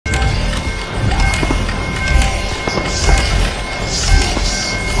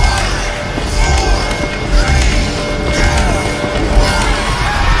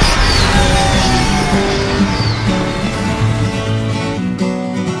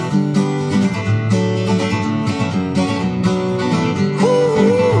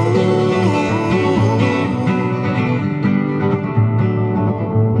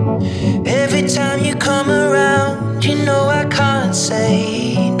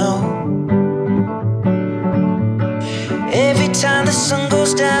no. Every time the sun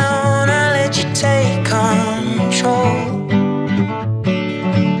goes down, I let you take control.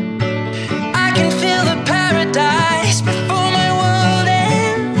 I can feel the paradise before my world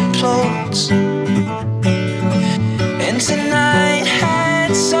implodes. And tonight had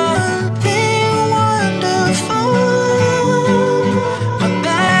something wonderful. My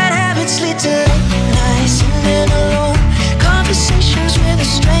bad habits lead to late nights sitting alone, conversations with a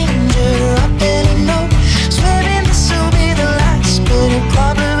stranger I barely know, swearing this will be the last, but it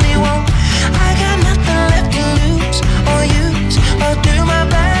probably won't. I got nothing left to lose or use or do. My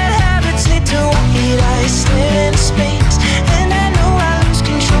bad habits lead to white eyes staring into space, and I know I lose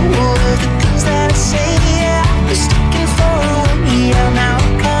control of the things that I say. Yeah, I was looking for a way out, now I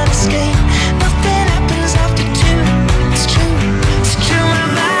can't escape. Nothing happens after two. It's true, it's true. My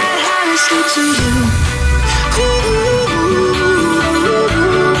bad habits lead to you.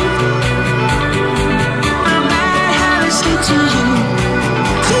 My bad habits lead to you.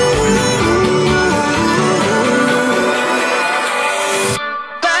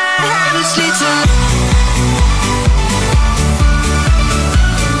 Bad habits lead to you.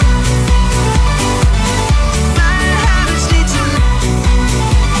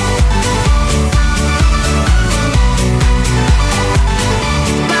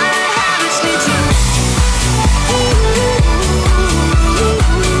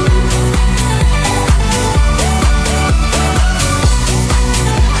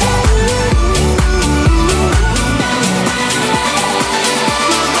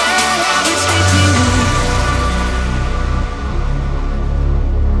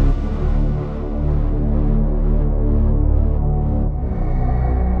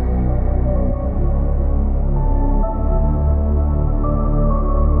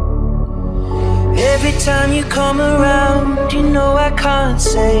 Every time you come around, you know I can't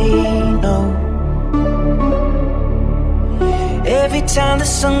say no. Every time the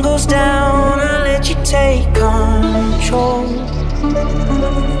sun goes down, I let you take control.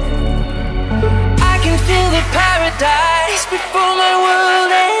 I can feel the paradise before my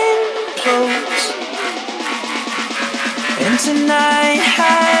world implodes. And tonight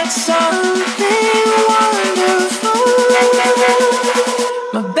had something wonderful.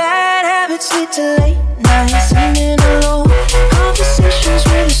 My bad habits lead to late nights sitting alone, conversations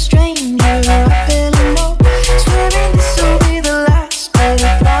with a stranger I barely know, swearing this will be the last, but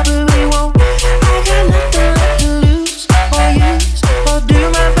it probably won't. I got nothing left to lose or use or do.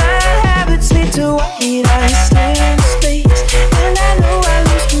 My bad habits lead to white eyes staring into space, and I know I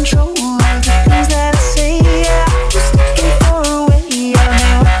lose control of the things that I say. Yeah, I was looking for a way out,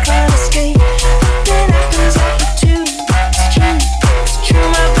 now I can't escape. Nothing happens after two. It's true, it's true.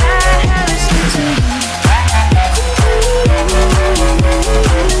 My bad habits lead to you.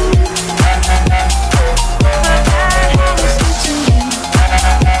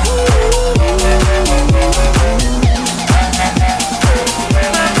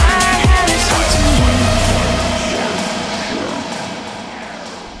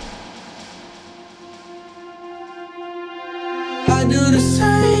 I do the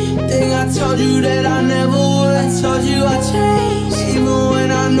same thing I told you that I never would. I told you I changed, even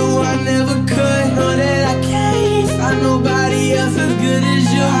when I knew I never could. Know that I can't find nobody else as good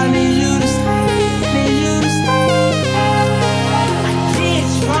as you. I need you to stay, need you to stay. I get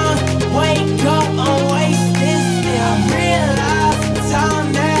drunk, wake up, I'm wasted. I realize the time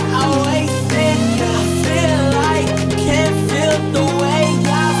that I wasted. I feel like I can't feel the way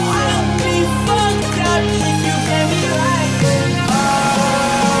I'll be fucked up if you get me right.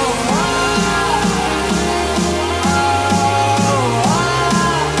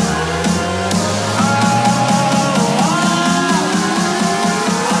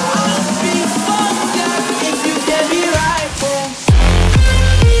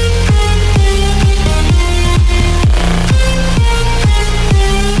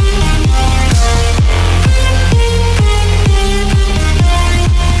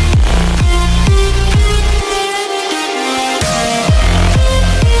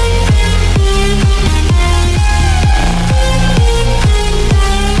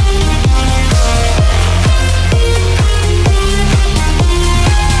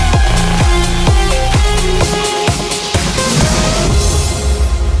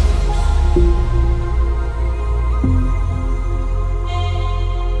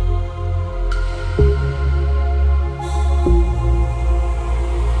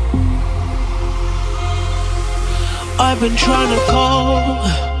 I've been trying to call,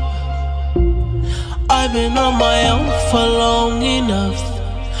 I've been on my own for long enough.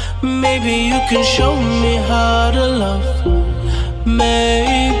 Maybe you can show me how to love.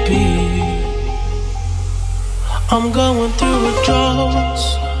 Maybe I'm going through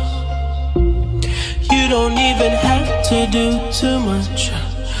withdrawals. You don't even have to do too much.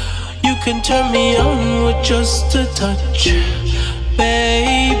 You can turn me on with just a touch,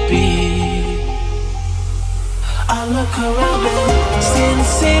 baby. I look around and see the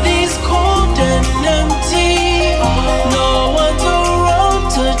city's cold and empty. No one's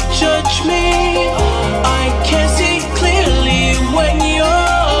around to judge me. I can't see clearly when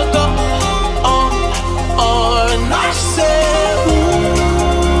you're gone. I said,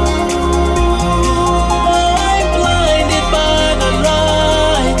 I'm blinded by the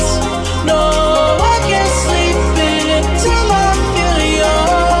lights. No, I can't sleep until I feel your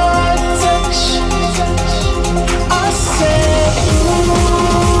touch. I said,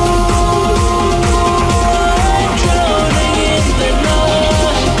 I'm drowning in the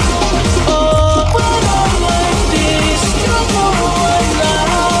night. Oh, when I'm like this, you're the one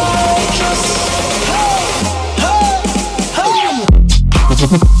I trust.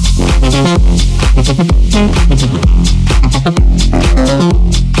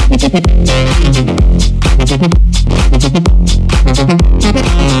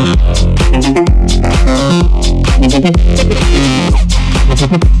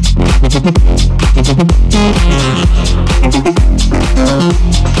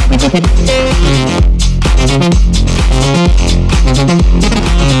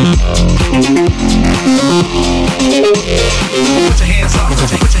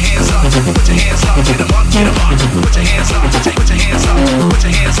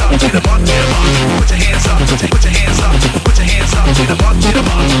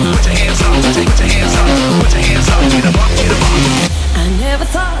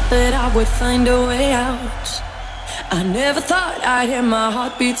 Find a way out. I never thought I'd hear my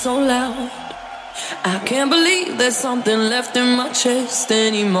heartbeat so loud. I can't believe there's something left in my chest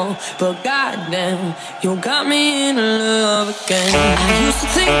anymore. But goddamn, you got me in love again. I used to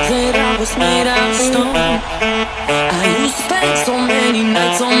think that I was made out of stone. I used to spend so many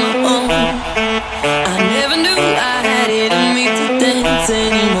nights on my own. I never knew I had it in me to dance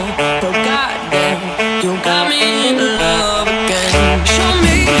anymore. But goddamn, you got me in love again. Show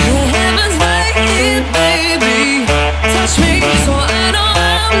me the heavens like it, baby. Touch me so I know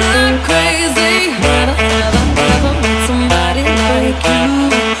I'm not crazy. Never, ever, ever met somebody like you.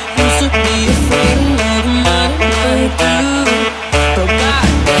 Used to be afraid of loving nobody like you. But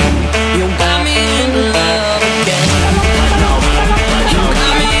goddamn, you got me in love again. You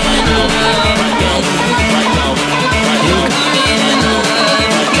got me in love again. You got me in love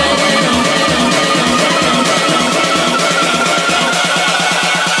again.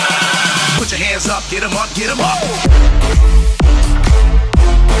 Put your hands up, get 'em up, get 'em up.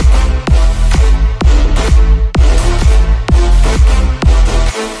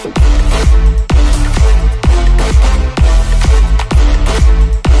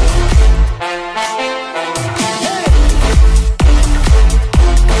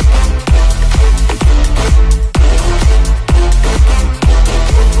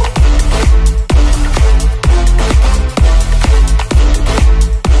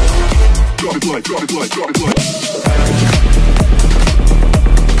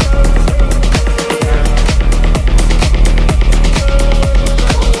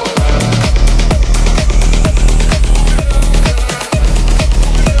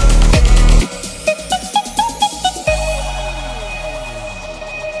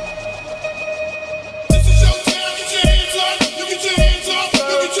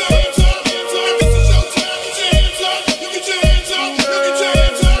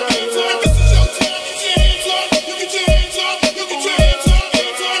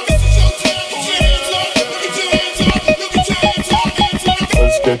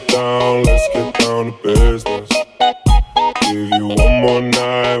 Let's get down to business. Give you one more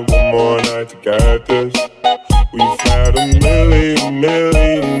night to get this. We've had a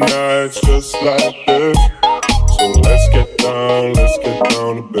million nights just like this. So let's get down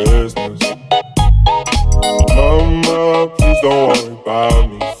to business. Mama, please don't worry about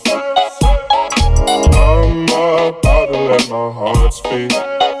me. I'm about to let my heart speak.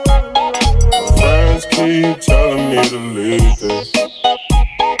 My friends keep telling me to leave this.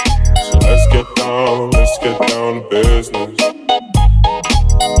 So let's get down to business.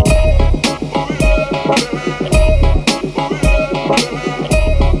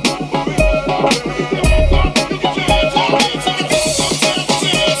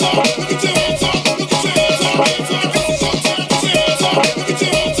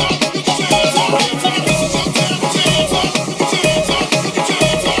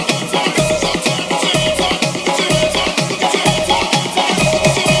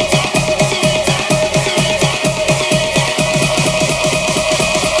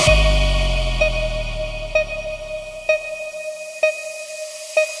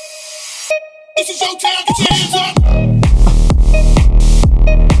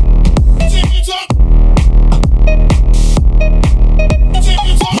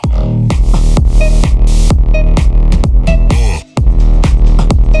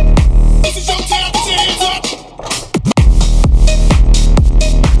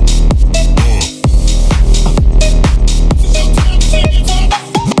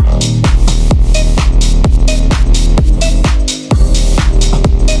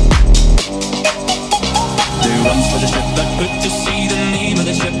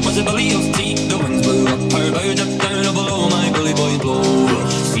 was a belly of tea. The winds blew up her bow, dipped down below my bully boy blow.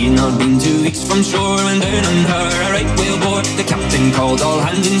 Seen I'd been 2 weeks from shore when down on her a right whale bore. The captain called all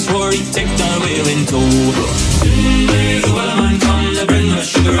hands and swore he'd take that whale in tow. Soon may the wellerman come to bring us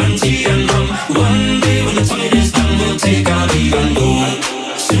sugar and tea and rum. One day when the tide is done, we'll take our leave and go.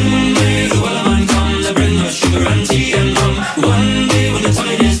 Soon may the wellerman come to bring us sugar and tea and rum. One day when the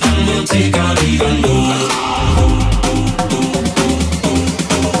tide is done, we'll take our leave and go.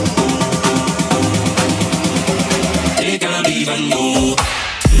 Take our leave and go.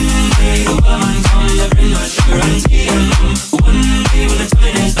 Soon may the wellerman come to bring us sugar and tea and rum. One day when the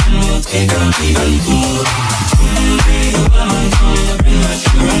tide is done, we'll take our leave and go. Soon may the wellerman come to bring us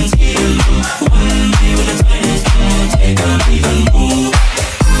sugar and tea and rum. One day when the tide is done, we'll take our leave and go.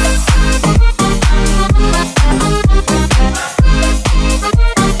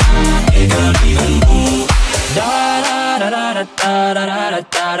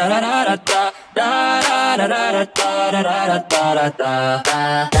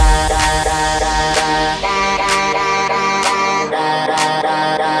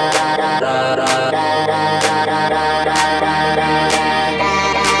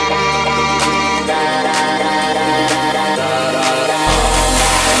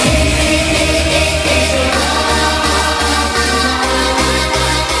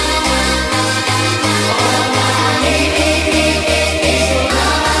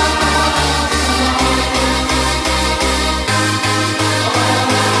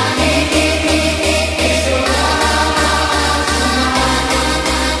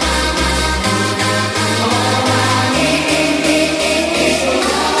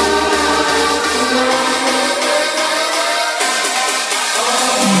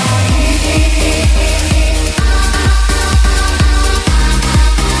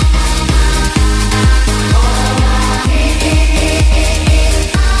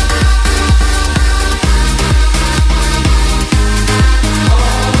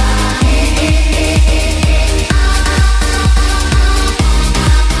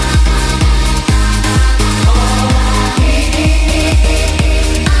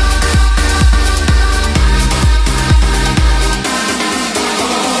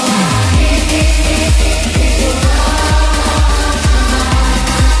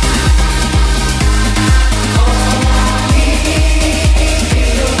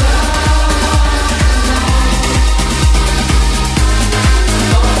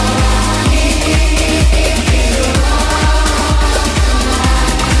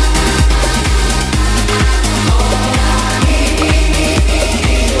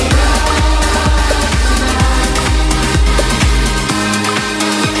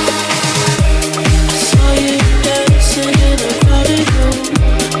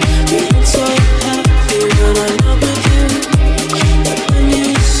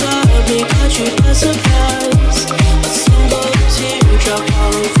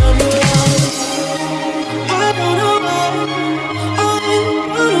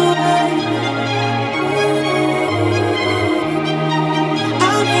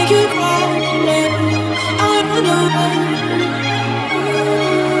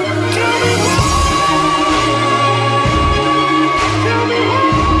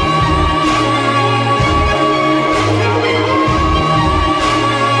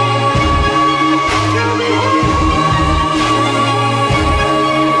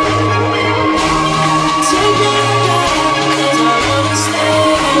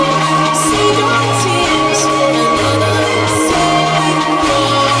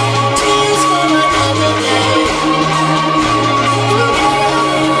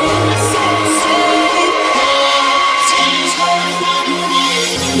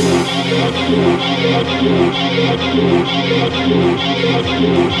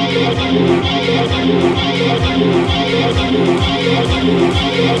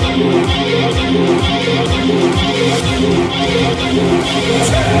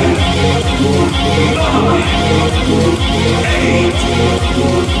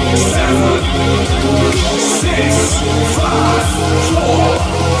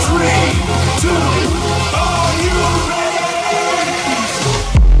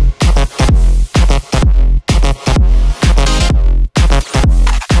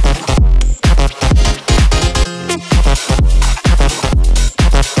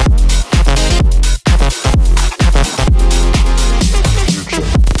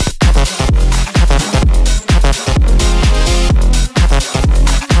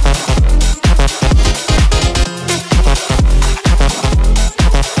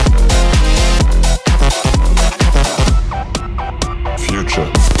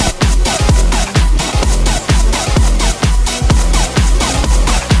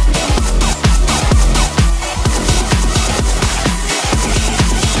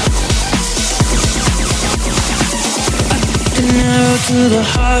 to the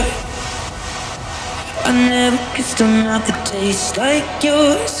heart. I never kissed a mouth that tastes like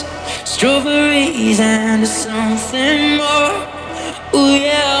yours. Strawberries and something more. Ooh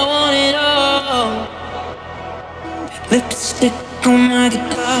yeah, I want it all. Lipstick on my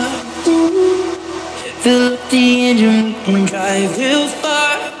guitar. Fill up the engine, we can drive real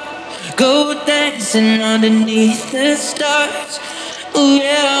far. Go dancing underneath the stars. Ooh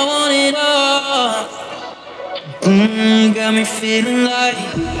yeah, I want it all. Got me feeling like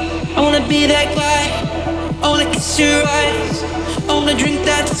I wanna be that guy. I wanna kiss your eyes. I wanna drink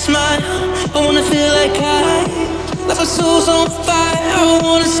that smile. I wanna feel like like my soul's on fire. I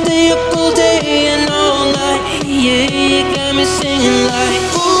wanna stay up all day and all night. Yeah, you got me singing like,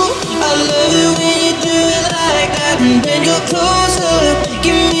 ooh, I love it when you do it like that. And bend your closer,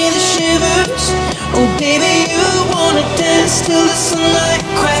 give me the shivers. Oh baby, you wanna dance till the sunlight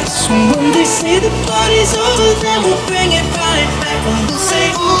cracks. When they say the party's over, then we'll bring it right back. And we'll say,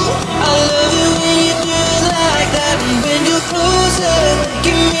 ooh, I love it when you do it like that. And bend your closer,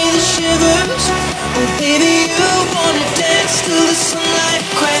 give me the shivers. Oh baby, you wanna dance till the sunlight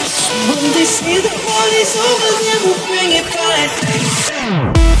cracks. When they say the party's over, then we'll bring it right back.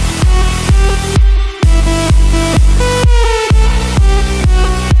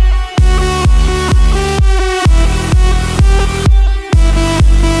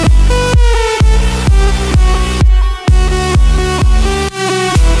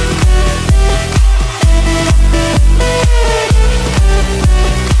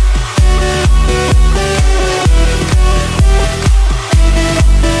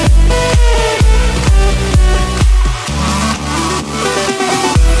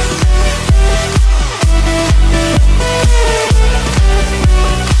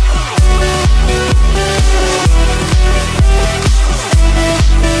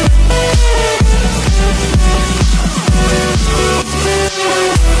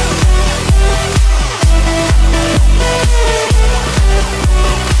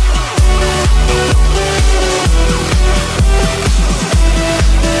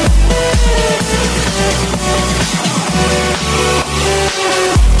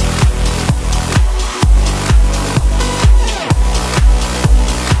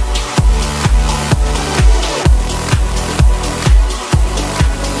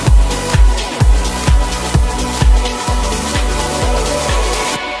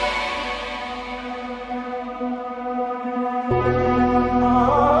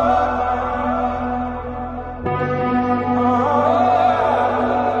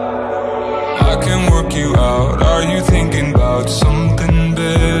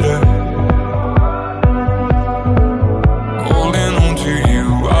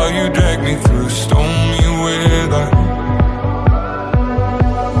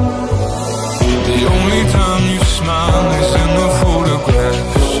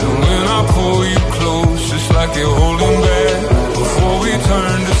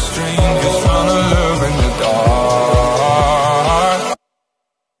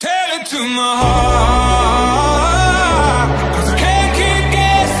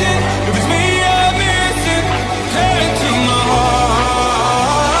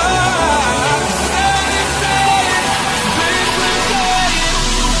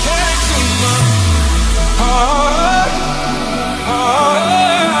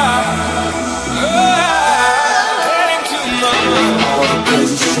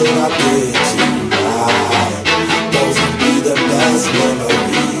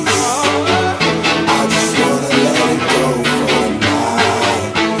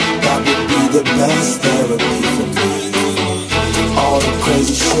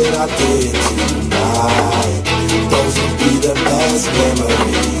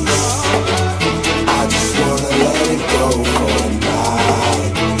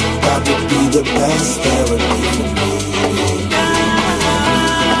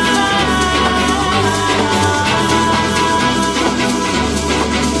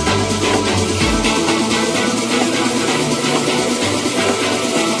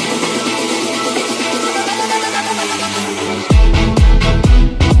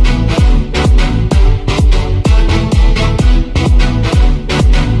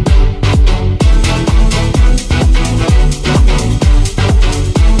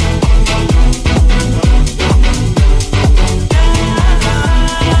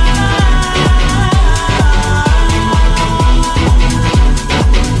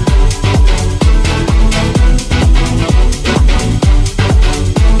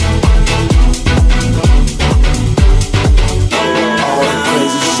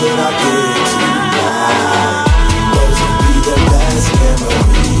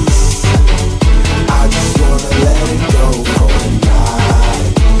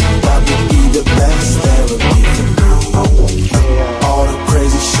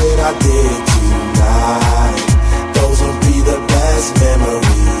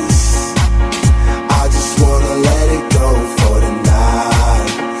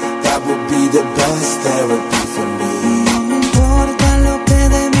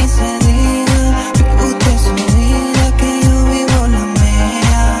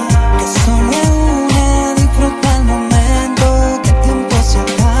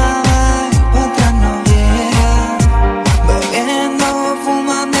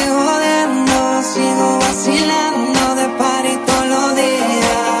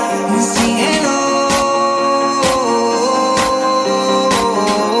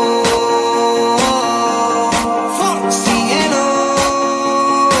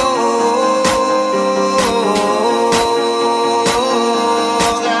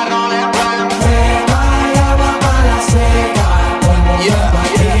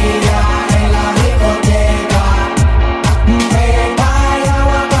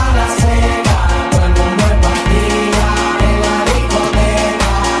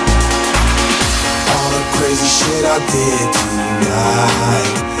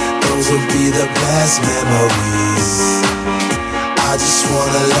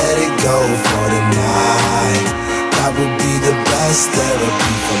 let it go for the night. That would be the best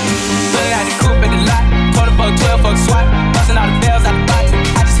therapy for me. Play out the coupe at the lot, 20 fuck 12 fuck swap, busting all the bells out the box.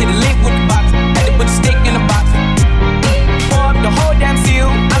 I just hit a lick with the box, had to put the stick in the box. Pour up the whole damn seal,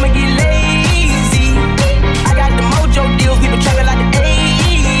 I'ma get lazy. I got the mojo deals, we been trapping like the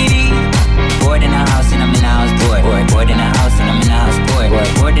 80s. Bored in the house and I'm in the house bored. Bored in the house and I'm in the house bored.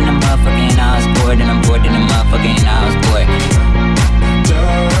 Bored in the motherfucking house bored, and I'm bored in the motherfucking house bored.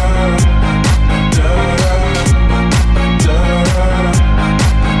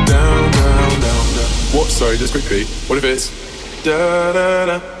 What? Sorry, just quickly. What if it's da da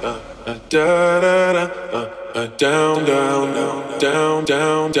da da da da down down down down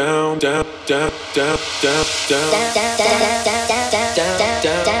down down down down down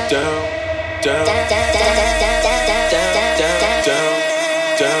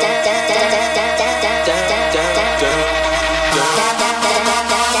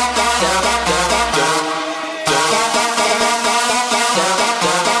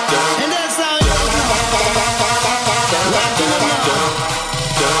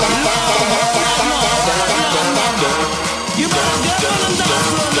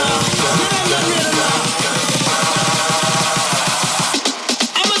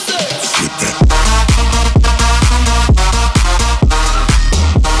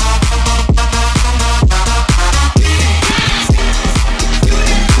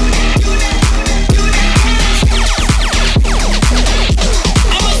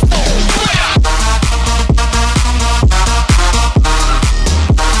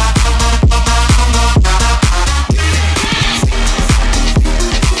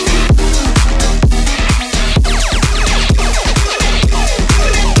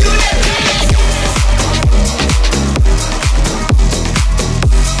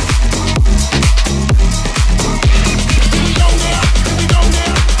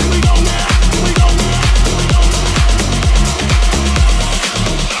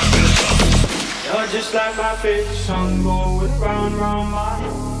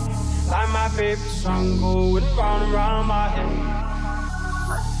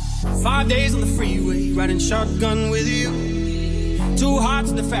Shotgun with you, 2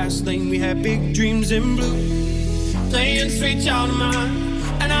 hearts in the fast lane. We had big dreams in blue, playing sweet child of mine,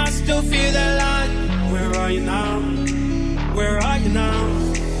 and I still feel that line. Where are you now? Where are you now?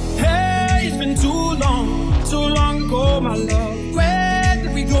 Hey, it's been too long ago, my love. Where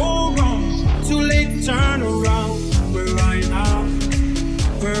did we go wrong? Too late to turn around. Where are you now?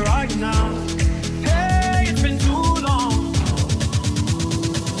 Where are you now? Hey, it's been too long.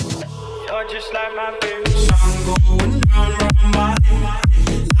 You're just like my baby. Going round and round my head,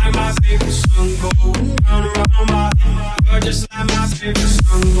 like my favorite song. Going round and round my head, you're just like my favorite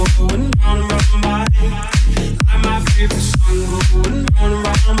song. Going round and round my head, like my favorite song. Going round and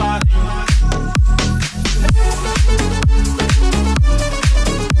round my head.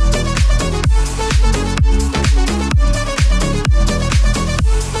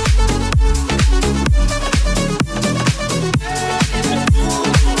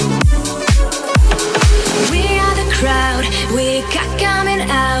 We got coming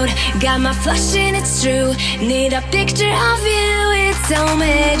out, got my flushing, it's true. Need a picture of you, it's so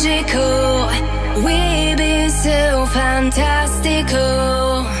magical. We be so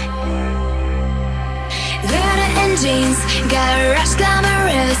fantastical. Leather and jeans, got rush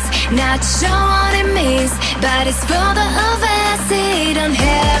glamorous. Not sure what it means, but it's for the of us. It don't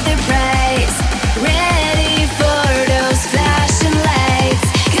have the price. Ready for those flashing lights,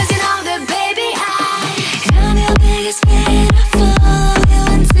 'cause you know that baby I'm your biggest fan. I follow you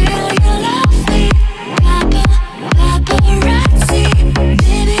until you love me. Paparazzi,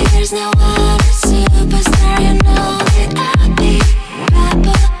 baby there's no other superstar. You know that I'll be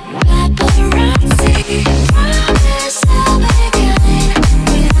paparazzi. Promise I'll be kind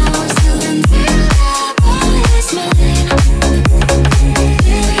when I was still until that boy is mine.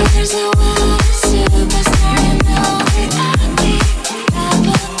 Baby there's no other superstar. You know that I'll be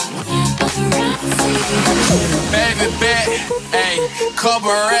paparazzi. Baby bet, ayy,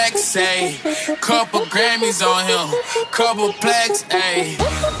 couple racks, ayy, couple Grammys on him, couple plaques, ayy,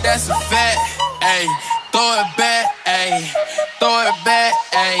 that's a fact, ayy, throw it back, ayy, throw it back,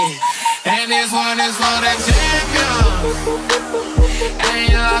 ayy, and this one is for the champion,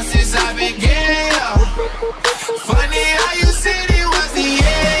 ain't lost since I began, yeah. Funny how you said it was the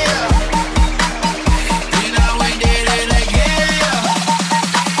end, then I went did it again, yeah.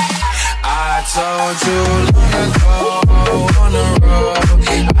 I told you long ago on the road,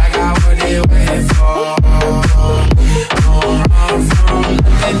 I got what they waiting for. Don't run from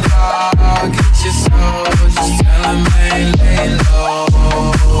nothing, dog. Get your soul, just tell them I ain't late. laying low.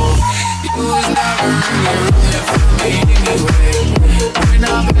 You was never really rooting for me anyway. When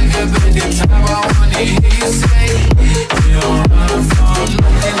I'm back in time, I wanna hear you say, you don't run from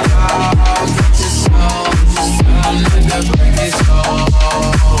nothing, dog. Get your soul, just tell them that the break is over.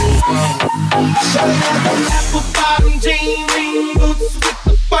 Shut up, apple bottom jean boots with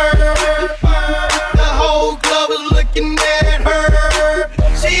the fur. The whole club was looking at her.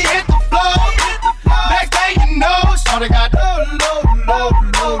 She hit the floor. Next thing you know, shawty got low.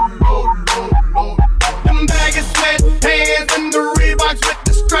 Them baggy sweatpants and the Reeboks with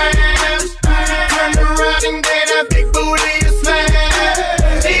the straps. Turned around and gave that big booty a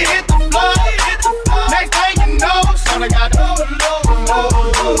smash. She hit the floor. Next thing you know, shawty got low.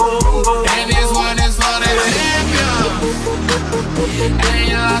 And this one is for the champion.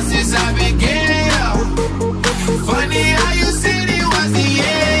 Ain't lost since I began. Funny how you said it was the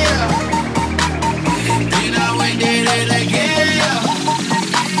year. Then I went did it again.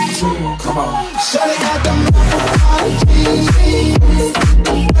 Come on. Shawty got them jeans.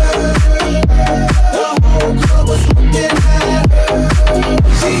 The whole club was looking at her.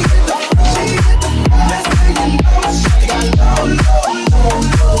 She hit the next thing you know, she got low. In the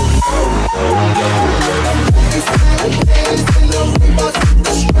Reeboks with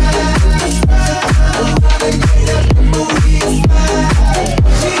the straps. They gave that booty a smash.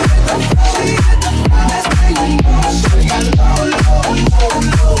 She hit the next thing you know, she got low.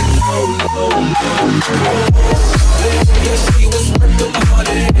 She was worth the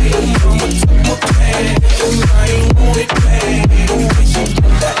money. I'ma take my cash. I ain't want it bad. When she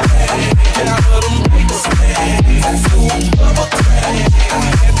get that bag, get out of them papers, man. That's who I'm a crack. I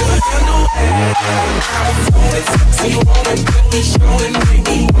had to handle that. I was on it, sexy on it, let me show it, make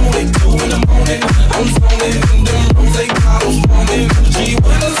me want it. 2 in the morning, I'm zoning in them rose bottles, foaming. She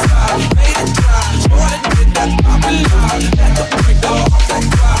wouldn't stop, made it drop. Jordan did that poppin' loud. Had to break off that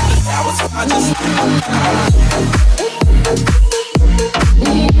crowd. That was fine, just in my mouth.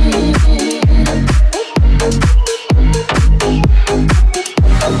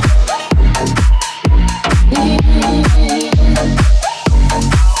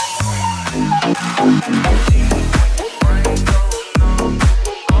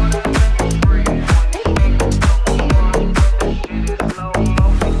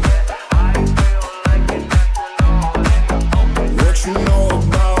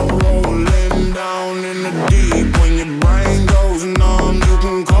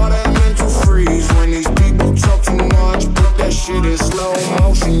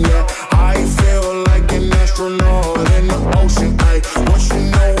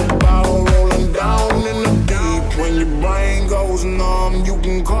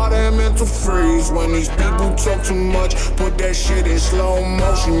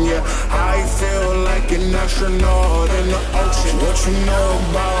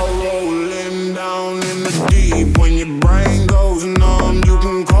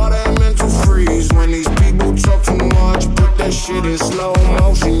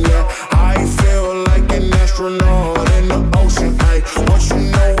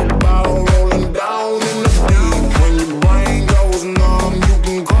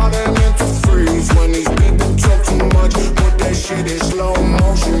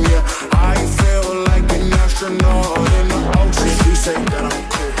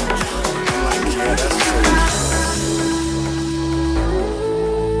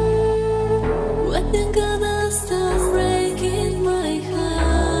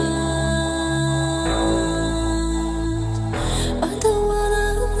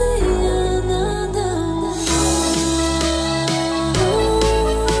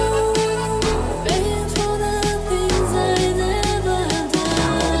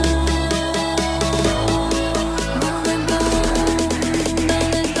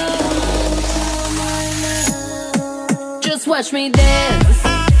 Watch me dance.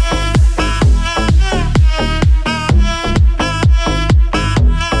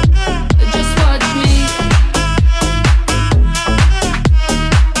 Just watch me. Watch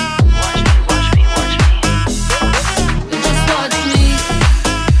me. Just watch me.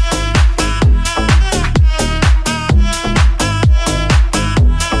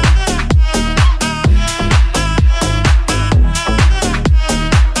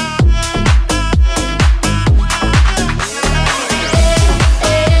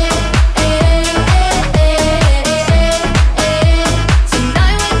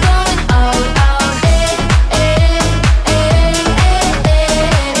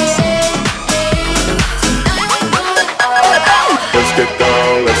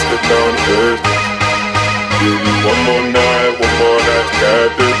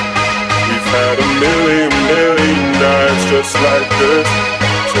 just like this.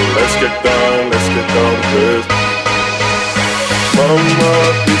 So let's get down to business. Mama,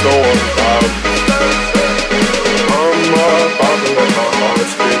 please don't worry about it. I'm about to let my heart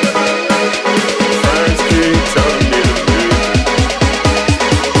speak. Friends keep telling me to leave.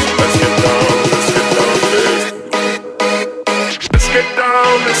 Let's get down to business. Let's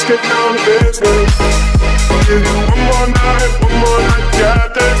get down to business. Give you one more night, got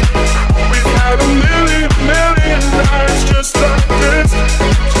this. We've had a million nights just like this.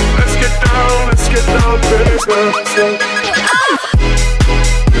 Let's get down to business.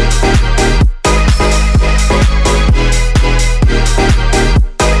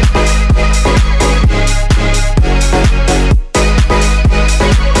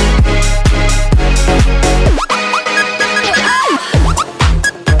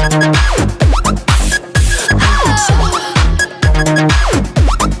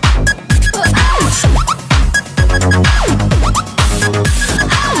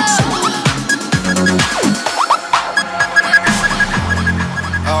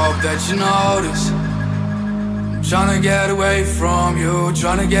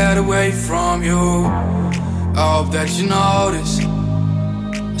 Tryna get away from you. I hope that you notice.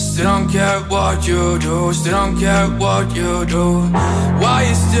 I still don't care what you do. Still don't care what you do. Why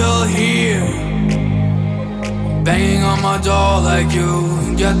you still here? Banging on my door like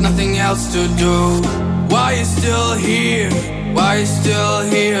you got nothing else to do. Why you still here? Why you still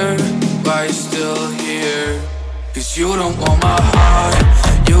here? Why you still here? Cause you don't want my heart.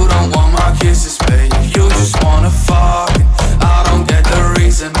 You don't want my kisses, babe. You just wanna fuck. I don't get the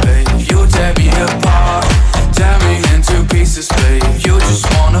reason, babe. You tear me apart, tear me into pieces, babe. You just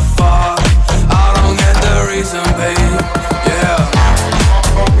wanna fuck. I don't get the reason, babe. Yeah.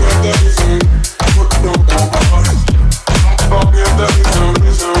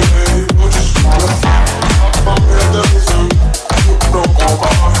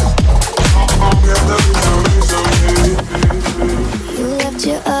 You left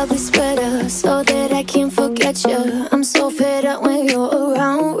your ugly sweater so that I can't forget you. I'm so fed up when you're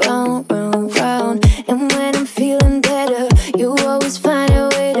around, round. And when I'm feeling better, you always find a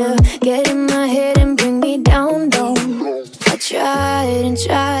way to get in my head and bring me down. I tried and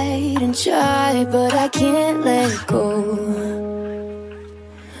tried and tried, but I can't let go.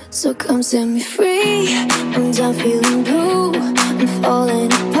 So come set me free. I'm done feeling blue. I'm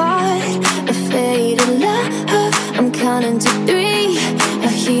falling apart. A faded love. I'm counting to 3. I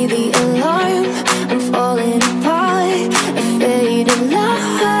hear the alarm. I'm falling apart. A faded love.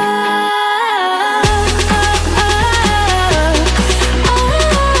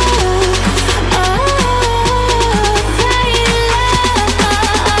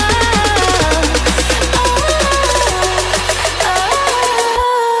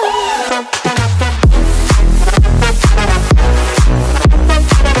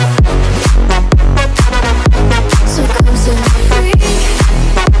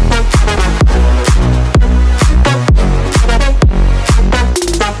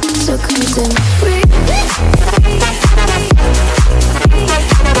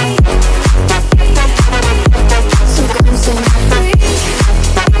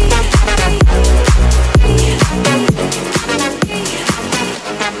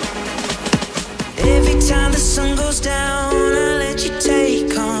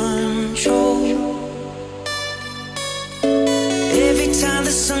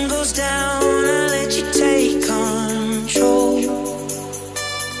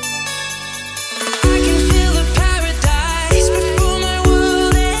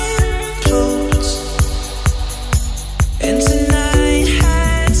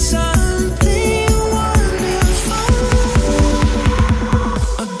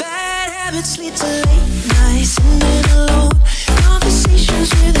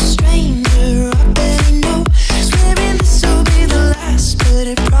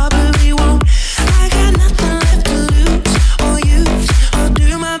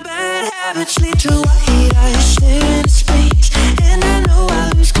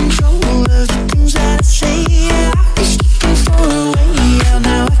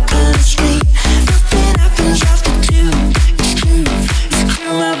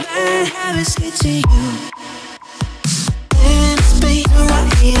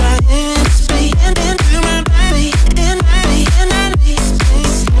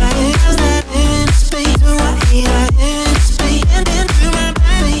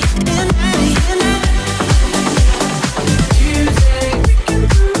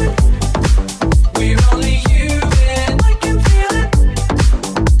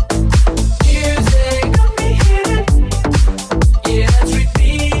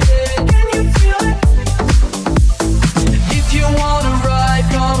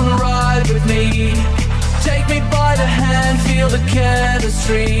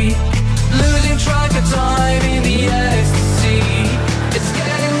 chemistry, losing track of time in the ecstasy. It's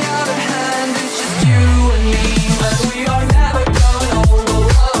getting out of hand, it's just you and me, but we are never going home.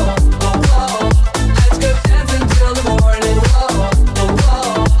 Oh, oh, oh, oh. Let's go dance until the morning. Oh, oh,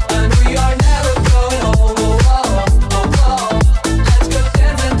 oh. And we are never going home. Oh, oh, oh, oh. Let's go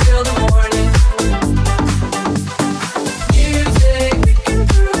dance until the morning. Music, we can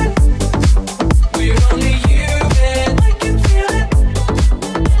do it. We're only human, I can feel it.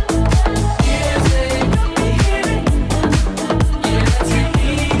 Music, don't be hearing. Yeah, let's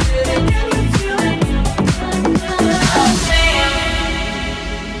repeat it. Can you feel it?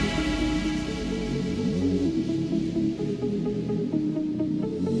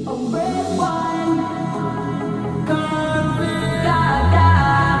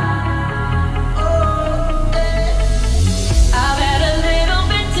 I've had a little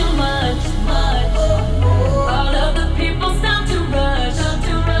bit too much. All of the people start to rush,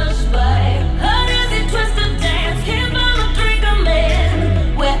 but how does it twist to dance? Can't buy a drink, a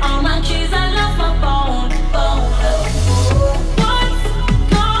man. Where all my keys? I lost my phone. What's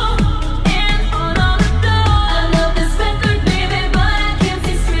going on the door? I love this record, baby, but I can't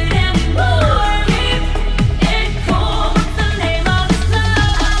see straight anymore. Keep it cool. What's the name of this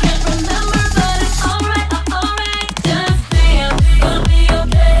love? I can't remember, but it's alright. Just dance, gonna be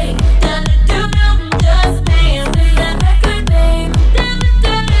okay. Da-da-do-do, just dance. Is that record name?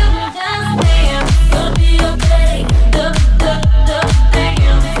 Da-da-do-do, just dance, gonna be okay. Da-da-do,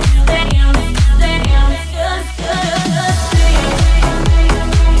 dance, just dance.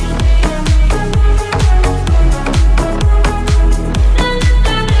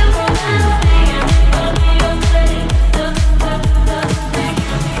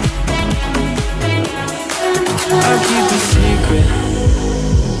 I'll keep it secret.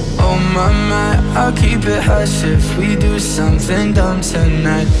 Oh my, I'll keep it hush if we do something dumb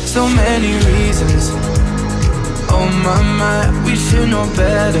tonight. So many reasons. Oh my, we should know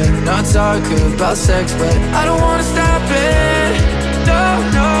better. Not talk about sex, but I don't wanna stop it. No,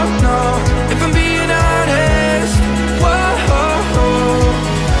 no, no. If I'm being honest, whoa.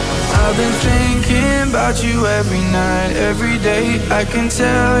 I've been thinking about you every night, every day. I can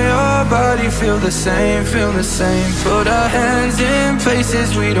tell your body feel the same. Put our hands in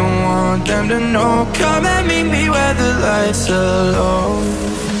places we don't want them to know. Come and meet me where the lights are low.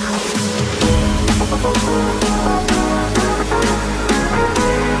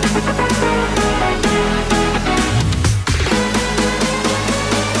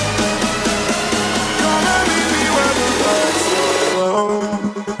 Come and meet me where the lights are low.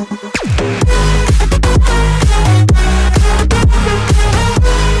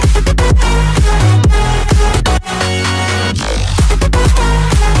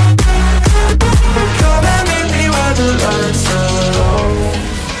 Come and meet me where the lights are low.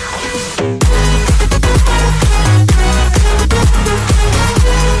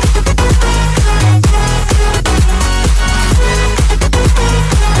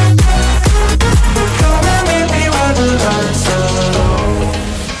 Come and meet me where the lights are low.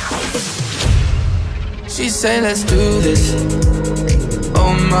 She say let's do this.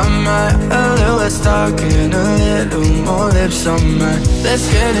 Oh my, a little less talking, a little more lips on mine. Let's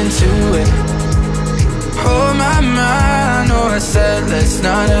get into it. Oh my, I know I said let's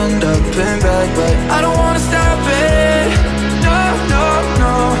not end up in bed, but I don't wanna stop it. No, no,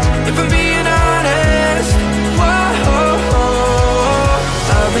 no. If I'm being honest, whoa.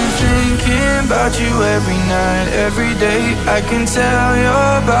 I've been thinking about you every night, every day. I can tell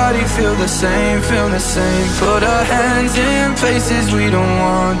your body feel the same. Put our hands in places we don't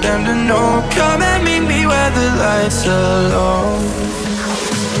want them to know. Come and meet me where the lights are low.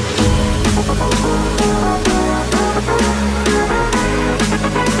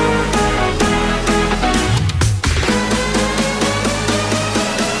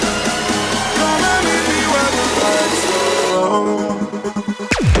 Come and meet me where the lights are low.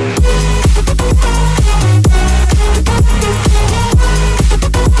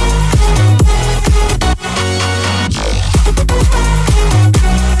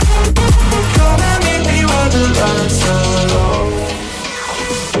 Come and meet me where the lights are low.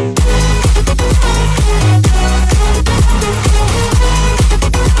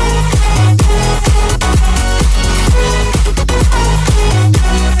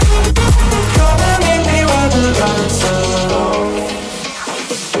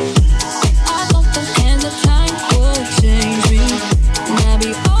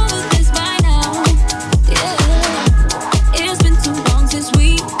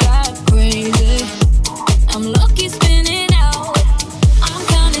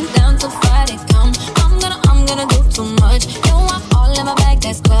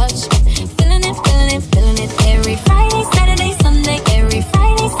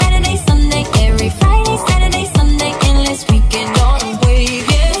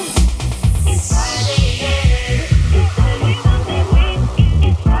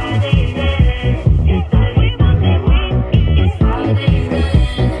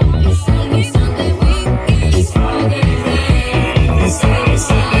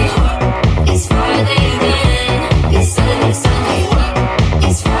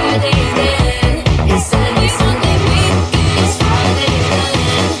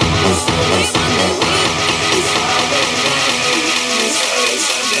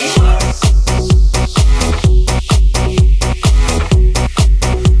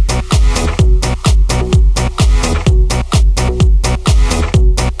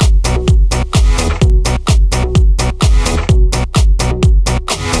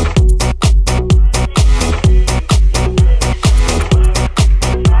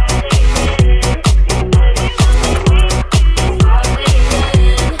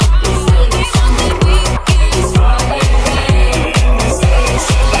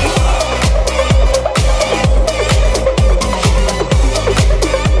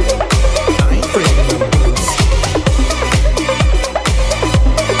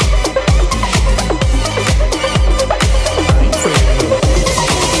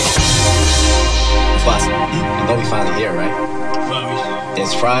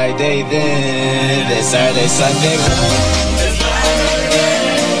 Friday then, then Saturday, Sunday.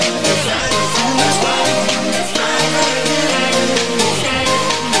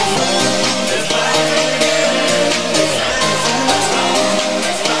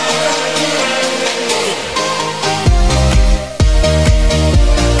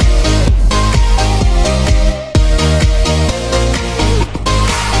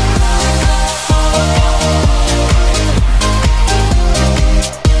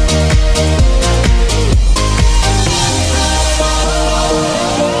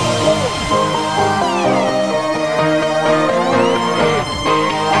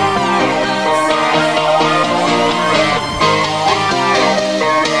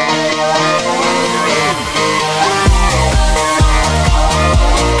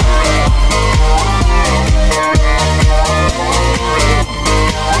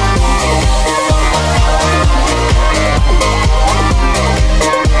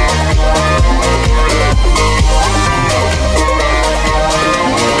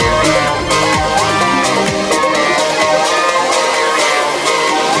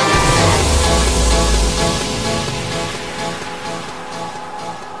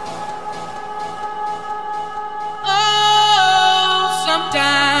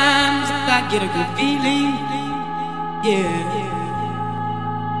 Get a good feeling, yeah.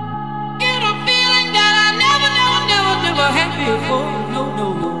 Get a feeling that I never had before. No,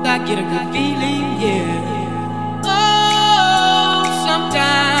 I get a good feeling, yeah. Oh,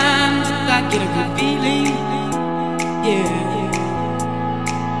 sometimes I get a good feeling, yeah.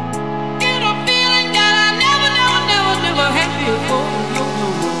 Get a feeling that I never had before. No,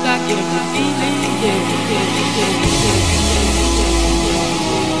 I get a good feeling, yeah.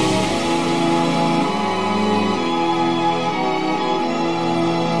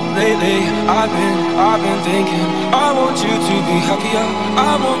 Lately, I've been thinking I want you to be happier,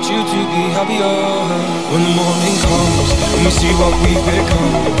 I want you to be happier. When the morning comes and we see what we've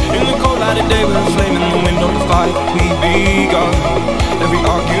become, in the cold light of day we're a flame in the wind of the fight we begun. Every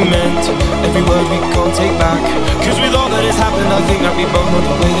argument, every word we can't take back, cause with all that has happened I think that we both know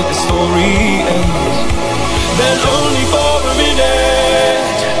the way that the story ends. Then only for a minute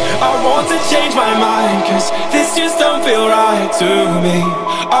I want to change my mind, cause this just don't feel right to me.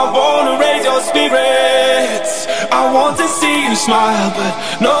 I wanna raise your spirits, I want to see you smile, but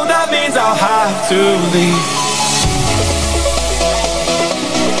no, that means I'll have to leave.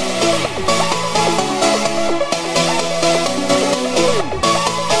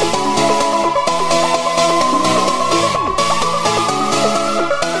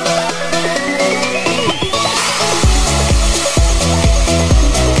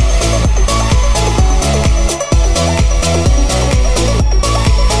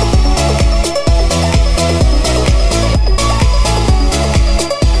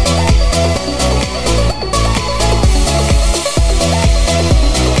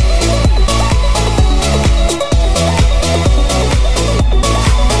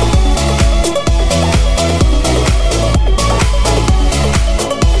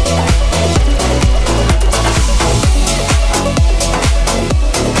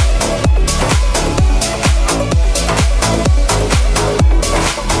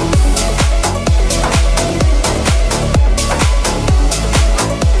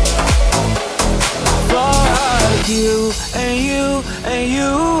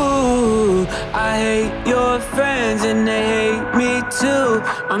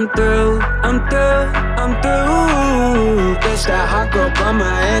 I'm through. This that hot girl by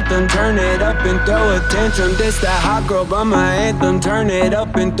my anthem, turn it up and throw a tantrum. This that hot girl by my anthem, turn it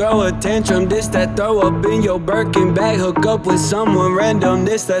up and throw a tantrum. This that throw up in your Birkin bag, hook up with someone random.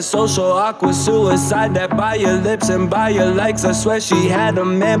 This that social awkward suicide, that by your lips and by your likes. I swear she had a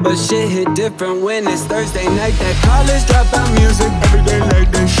man, but shit hit different when it's Thursday night. That college dropout music, every day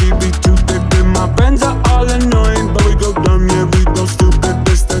like that. She be too thick, and my friends are all annoying, but we go dumb, yeah, we go stupid.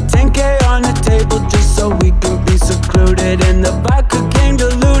 This the 10K on the table just so we can be secluded, and the vodka came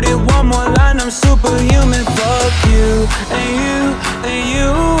diluted. One more line, I'm superhuman. Fuck you and you and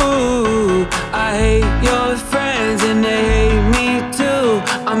you. I hate your friends and they hate me too.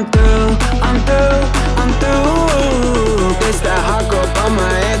 I'm through. This that hot girl by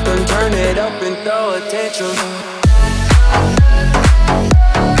my anthem, turn it up and throw a tantrum.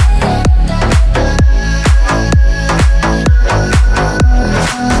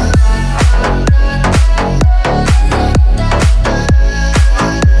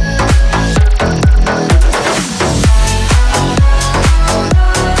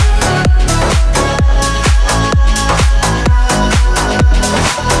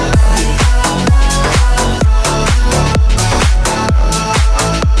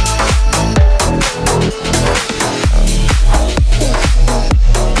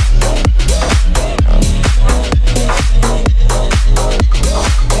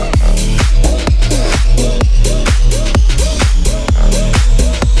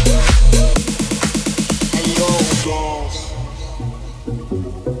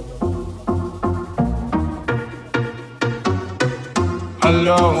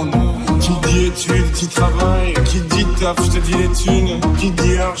 Alors, qui dit études, dit travail, qui dit taf, je te dis les thunes. Qui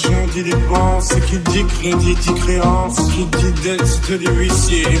dit argent, dit dépenses, qui dit crédit, dit créance. Qui dit dette, je te dis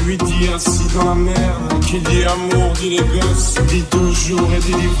huissier, et lui dit assis dans la merde. Qui dit amour, dit les gosses, dit toujours et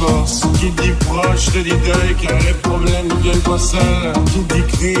dit divorce. Qui dit proche, te dit deuil, car les problèmes ne viennent pas seuls. Qui dit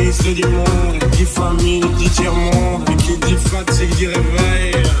crise, te dit monde, dit famine, dit tiers-monde. Et qui dit fatigue, dit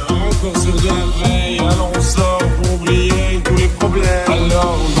réveil, encore sur de la veille. Alors on sort pour oublier tous les problèmes.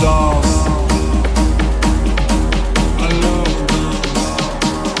 Alors on danse. Alors on danse.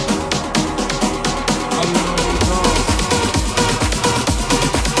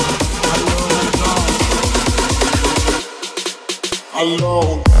 Alors on danse. Alors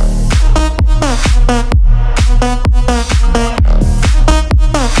on danse.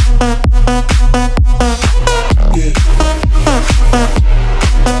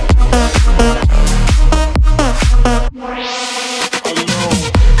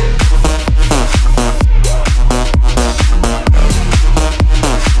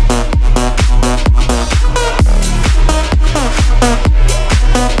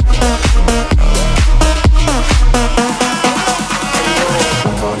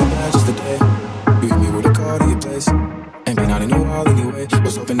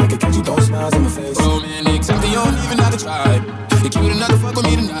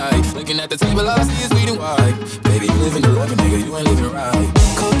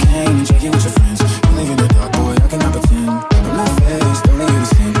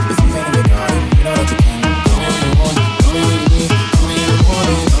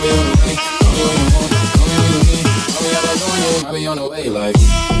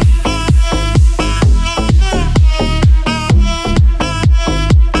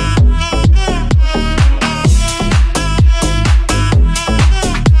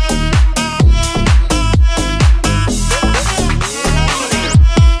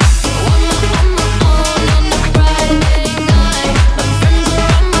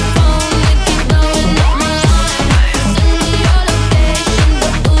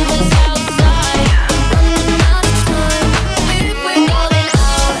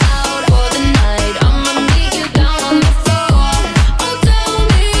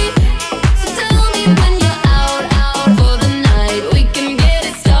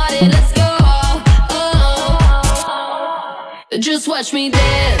 Just watch me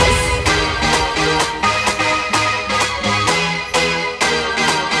dance.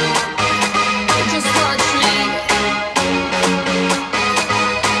 Just watch me.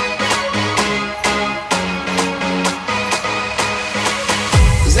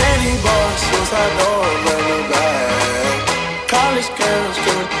 Zany boss, suicide door, brand new bag. College girls,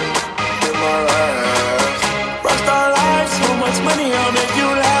 give my life. Rockstar life, so much money, I'll make you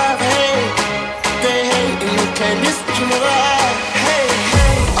laugh. Hey, they hate and you can't miss what you never had.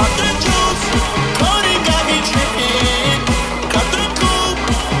 Cody got me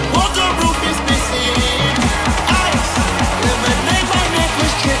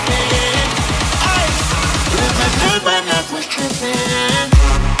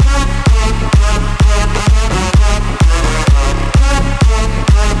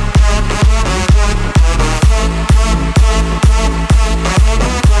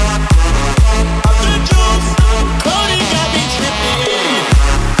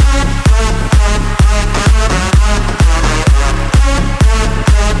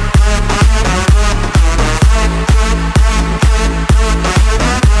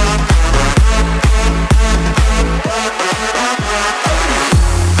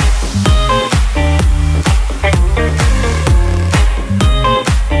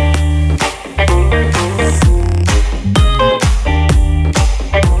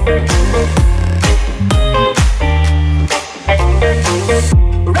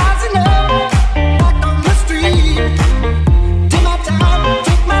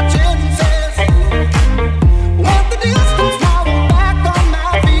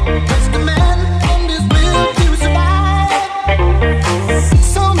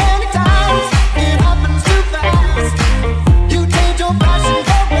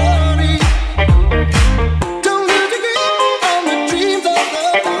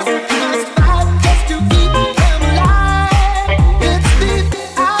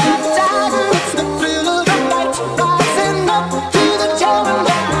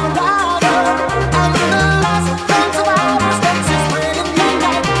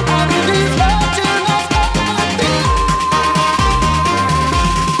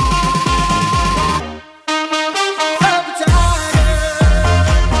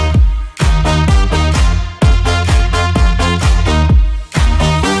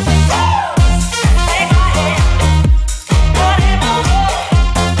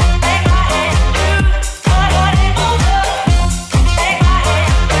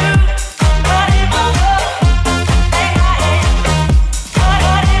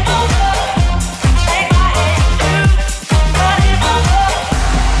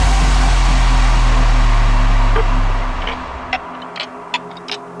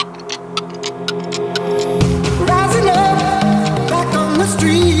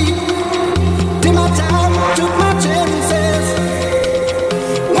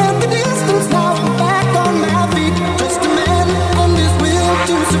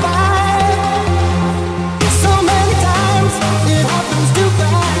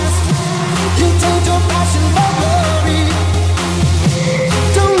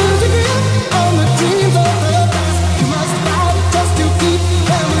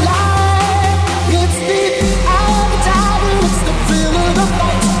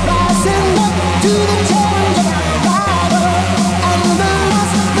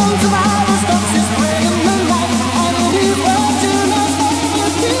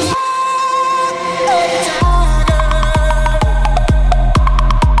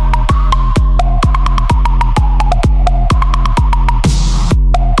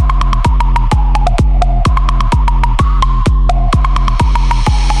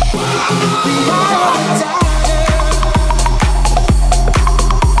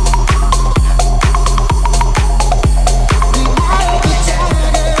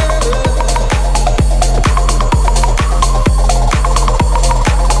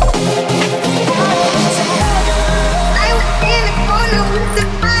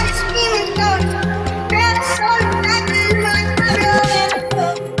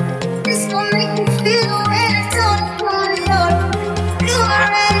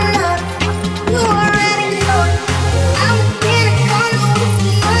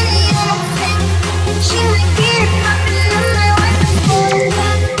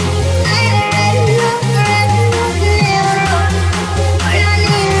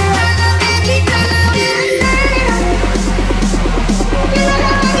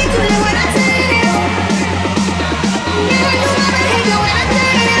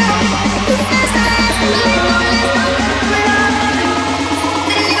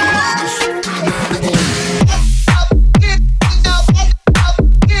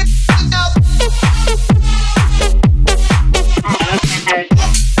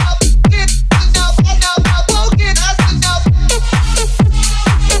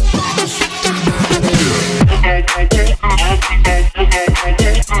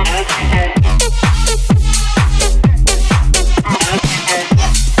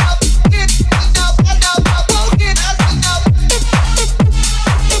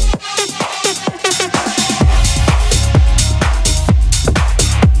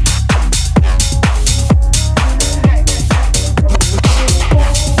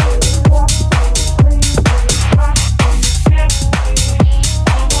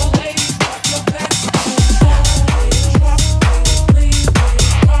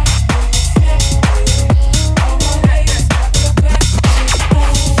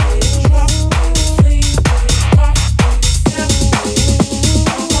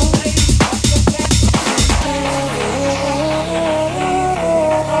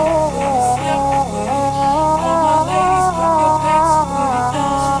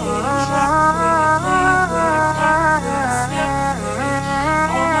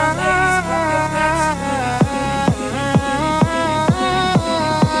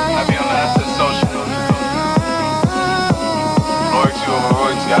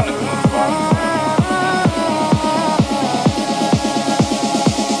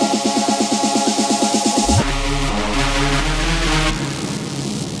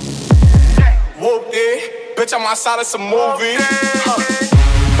my side, it's a movie.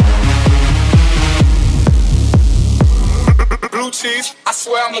 Blue cheese, I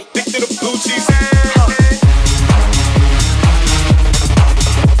swear I'm addicted to blue cheese.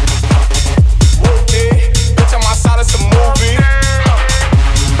 Bitch, on my side, it's a movie.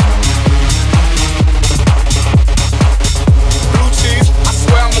 Blue cheese, I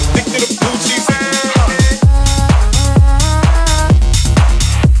swear I'm addicted to blue cheese.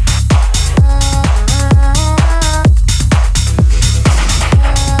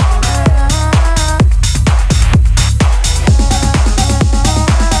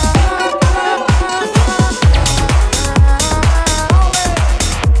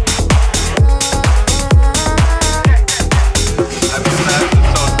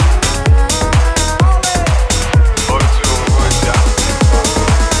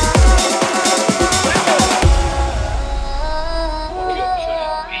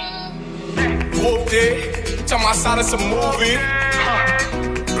 It's a movie.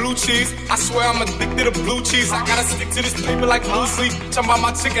 Blue cheese, I swear I'm addicted to blue cheese. I gotta stick to this paper like blue sleep. Talking about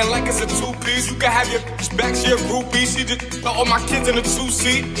my chicken like it's a two-piece. You can have your bitch back, she a groupie. She just throw all my kids in a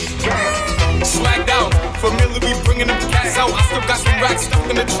two-seat. Swagged out, familiar be bringing them cats out. I still got some racks stuck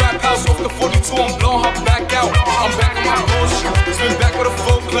in the trap house. Off the 42, I'm blowing her back out. I'm back on my bullshit, spin back with a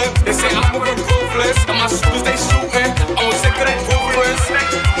full clip. They say I'm moving ruthless, and my shooters they shooting. I'm sick of that ruthless.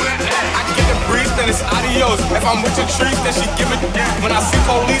 I get the breeze, then it's adios. If I'm with your trees, then she give it. When I see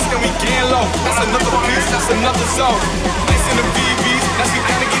police, then we get low. That's another piece, that's another zone. Ice in the BBs, that's the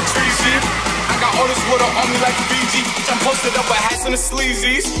end to get treachy. I got all this water on me like Fiji. I'm posted up with hats and the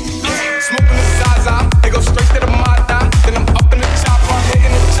sleazies. Smoking the Zaza, they go straight to the Mata. Then I'm up in the chopper,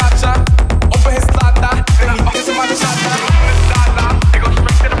 hitting the cha-cha. Open his lata, then he up into my cha-cha. They go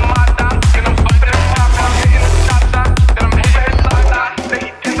straight to the Mata. Then I'm up in the chopper, hitting the cha-cha. Then I'm open his lata, then he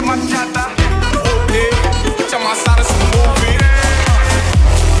into my cha-cha. Bitch, on my side, it's a movie.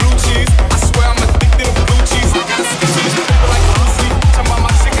 Blue cheese, I swear I'm addicted to blue cheese. I gotta stick to this paper like blue sleep. Talking about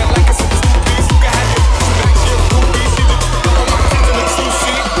my chicken like it's a two-piece. You can have your bitch back, she a groupie. She just throw all my kids in a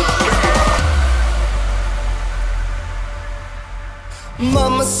two-seat.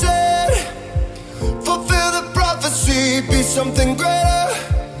 Mama said, fulfill the prophecy, be something greater.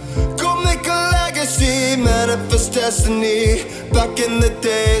 Go make a legacy, manifest destiny. Back in the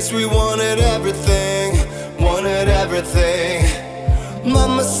days we wanted everything, wanted everything.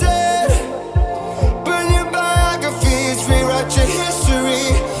 Mama said, burn your biographies, rewrite your history.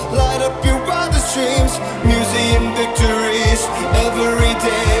 Light up your wildest dreams, museum victories. Every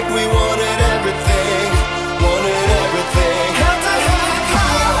day we wanted everything, wanted everything.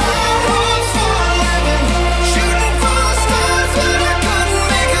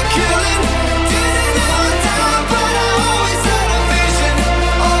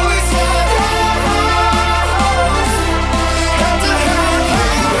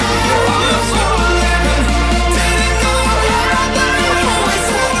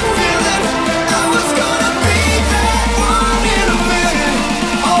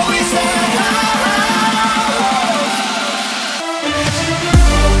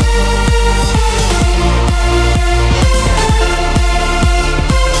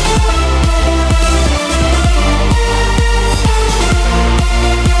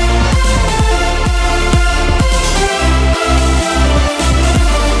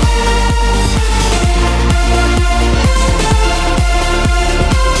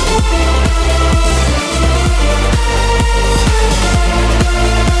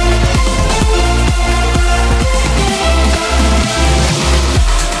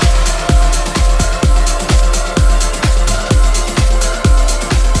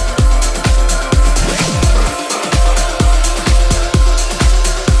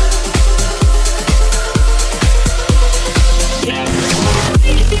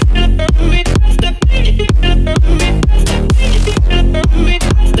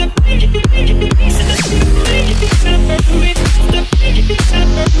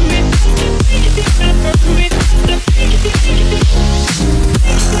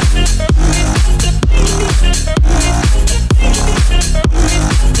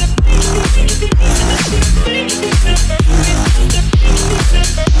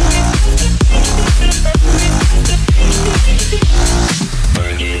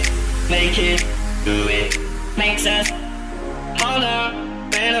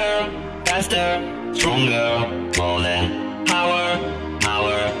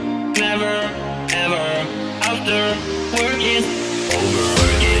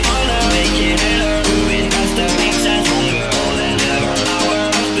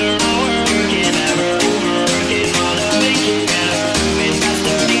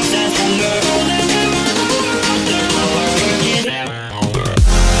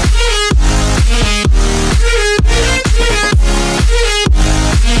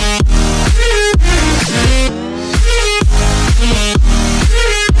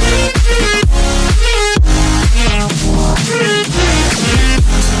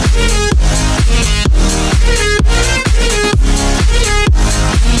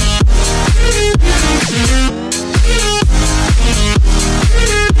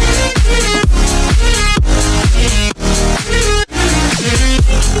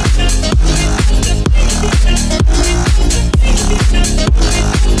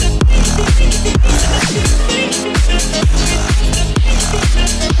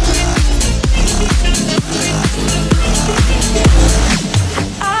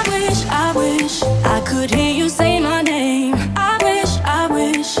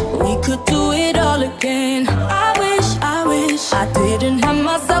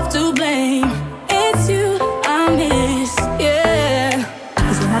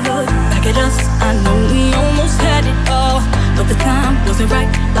 wasn't right.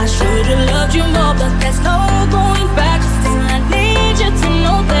 I should've loved you more, but there's no going back. Still, I need you to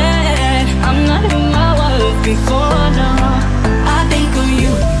know that I'm not who I was before, no. I think of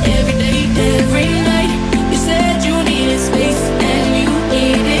you every day, every night. You said you needed space and you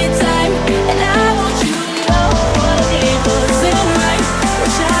needed time, and I want you to know what I did wasn't right.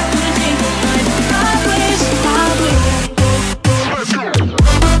 Wish I could've changed my mind. I wish, I wish.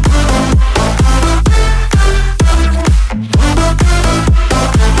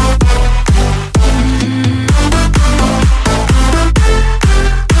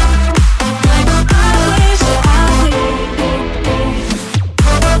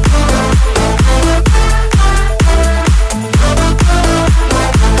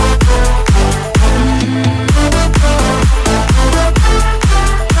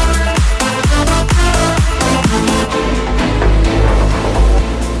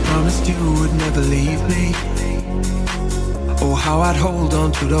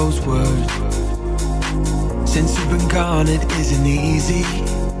 To those words. Since you've been gone, it isn't easy,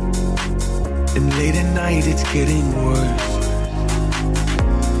 and late at night it's getting worse.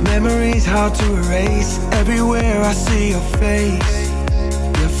 Memories hard to erase. Everywhere I see your face,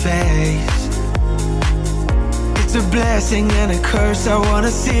 your face. It's a blessing and a curse. I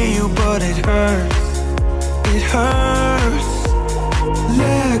wanna see you, but it hurts. It hurts.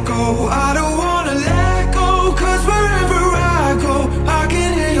 Let go. I don't wanna let go, 'cause wherever I go, I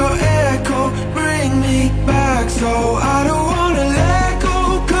can hear your echo, bring me back. So I don't wanna let go,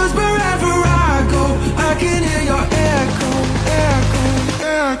 'cause wherever I go, I can hear your echo, echo,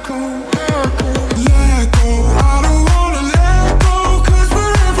 echo, echo. Let go, I don't wanna let go, 'cause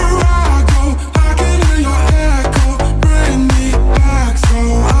wherever I go, I can hear your echo, bring me back. So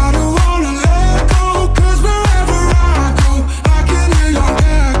I don't wanna let go, 'cause wherever I go, I can hear your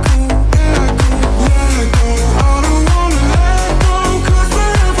echo, echo. Let go, I don't wanna let go, 'cause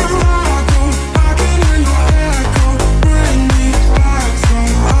wherever I go, I can hear your echo, bring me back. So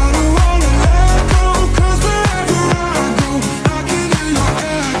I don't wanna let go, 'cause wherever I go, I can hear your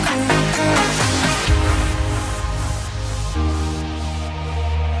echo, echo.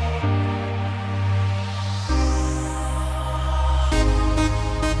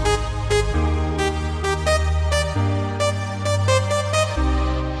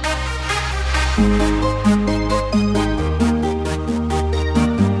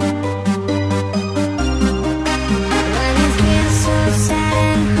 When you feel so sad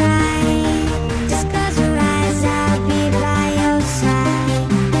and cry, just close your eyes, I'll be by your side.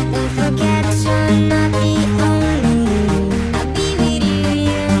 Don't forget you're not the only. I'll be with you,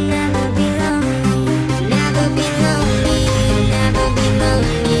 you'll never be lonely. Never be lonely, never be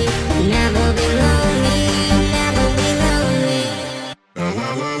lonely. Never be lonely, never be lonely.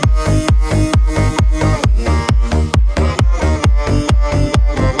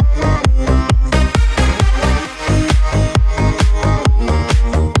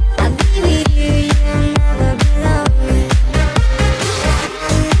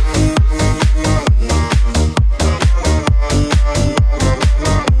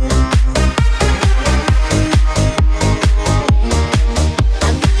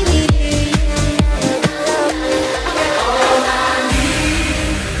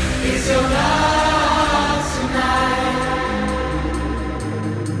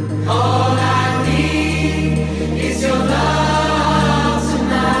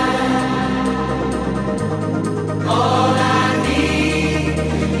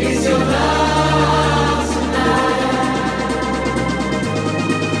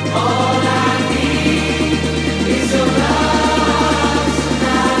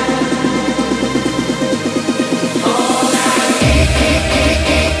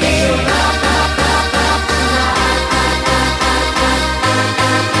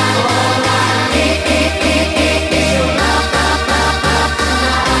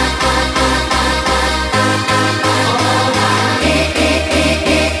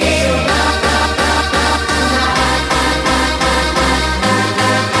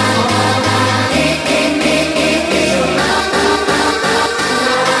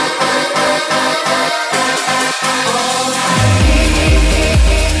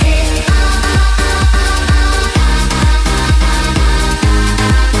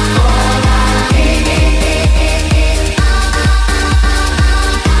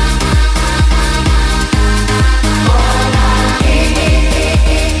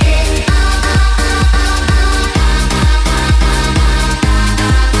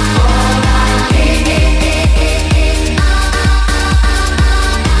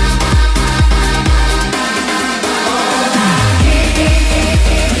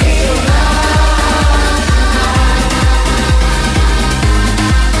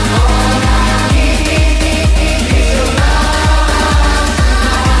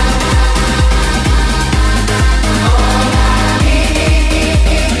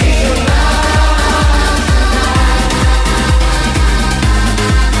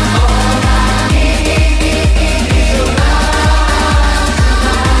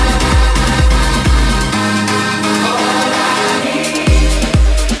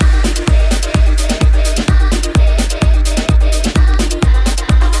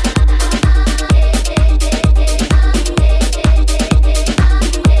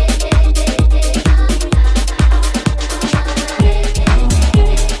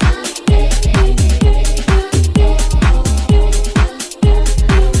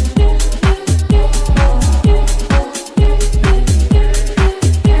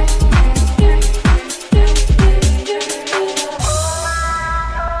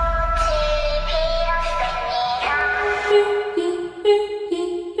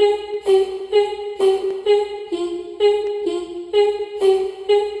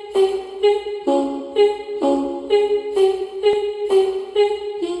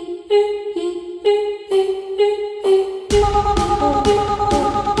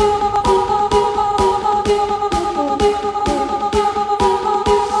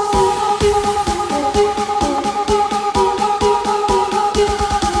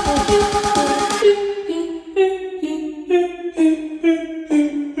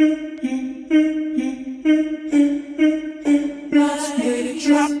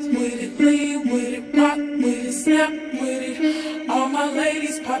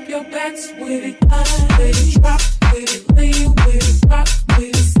 ladies, pop your backs with it. Line with it, drop with it, lean with it, rock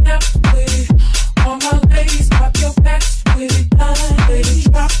with it, snap with it. All my ladies, pop your backs with it. Line with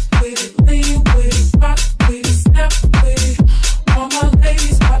it, drop with it, lean with it, rock with it, snap with it. All my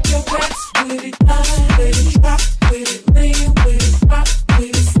ladies, pop your backs with it. Line with it, drop with it, lean with it, rock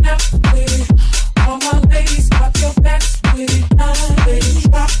with it, snap with it. All my ladies, pop your backs with it. Line with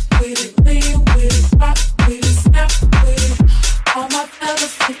it, drop with it, lean with it, rock with it, snap with it. All my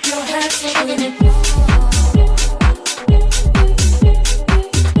fellas, put your hands with it.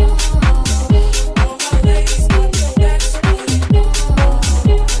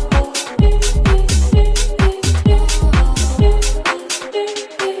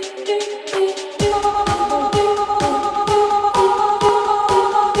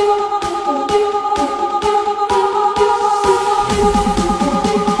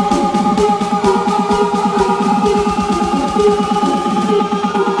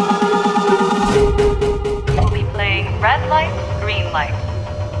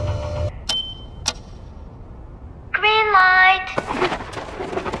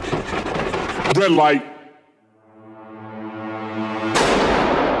 Red light.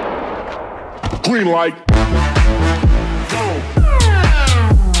 Green light.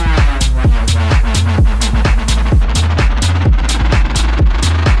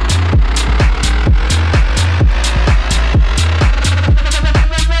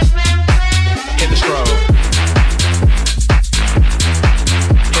 Hit the strobe.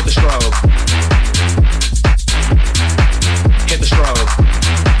 Hit the strobe. Hit the strobe.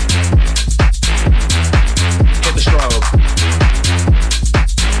 Hit the strobe.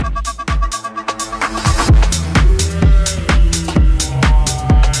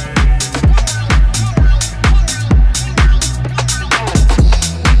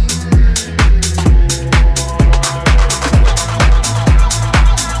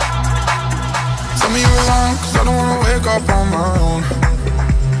 Tell me you're alone, 'cause I don't wanna wake up on my own.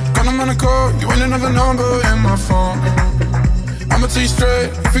 Got a minute call, you ain't another number in my phone. I'ma tell you straight,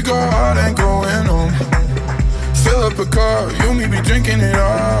 if we go hard, ain't going home. Fill up a car, you and me be drinking it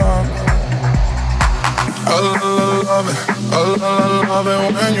up. I love it, I love it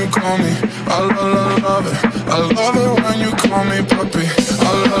when you call me. I love it, I love it when you call me puppy.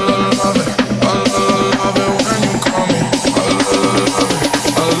 I love it, I love it when you call me.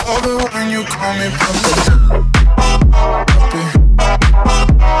 I love it when you call me puppy. Puppy.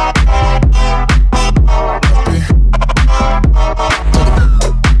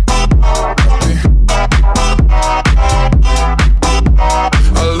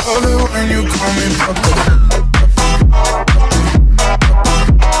 I love it when you call me puppy.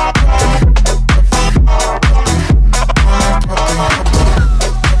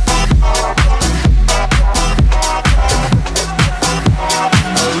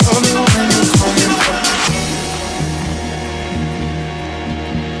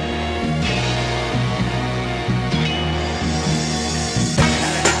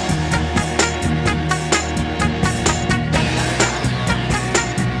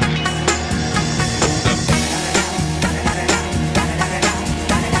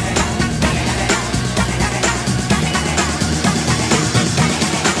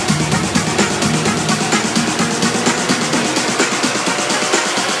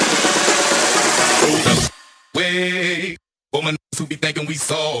 Woman who be thinking we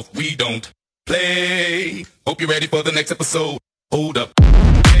soft, we don't play. Hope you're ready for the next episode. Hold up.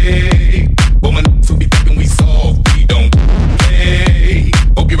 Hey, woman who be thinking we soft, we don't play.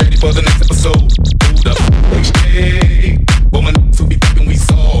 Hope you're ready for the next episode. Hold up. Hey, woman who be thinking we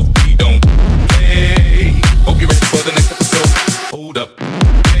soft, we don't play. Hope you're ready for the next episode. Hold up.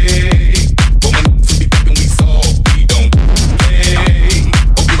 Hey, woman who be thinking we soft, we don't play.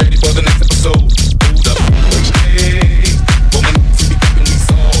 Hope you're ready for the next episode. Hold up. Hey, woman who be thinking we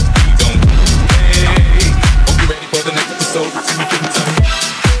soft, we don't play. Hope you're ready for the next episode. See me give it to me.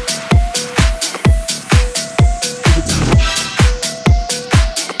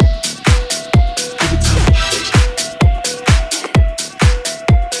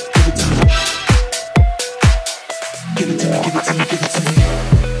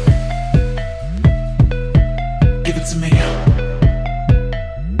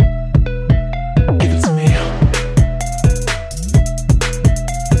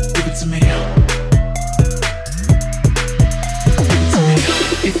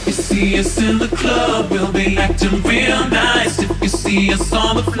 See us in the club, we'll be acting real nice. If you see us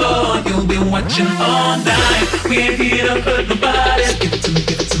on the floor, you'll be watching all night. We ain't here to hurt nobody. So give it to me,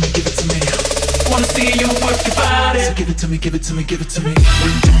 give it to me, give it to me. Wanna see you work your body. So give it to me, give it to me, give it to me.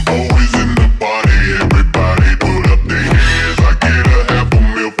 When the boys in the party, everybody put up their hands. I get a half a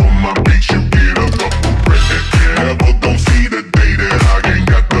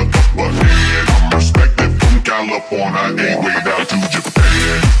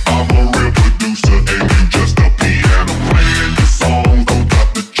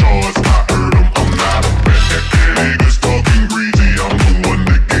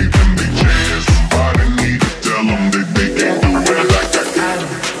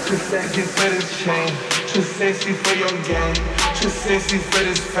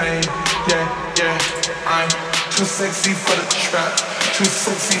fame. Yeah, yeah. I'm too sexy for the trap, too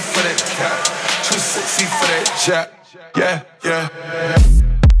sexy for that cap, too sexy for that jack. Yeah, yeah.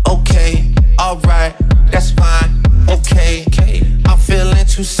 Okay, alright, that's fine. Okay, I'm feeling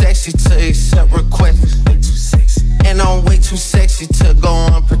too sexy to accept requests. And I'm way too sexy to go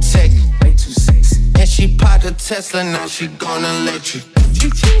unprotected. And she popped a Tesla, now she gonna let you.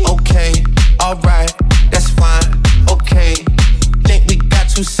 Okay, alright, that's fine. Okay, think we got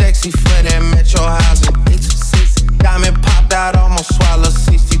too sexy for that metro housing. Diamond popped out, almost swallowed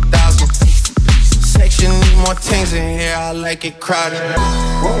 60,000. Section need more things in here, I like it crowded.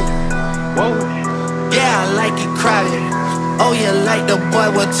 Yeah, I like it crowded. Oh, you like the boy,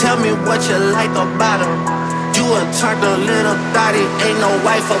 well tell me what you like about him. You a turned a little thotty, ain't no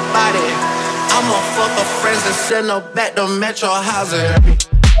wife about it. I'ma fuck her friends and send her back to metro housing.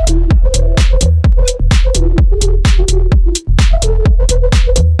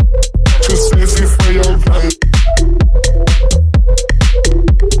 Too sexy for your blood.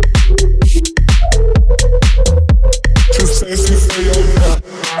 Too sexy for your blood.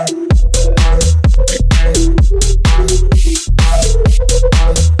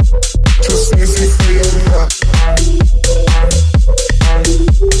 Too sexy for your blood.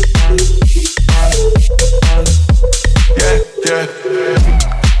 Yeah, yeah.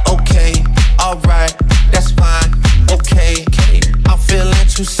 Okay, alright, that's fine. Okay, I'm feeling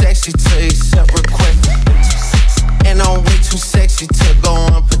too sexy to accept requests. And I'm way too sexy to go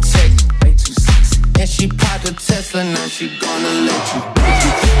unprotected. And she popped a Tesla, now she gonna let you.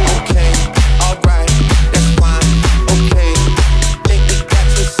 Okay, alright, that's fine. Okay, think we got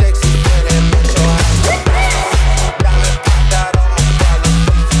too sexy for that metro house. Diamond popped out on my collar,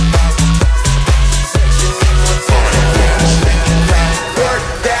 50,000. Section in my Work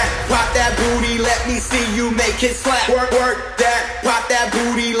that, pop that booty, let me see you make it slap. Work that, pop that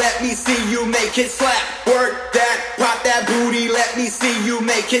booty, let me see you make it slap. Work that, pop that booty, let me see you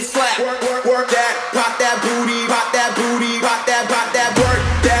make it slap. Work that, pop that booty, pop that booty, pop that, work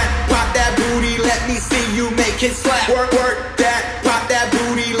that, pop that booty, let me see you make it slap. Work that, pop that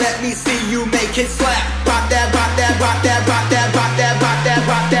booty, let me see you make it slap. Pop that, pop that, pop that, pop that, pop that, pop that,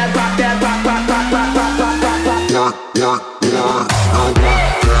 pop that, pop that, pop, pop, pop, pop, pop, pop, pop, pop.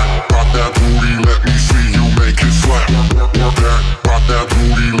 Pop that booty, let me see you make it slap. Pop that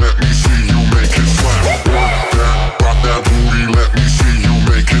booty, let me see you make it slap. Pop that booty, let me see you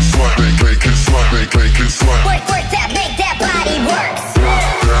make it slap. Make it slap, make it slap. Work that, make that body works.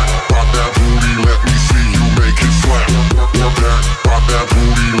 Pop that booty, let me see you make it slap. Pop that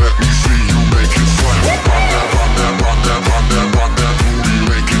booty, let me see you make it slap. Pop that, pop that, pop that, pop that, pop that booty,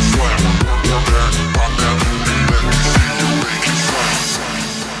 make it slap. Pop that booty, let me see you make it slap.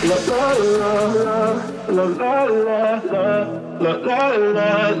 La la la la la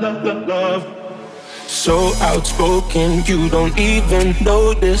la la love. So outspoken, you don't even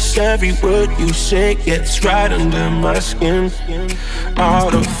notice. Every word you say gets right under my skin.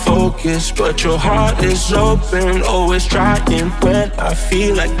 Out of focus, but your heart is open. Always trying when I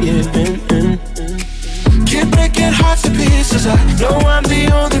feel like giving in. Keep breaking hearts to pieces. I know I'm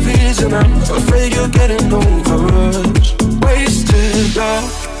the only reason. I'm afraid you're getting over us. Wasted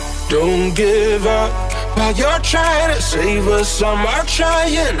love. Don't give up while you're trying to save us. I'm out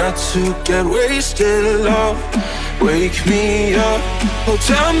trying not to get wasted, love. Wake me up, oh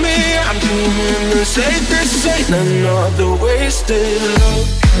tell me I'm dreaming this ain't another wasted love.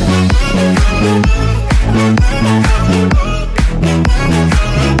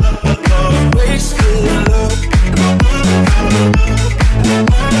 Wasted love.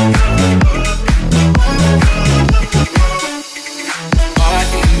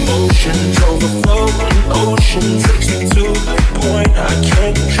 Emotions overflowing, ocean takes me to the point I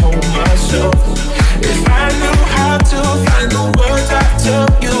can't control myself. If I knew how to find the words I tell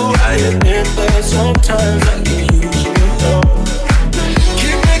you, I admit that sometimes I can use your love.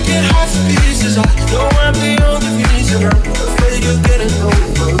 Keep making hearts to pieces. I know I'm the only reason. I'm afraid you're getting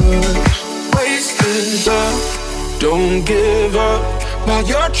over us. Wasted love. Don't give up while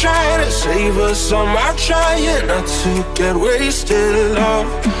you're trying to save us. I'm out trying not to get wasted, love.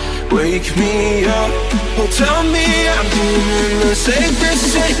 Wake me up, oh tell me I'm dreaming this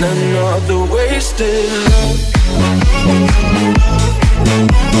ain't another wasted love.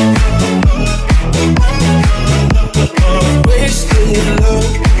 Wasted love.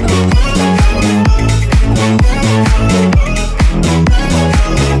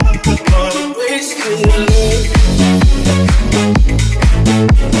 Wasted love.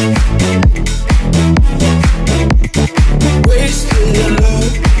 Wasted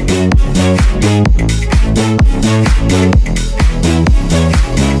love.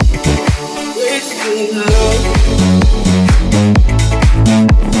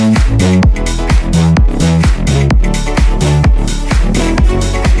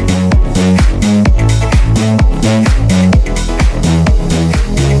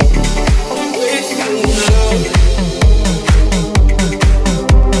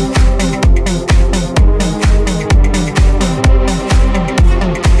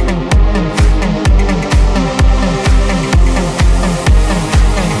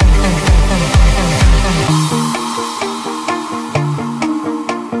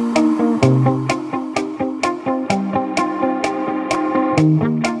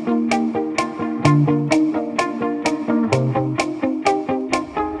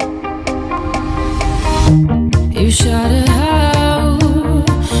 shout it out,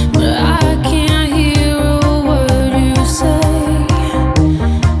 but I can't hear a word you say.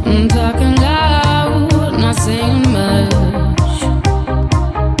 I'm talking loud, not saying much.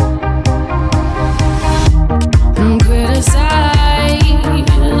 I'm criticized,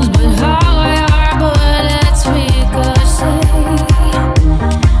 but how our bullets ricochet.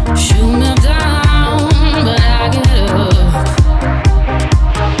 Shoot me down, but I get up.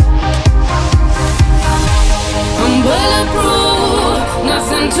 I'm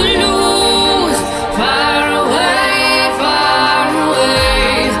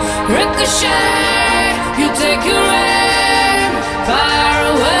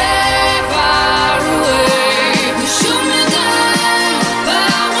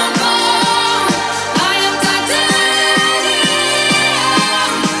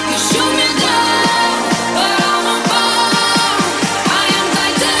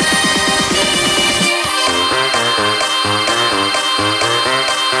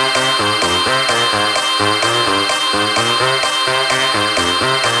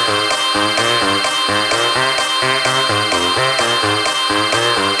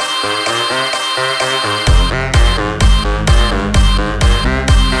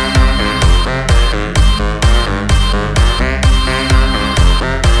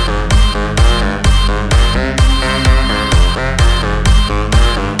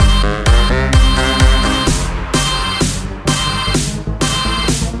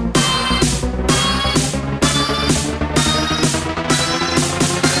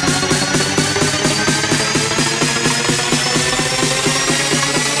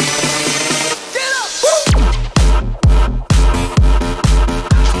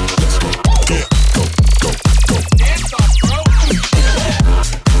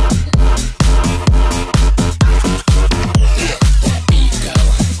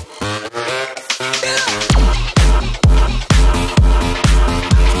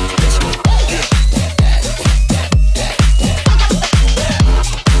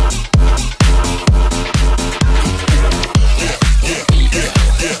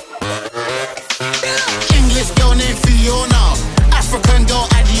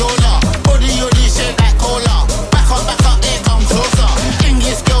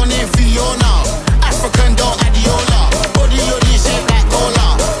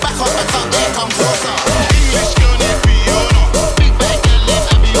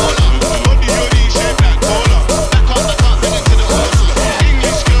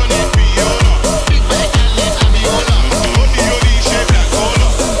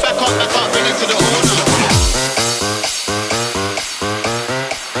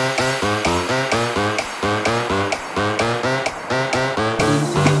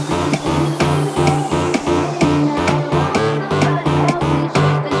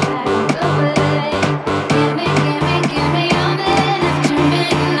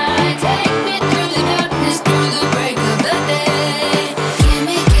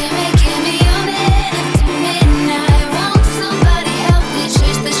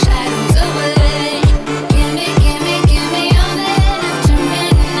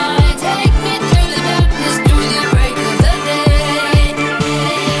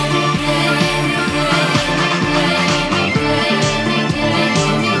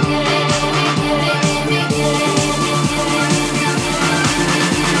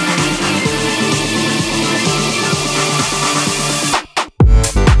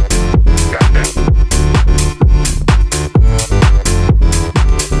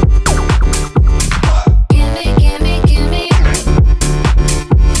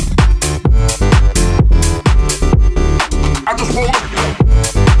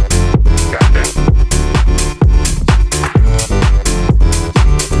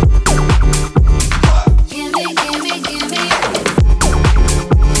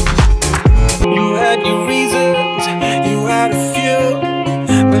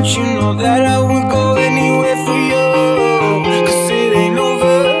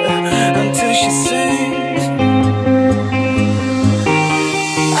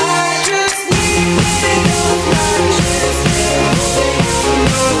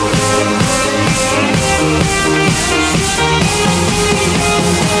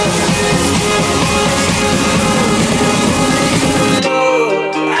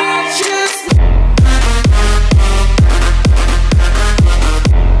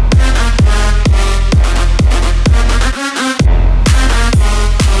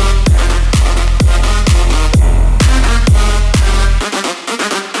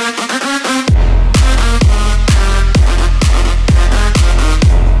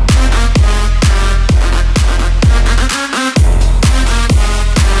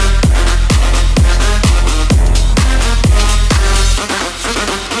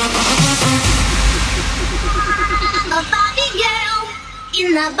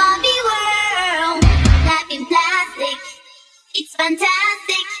a Barbie world. Life in plastic, it's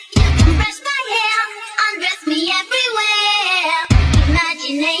fantastic. You can brush my hair, undress me everywhere.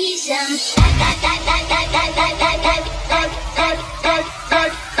 Imagination.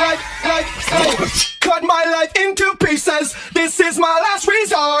 Cut my life into pieces. This is my last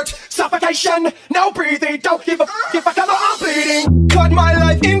resort. Suffocation, no breathing. Don't give a f if I come out, I'm bleeding. Cut my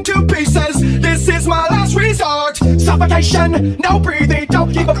life into pieces. This is my last resort. Suffocation, no breathing.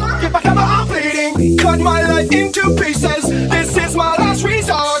 Don't give a f if I come out, I'm bleeding. Cut my life into pieces. This is my last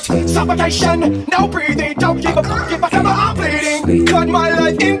resort. Suffocation, no breathing. Don't give a f if I come out, I'm bleeding. Cut my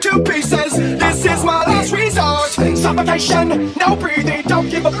life into pieces. This is my last resort. Suffocation, no breathing. Don't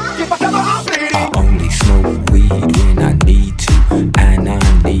give a f if I come out, I'm bleeding. I only smoke weed when I need to, and I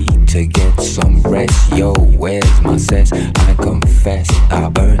need to get some rest. Yo, where's my cess? I confess, I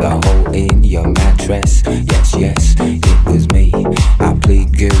burned a hole in your mattress. Yes, yes, it was me. I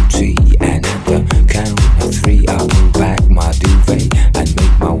plead guilty, and at the count of 3, I pull back my duvet and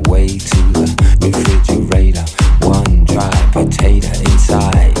make my way to the refrigerator. One dry potato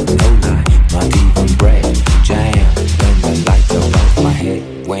inside, no lie, not even bread, jam. When the lights above my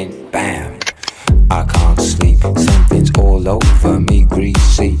head went bam. I can't sleep, something's all over me,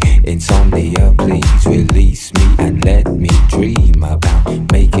 greasy. Insomnia, please release me and let me dream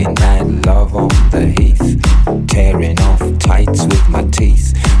about making that love on the heath, tearing off tights with my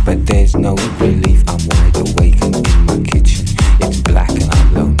teeth. But there's no relief, I'm wide awake and in my kitchen. It's black and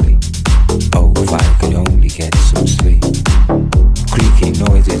I'm lonely. Oh, if I could only get some sleep. Creaky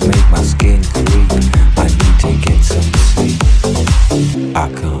noises make my skin creep. I need to get some sleep. I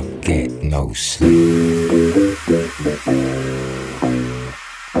can't get no sleep.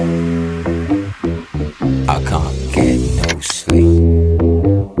 I can't get no sleep.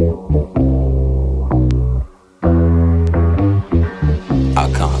 I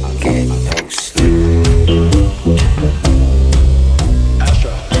can't get no sleep.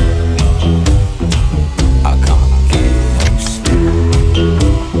 I can't get no sleep.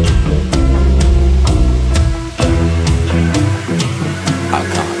 I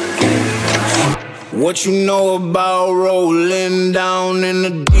can't get no sleep. What you know about rolling down in the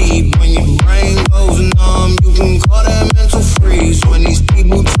deep? When your brain goes numb, you can call that mental freeze. When these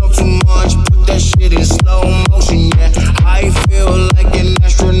people talk too much, put that shit in slow motion. Yeah, I feel like an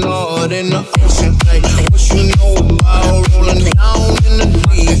astronaut in the ocean. Like, what you know about rolling down in the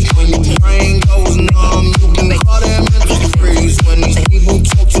deep? When your brain goes numb, you can call that mental freeze. When these people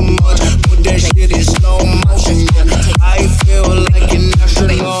talk too much, put that shit in slow motion. Yeah, I feel like an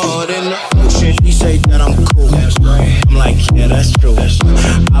astronaut in the ocean. He say that I'm cool. I'm like, yeah, that's true.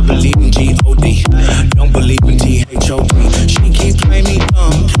 I believe in G-O-D, don't believe in T-H-O-D. She keep playing me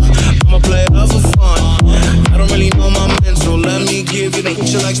dumb, I'm a player for fun. I don't really know my mental, let me give you the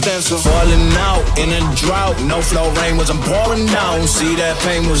picture like stencil. Falling out in a drought, no flow, rain wasn't pouring down. See, that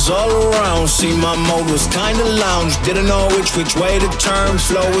pain was all around. See, my mode was kinda lounge, didn't know which way to turn.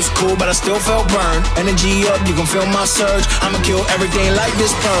 Flow was cool, but I still felt burned. Energy up, you can feel my surge. I'ma kill everything like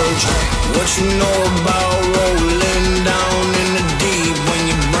this purge. What you know about rolling down in the deep? When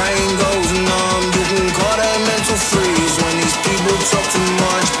your brain goes numb, you can call that mental freeze. When these people talk too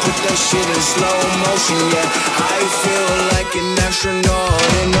much, put that shit in slow motion. Yeah, I feel like an astronaut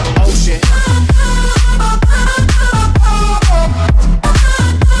in the ocean.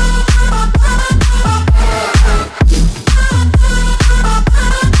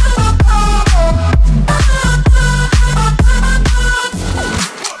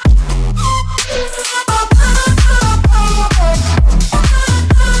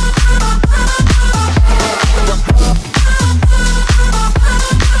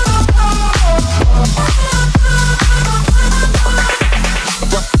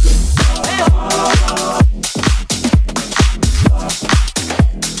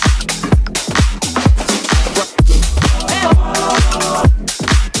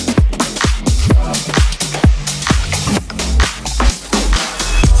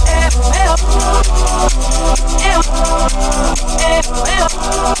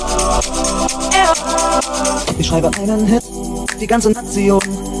 Ich schreibe einen Hit, die ganze Nation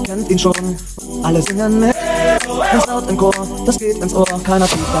kennt ihn schon. Alle singen mit, ganz laut im Chor, das geht ins Ohr, keiner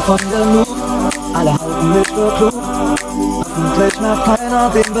tut davon genug. Alle halten mich für klug, hoffentlich merkt keiner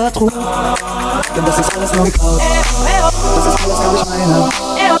den Betrug. Denn das ist alles nur geklaut, das ist alles gar nicht meine.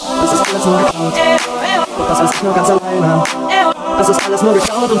 Das ist alles nur geklaut, doch das weiß ich nur ganz alleine. Das ist alles nur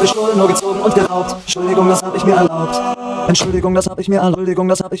geklaut und gestohlen, nur gezogen und geraubt. Entschuldigung, das hab ich mir erlaubt. Entschuldigung, das hab ich mir erlaubt. Entschuldigung,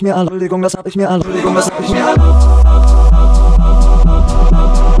 das hab ich mir erlaubt. Entschuldigung, das hab ich mir erlaubt. Entschuldigung, das hab ich mir erlaubt.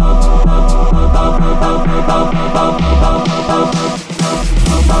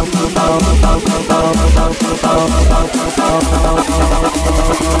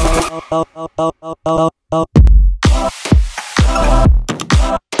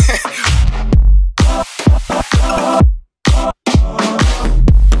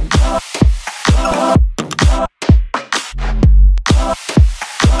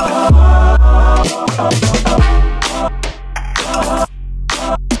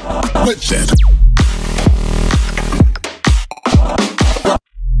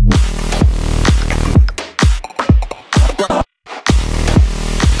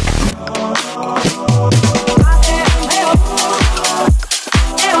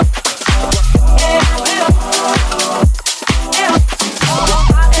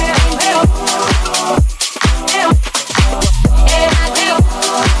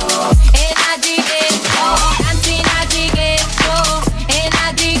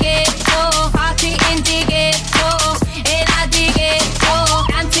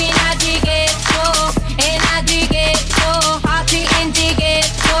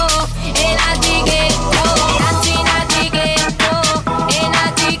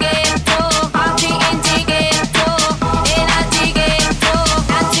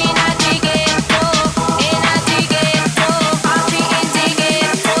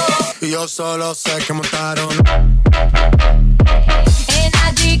 Yo solo sé que montaron.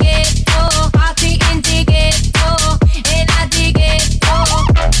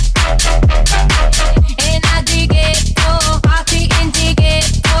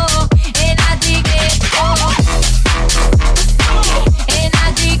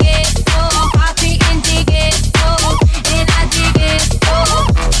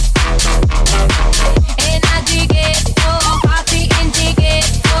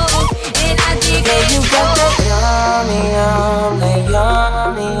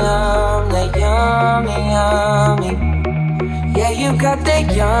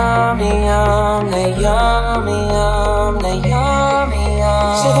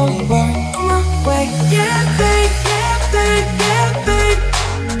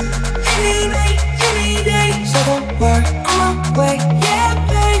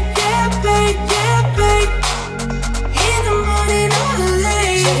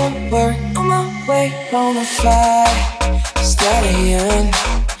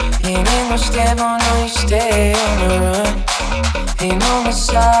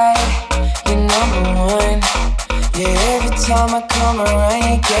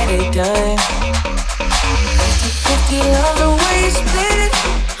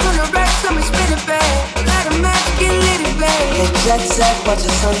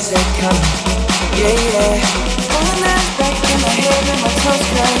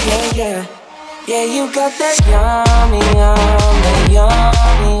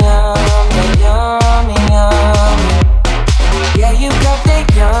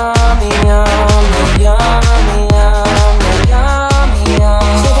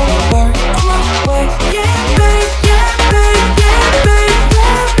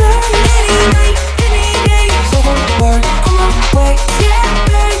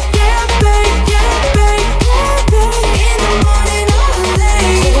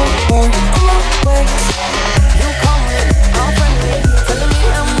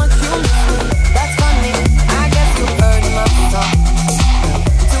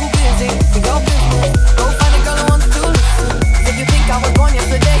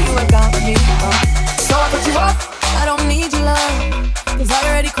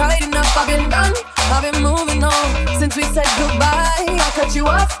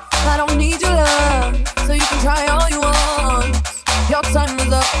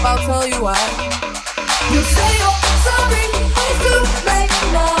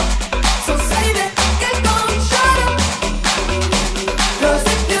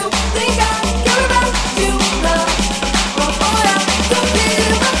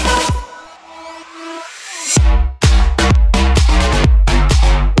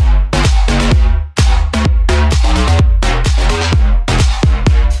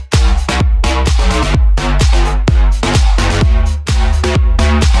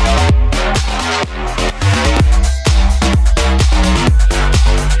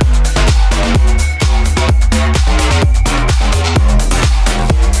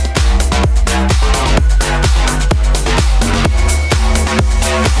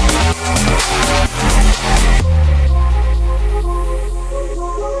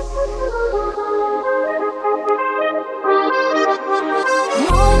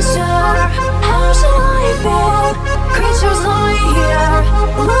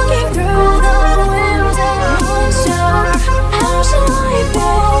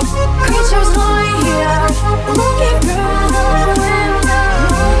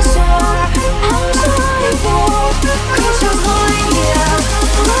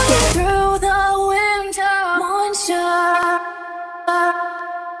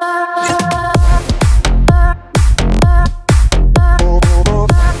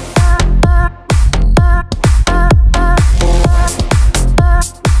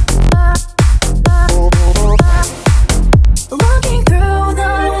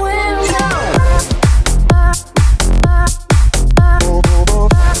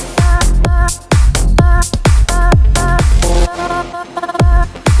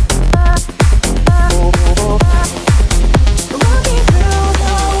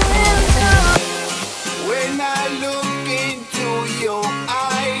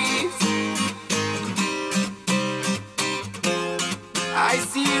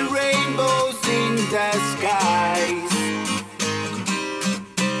 see rainbows in the skies.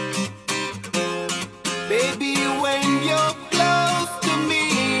 Baby, when you're close to me,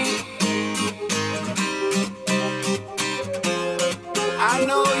 I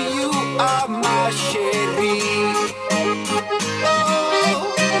know you are my Cherie.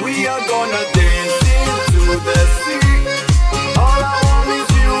 Oh, we are gonna dance into the sea. All I want is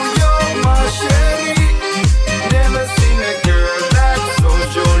you, you're my Cherie. Never seen a girl that's so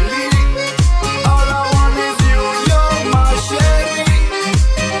jolie. All I want is you, you're my Cherie.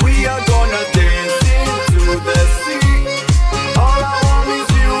 We are gonna dance into the sea. All I want is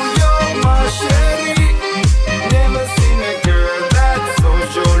you, you're my Cherie. Never seen a girl that's so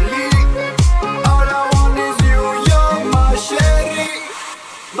jolie. All I want is you, you're my Cherie.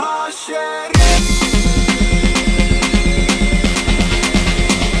 My Cherie.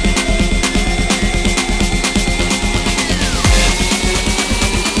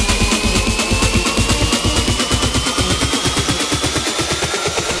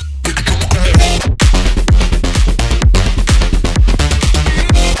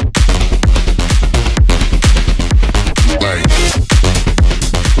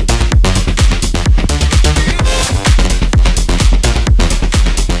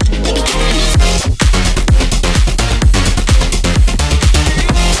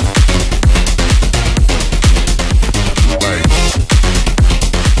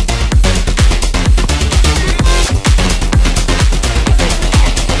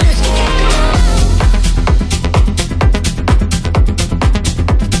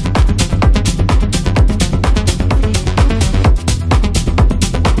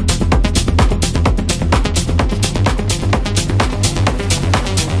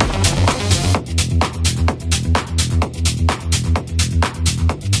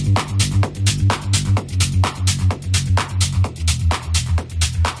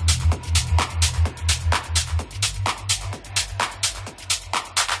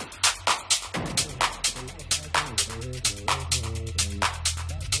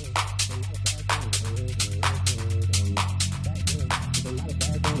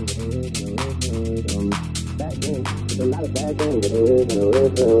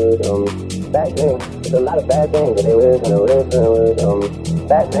 There's a lot of bad things that they wish and they wish and wish on me.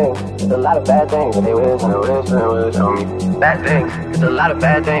 Bad things, there's a lot of bad things that they wish and they wish and wish on me. Bad things, there's a lot of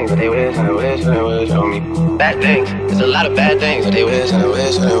bad things that they wish and they wish and wish on me. Bad things, there's a lot of bad things that they wish and they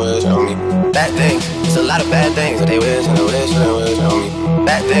wish and wish on me. Bad things, there's a lot of bad things that they wish and they wish and wish on me.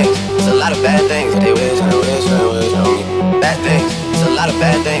 Bad things, there's a lot of bad things that they wish and they wish and wish on me. Bad things, there's a lot of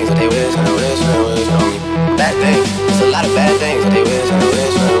bad things that they wish and they wish and wish on me. Bad things, there's a lot of bad things that they wish and they wish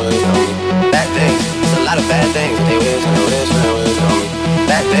and wish on me. Bad things, there's a lot of bad things that they wish and they wish and wish on me.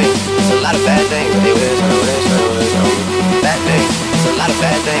 Bad things, there's a lot of bad things that they wish and they wish and wish on me. Bad things, there's a lot of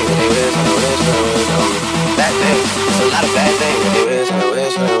bad things that they wish and they wish and wish on me. Bad things, there's a lot of bad things that they wish and they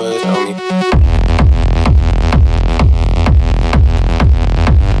wish and wish on me.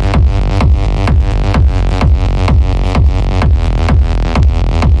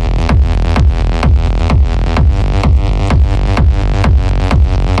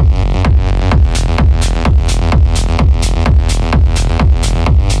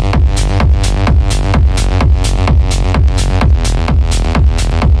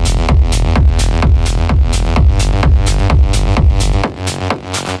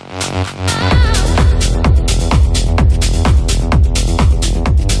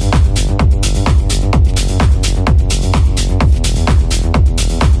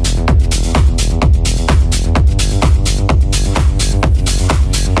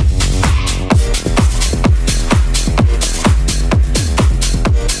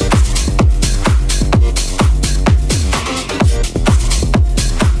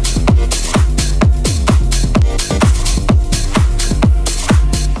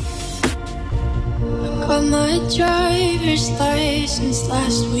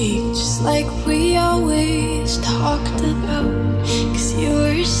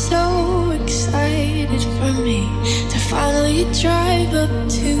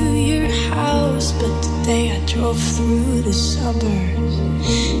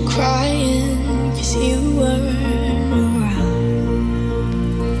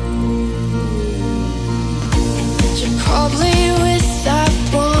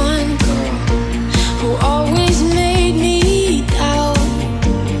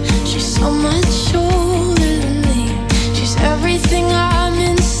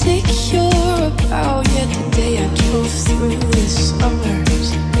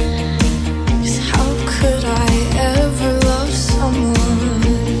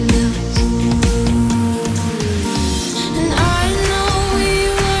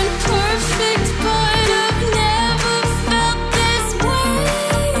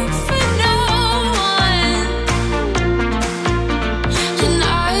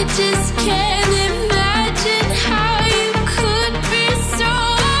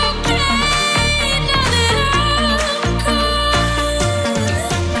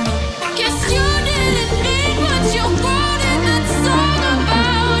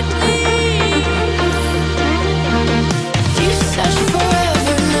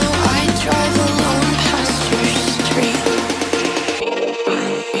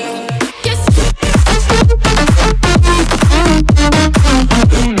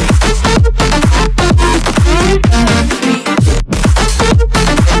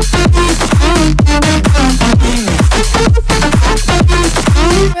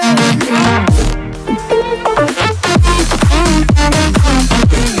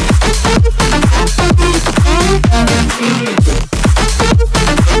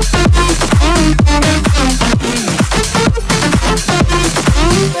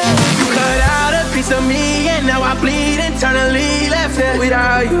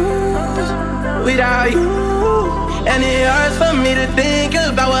 And it hurts for me to think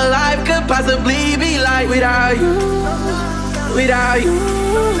about what life could possibly be like without you, without you.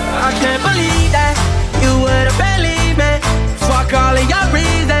 I can't believe that you would've believed me. Fuck all of your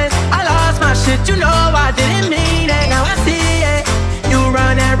reasons. I lost my shit, you know I didn't mean it. Now I see it, you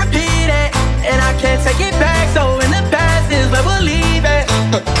run and repeat it, and I can't take it back. So in the past is where we'll leave it.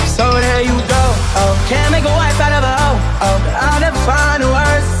 So there you go. Oh, can't make a wife out of a hoe. Oh, I'll never find the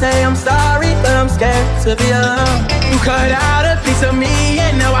words to say I'm sorry, but I'm scared to be alone. You cut out a piece of me,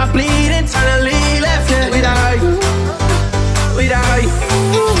 and now I bleed internally. Left here without you, without you.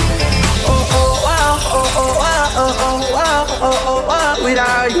 Oh oh wow, oh oh wow, oh oh wow, oh oh wow,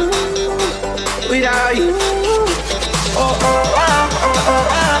 without you, without you. Oh oh wow, oh oh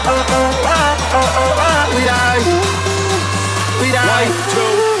wow, oh oh wow, oh oh wow, without you, without you. 1,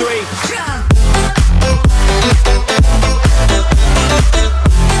 2, 3.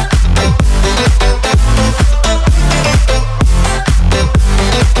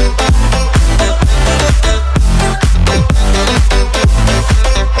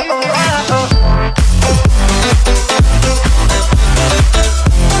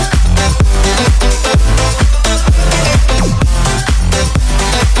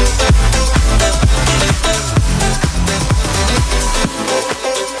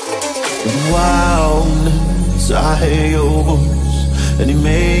 I hear your voice, and it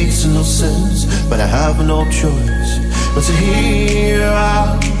makes no sense, but I have no choice but to hear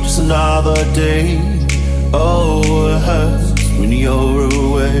out just another day. Oh, it hurts when you're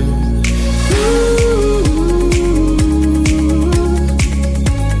away.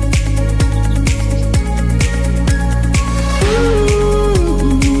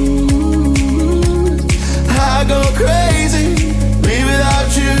 I go crazy, me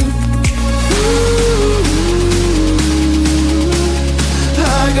without you.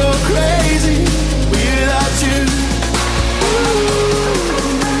 I go crazy without you.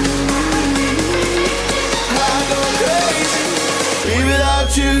 I go crazy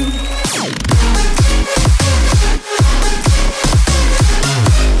without you.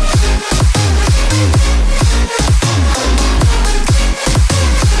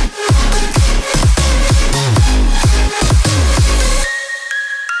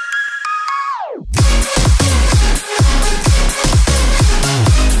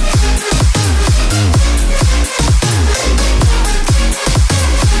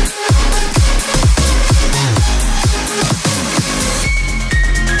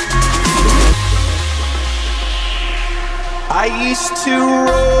 I used to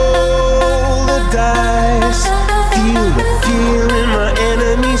roll the dice, feel the fear in my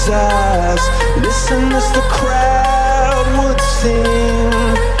enemy's eyes, listen as the crowd would sing.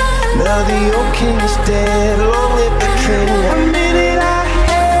 Now the old king is dead, long live the king. One minute I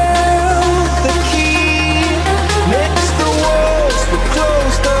held the key, next the walls were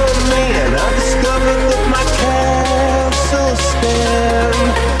closed on me, and I discovered that my castle stand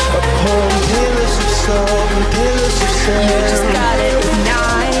upon pillars of salt and pillars of sand. You just gotta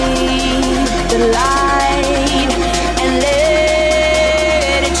ignite the light and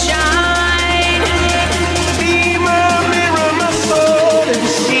let it shine. Be my mirror, my sword and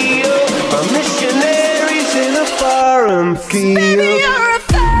shield, my missionaries in a foreign field. Baby, you're a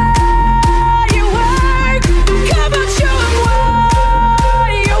firework. Come on, show 'em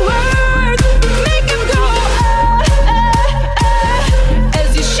what you're worth. Make 'em go as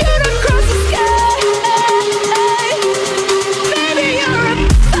you shoot across the sky. Baby, you're a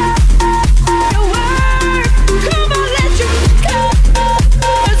firework. Come on, let your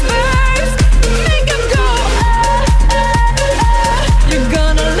colors burst. Make 'em go you're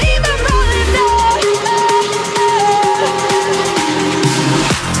gonna leave 'em rolling down.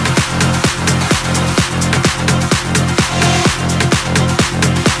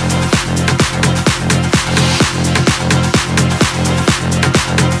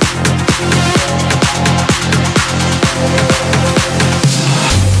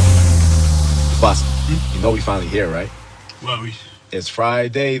 Boss, you know we finally here, right? Well, It's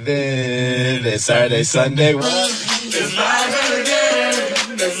Friday then, it's Saturday, Sunday. It's live again.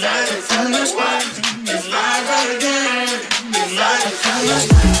 It's live Sunday. It's live again. It's live Sunday.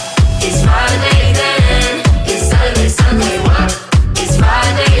 It's Friday then. It's Saturday, Sunday. What? It's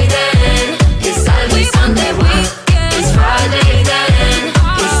Friday then. It's Saturday, Sunday. What? It's Friday then.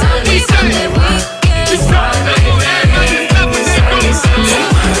 It's Saturday, Sunday. What? It's Friday then. It's Saturday, Sunday.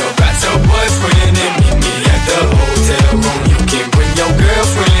 Got your boyfriend and meet me at the hotel room. You can bring your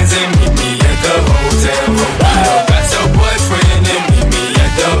girlfriends and meet me at the hotel room. Got your boyfriend and meet me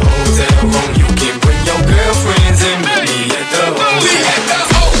at the hotel room. You can bring your girlfriends and meet me at the hotel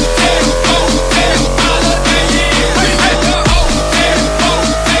room.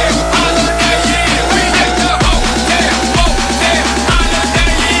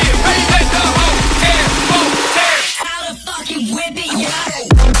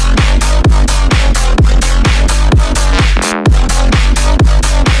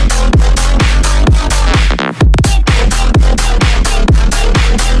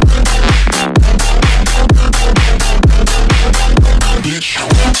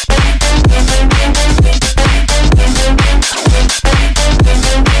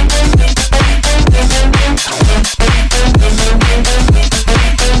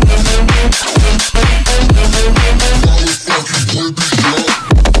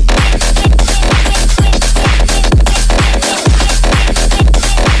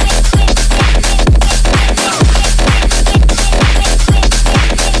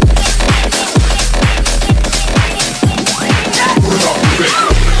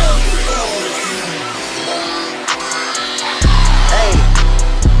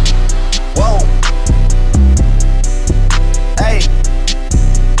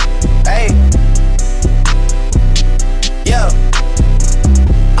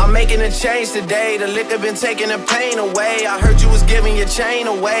 change today. The liquor been taking the pain away. I heard you was giving your chain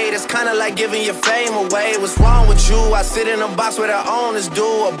away. That's kinda like giving your fame away. What's wrong with you? I sit in a box where the owners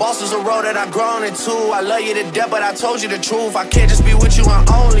do. A boss is a role that I've grown into. I love you to death, but I told you the truth. I can't just be with you, I'm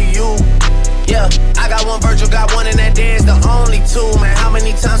only you. Yeah, I got one Virgil, got one, and that day is the only two, man. How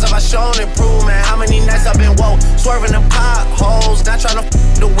many times have I shown and proved, man? How many nights I've been woke, swerving the potholes, not trying to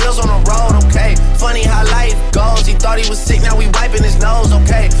the wheels on the road, okay? Funny how life goes. He thought he was sick, now we wiping his nose,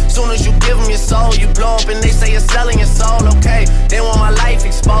 okay? Soon as you give him your soul, you blow up and they say you're selling your soul, okay? They want my life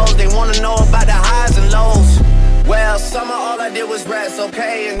exposed, they wanna know about the highs and lows. Well, summer all I did was rest,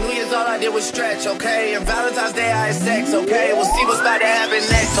 okay? And New Year's all I did was stretch, okay? And Valentine's Day I had sex, okay? We'll see what's about to happen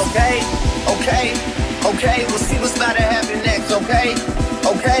next, okay? Okay, okay, we'll see what's about to happen next, okay?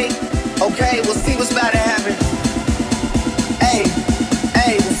 Okay, okay, we'll see what's about to happen. Hey,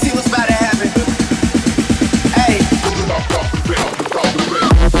 hey, we'll see what's about to happen. Hey.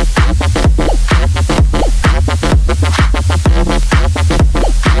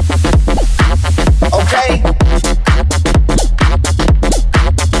 Okay.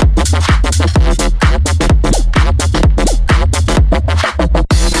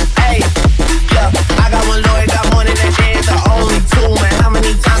 I got one lawyer, got one in that day, it's the only two, man. How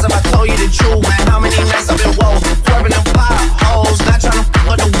many times have I told you the truth, man?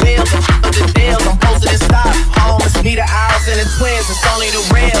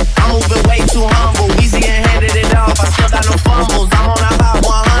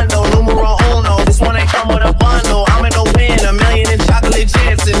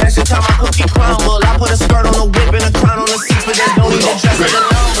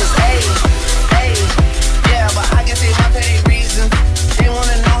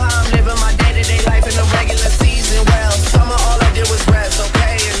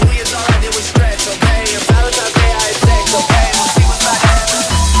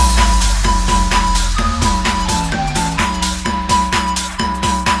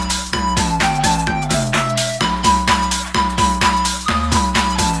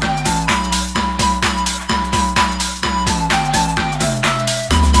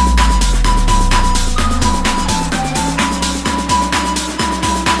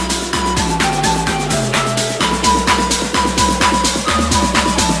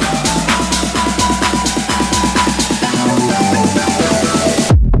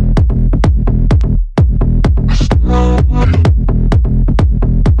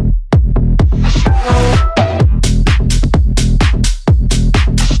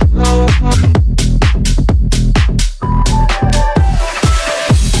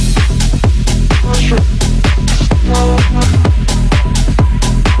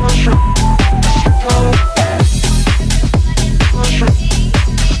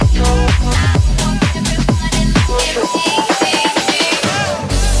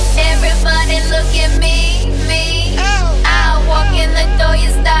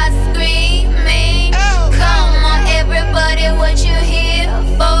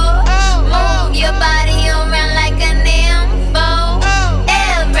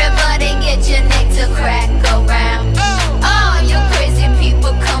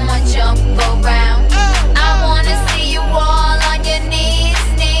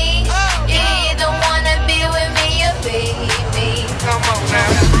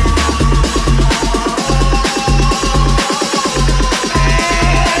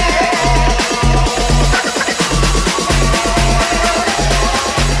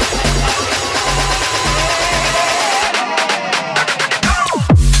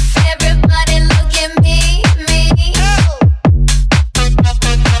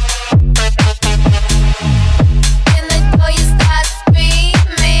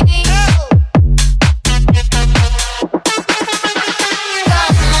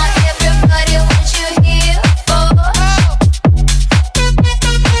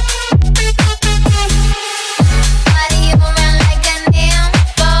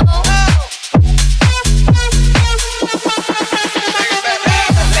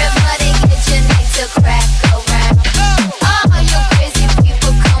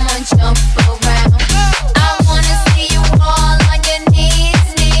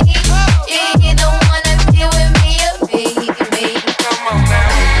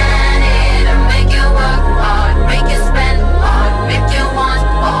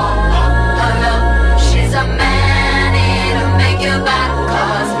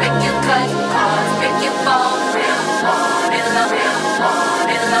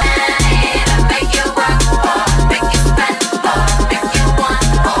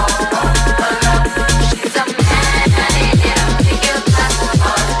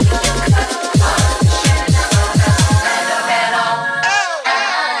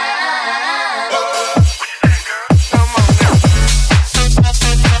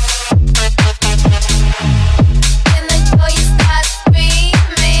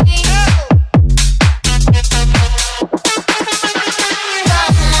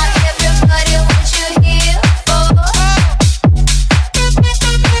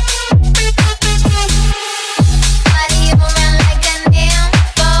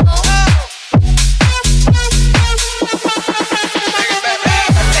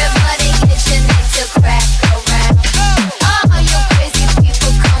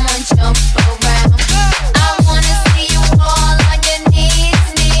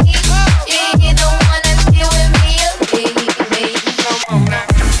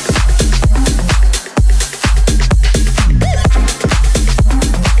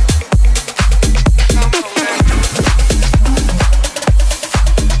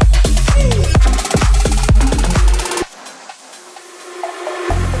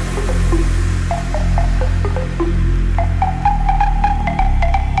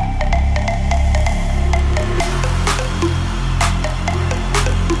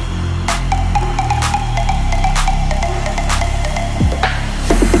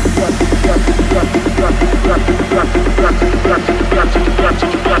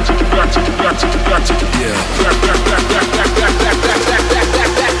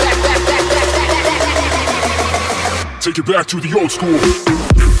 it back to the old school.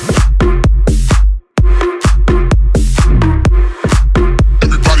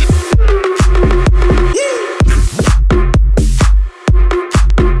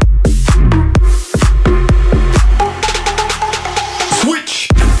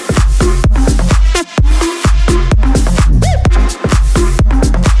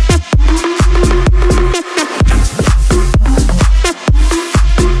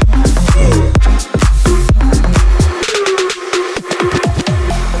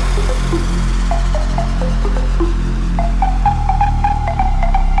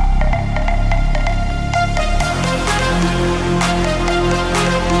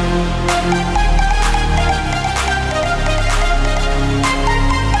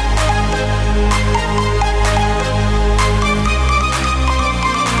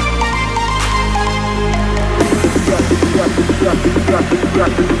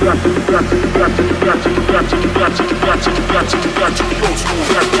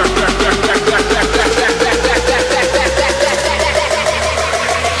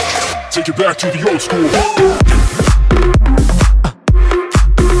 Take it back to the old school.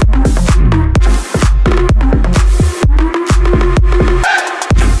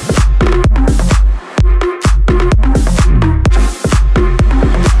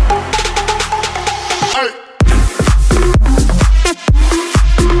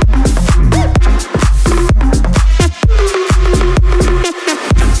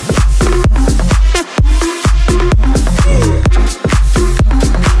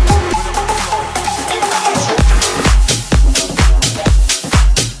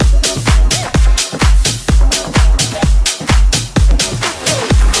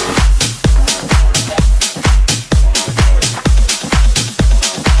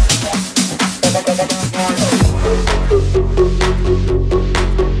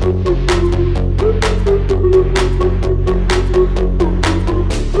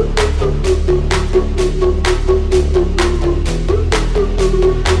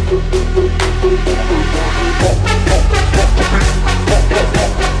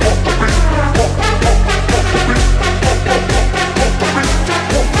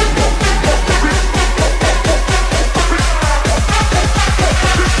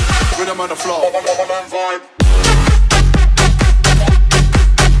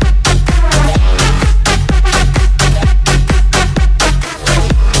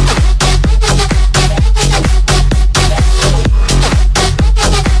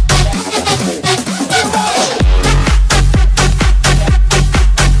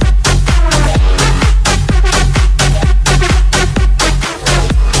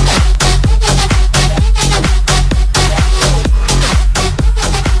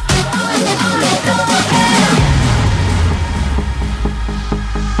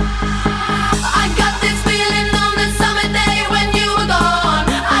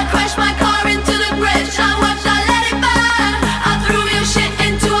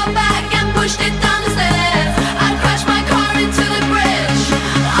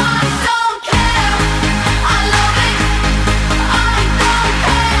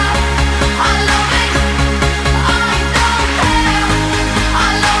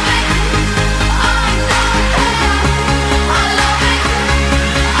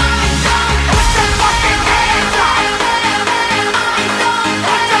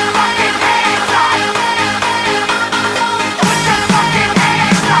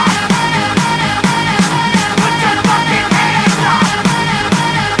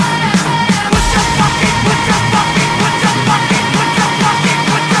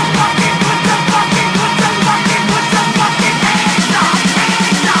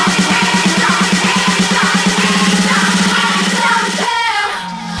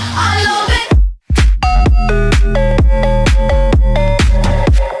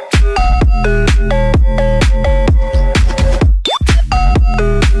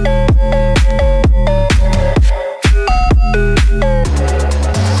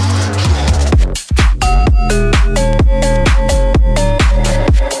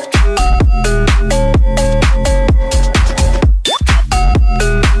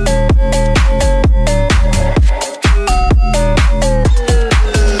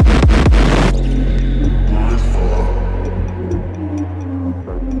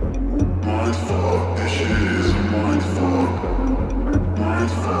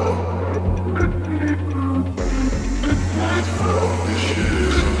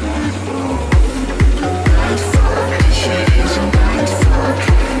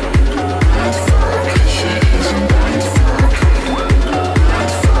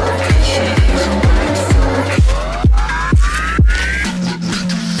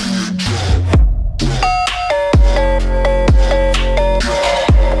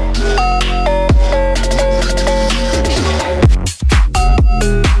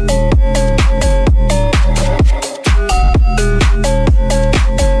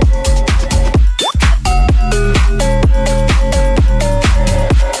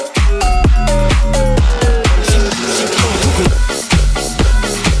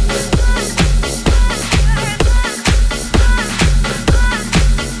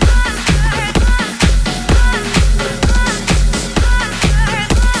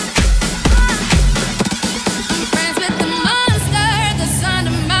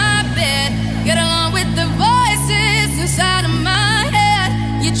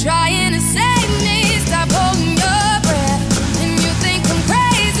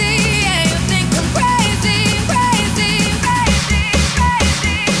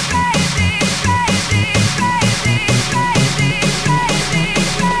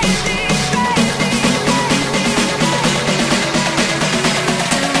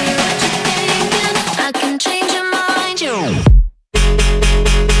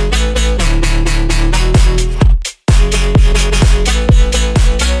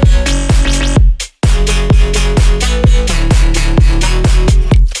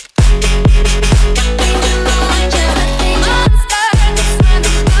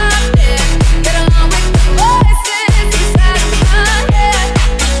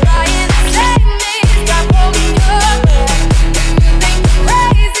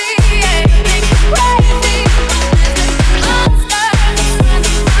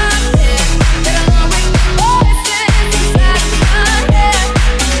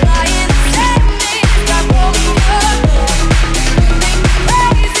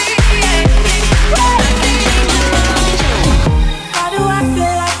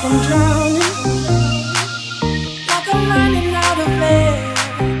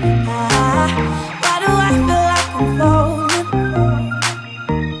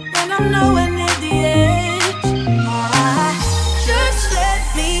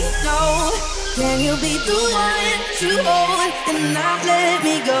 Can you be the one to hold and not let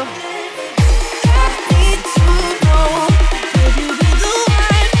me go? I need to know. Will you be the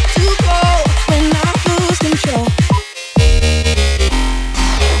one to go when I lose control?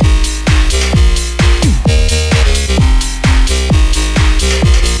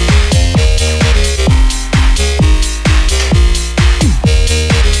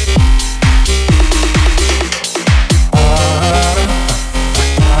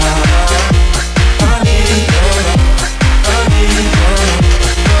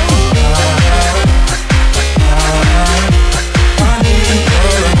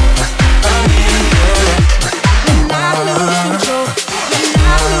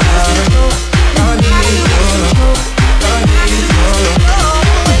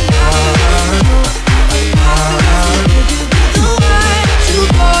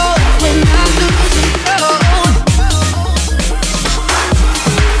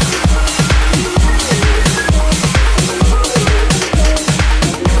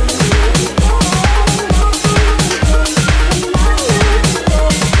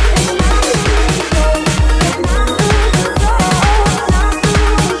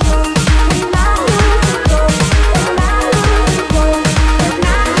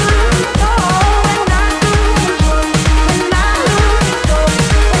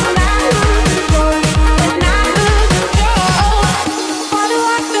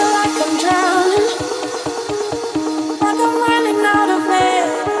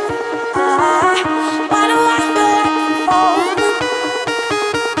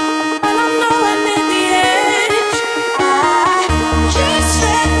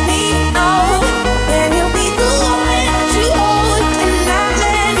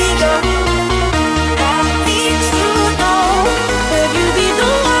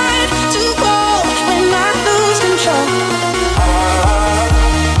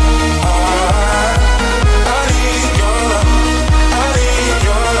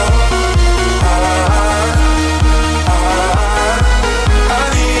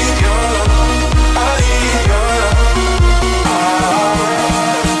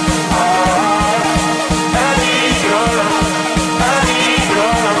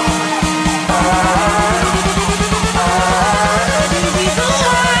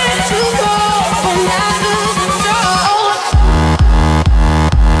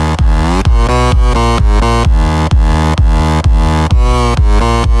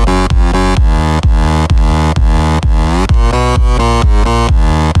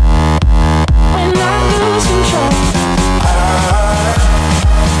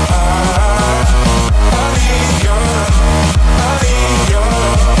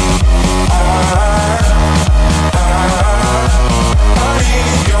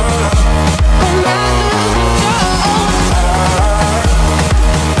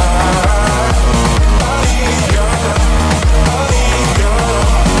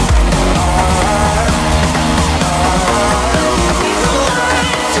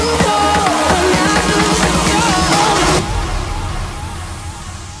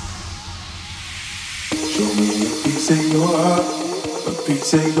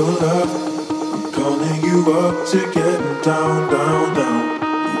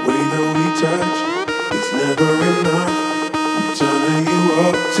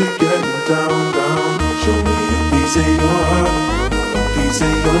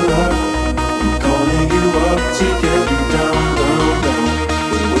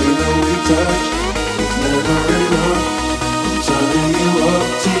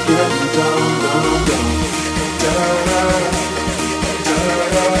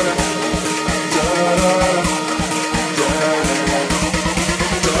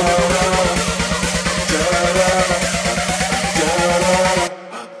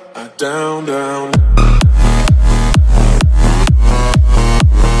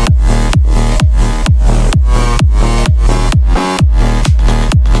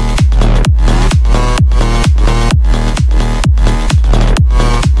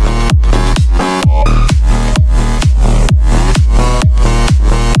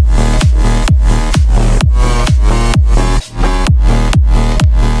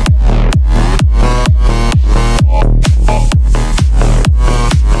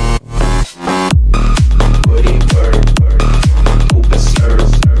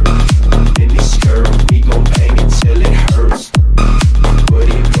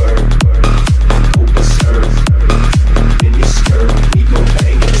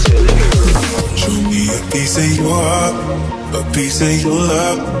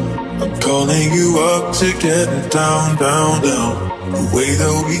 Down, down, down. The way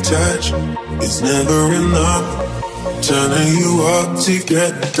that we touch is never enough. Turning you up to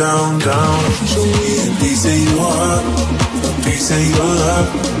get down, down. Show me a piece of your heart, a piece of your love.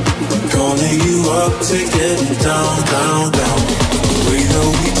 Calling you up to get down, down, down. The way that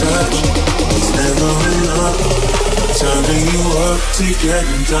we touch is never enough. Turning you up to get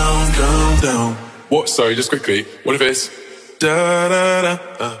down, down, down. What? Sorry, just quickly. What if it's da da da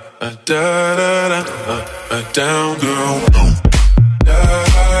da da da down, down, da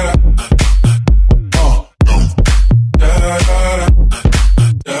da da.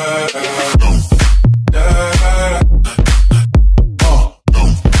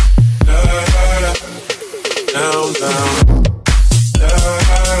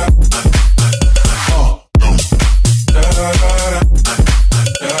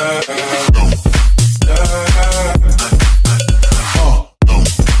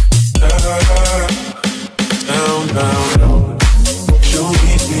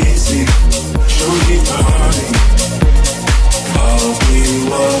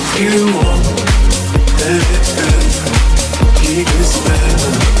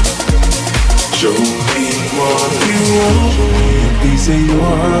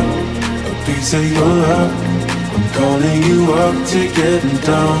 Say your love, I'm calling you up to getting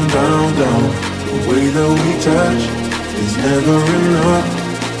down, down, down. The way that we touch is never enough.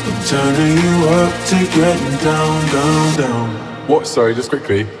 I'm turning you up to getting down, down, down. What? Sorry, just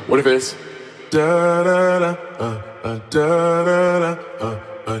quickly. What if it's da da da da da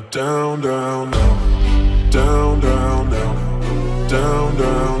da down, down, down, down, down, down, down,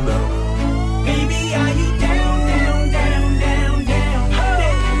 down, down. Baby, are you down, down, down, down, down, down,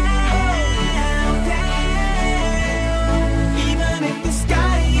 down? Even if the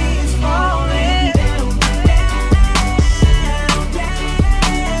sky is falling down, down, down.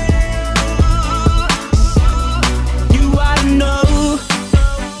 You ought to know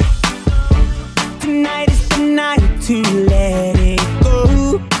tonight is the night to let it go.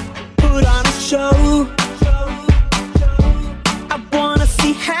 Put on a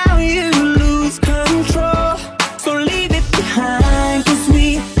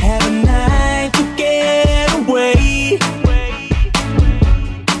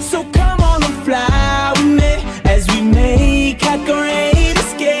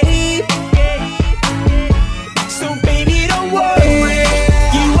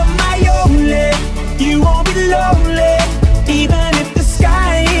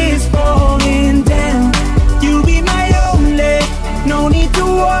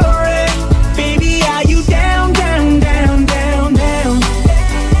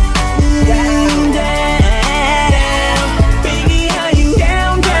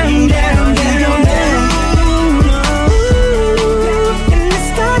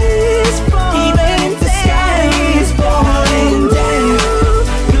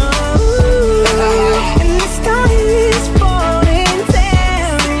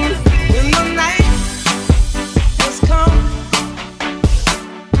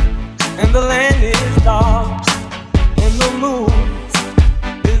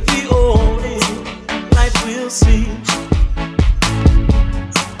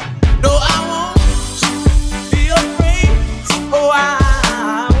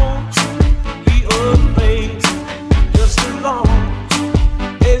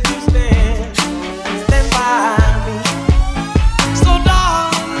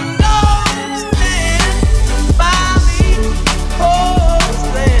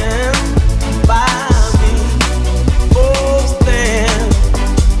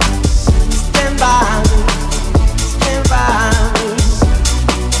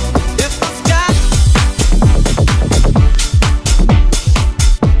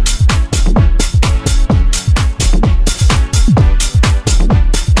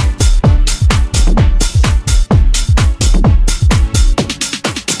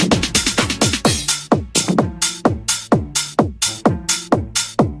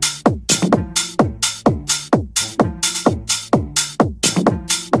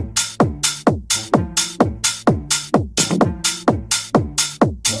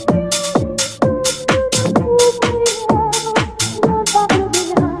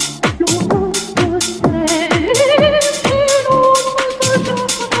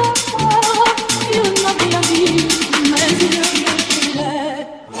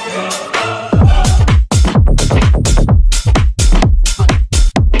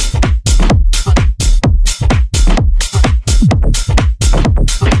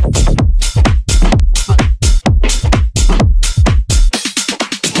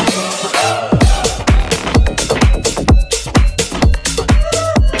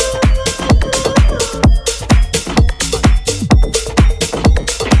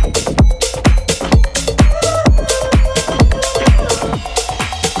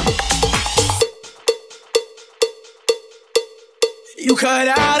You cut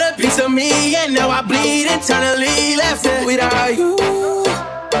out a piece of me, and now I bleed internally. Left it without you,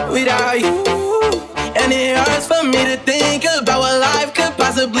 without you. And it hurts for me to think about what life could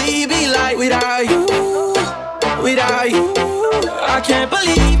possibly be like without you, without you. I can't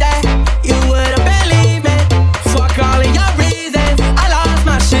believe that you wouldn't believe me. Fuck all of your reasons. I lost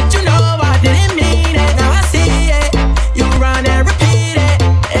my shit, you know I didn't mean it. Now I see it, you run and repeat it,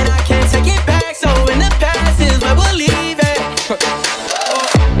 and I can't take it back. So in the past is where we'll leave it.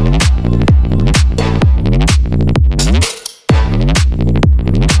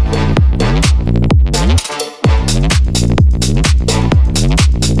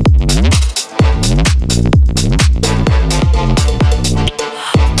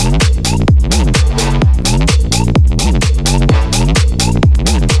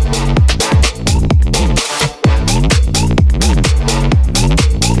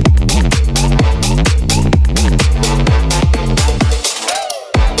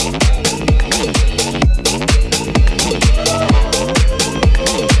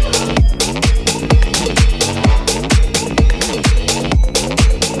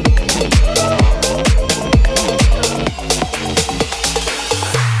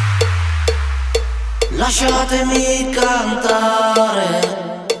 Lasciatemi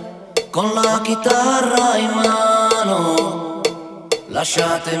cantare con la chitarra in mano,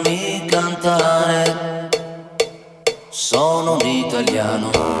 lasciatemi cantare, sono un italiano,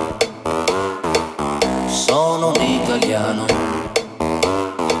 sono un italiano,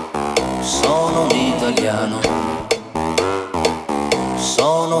 sono un italiano,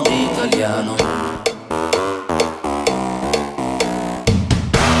 sono un italiano.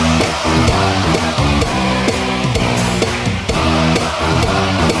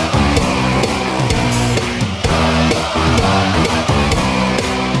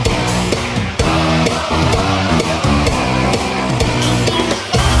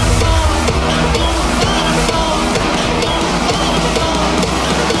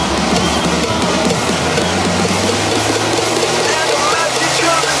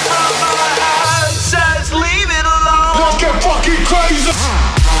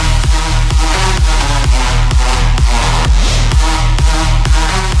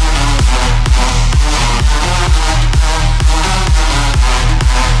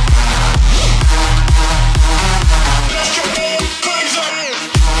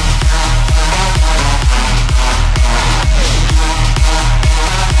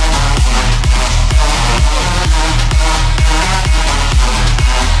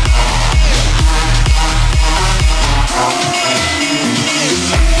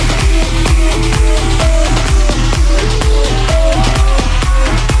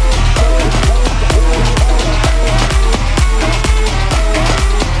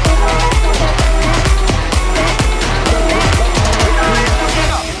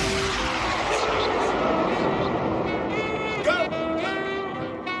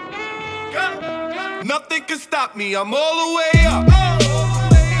 Nothing can stop me, I'm all the way up.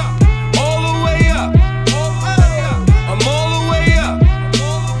 All the way up. I'm all the way up.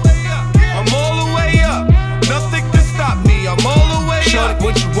 I'm all the way up. Nothing can stop me, I'm all the way up. Shorty,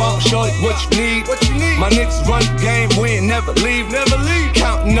 what you want, shorty, what you need. My niggas run the game, we ain't never leave.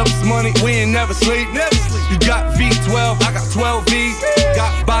 Counting up this money, we ain't never sleep. You got V12, I got 12 V's.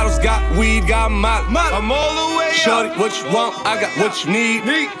 Got bottles, got weed, got molly. I'm all the way up. Shorty, what you want, I got what you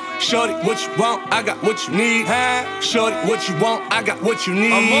need. Shorty, what you want, I got what you need. Shorty, what you want, I got what you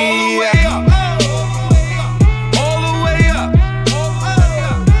need. I'm all the way up. All the way up.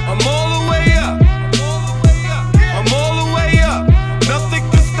 I'm all the way up. I'm all the way up. Nothing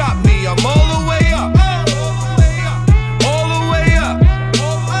can stop me, I'm all the way up. All the way up.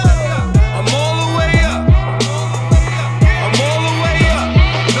 I'm all the way up. I'm all the way up.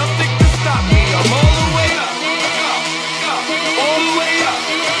 Nothing can stop me, I'm all the way up. All the way up.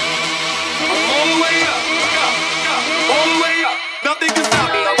 All the way up. All the way up. Nothing can stop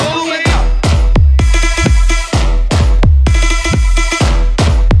me, I'm all the way up.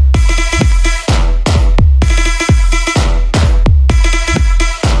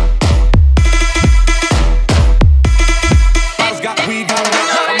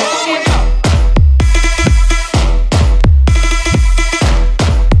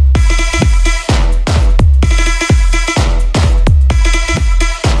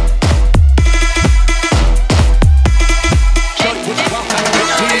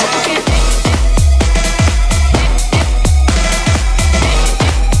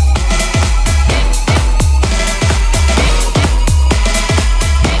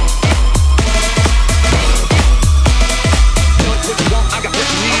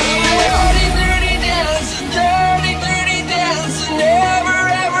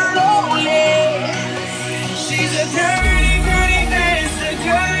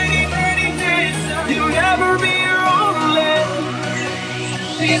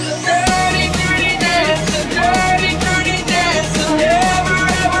 She's a dirty, dirty dancer, dirty, dirty dancer, never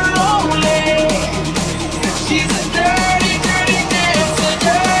ever lonely. She's a dirty, dirty dancer,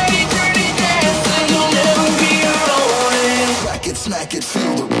 dirty, dirty dancer, you'll never be alone. Smack it,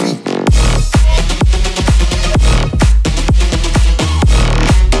 feel the beat.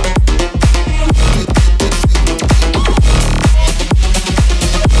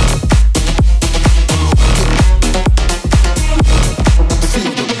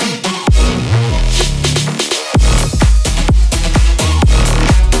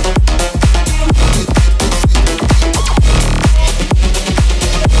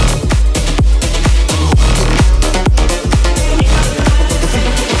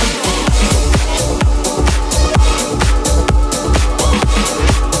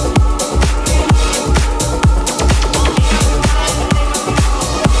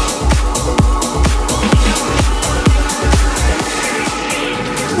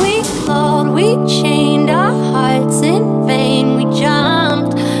 We chained our hearts in vain. We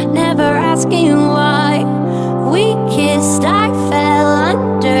jumped, never asking why. We kissed, I fell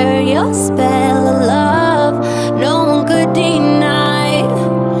under your spell of love. No one could deny.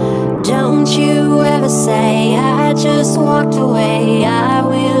 Don't you ever say I just walked away. I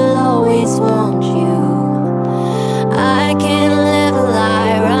will always want you. I can't live a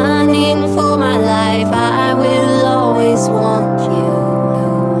lie, running for my life. I will always want you.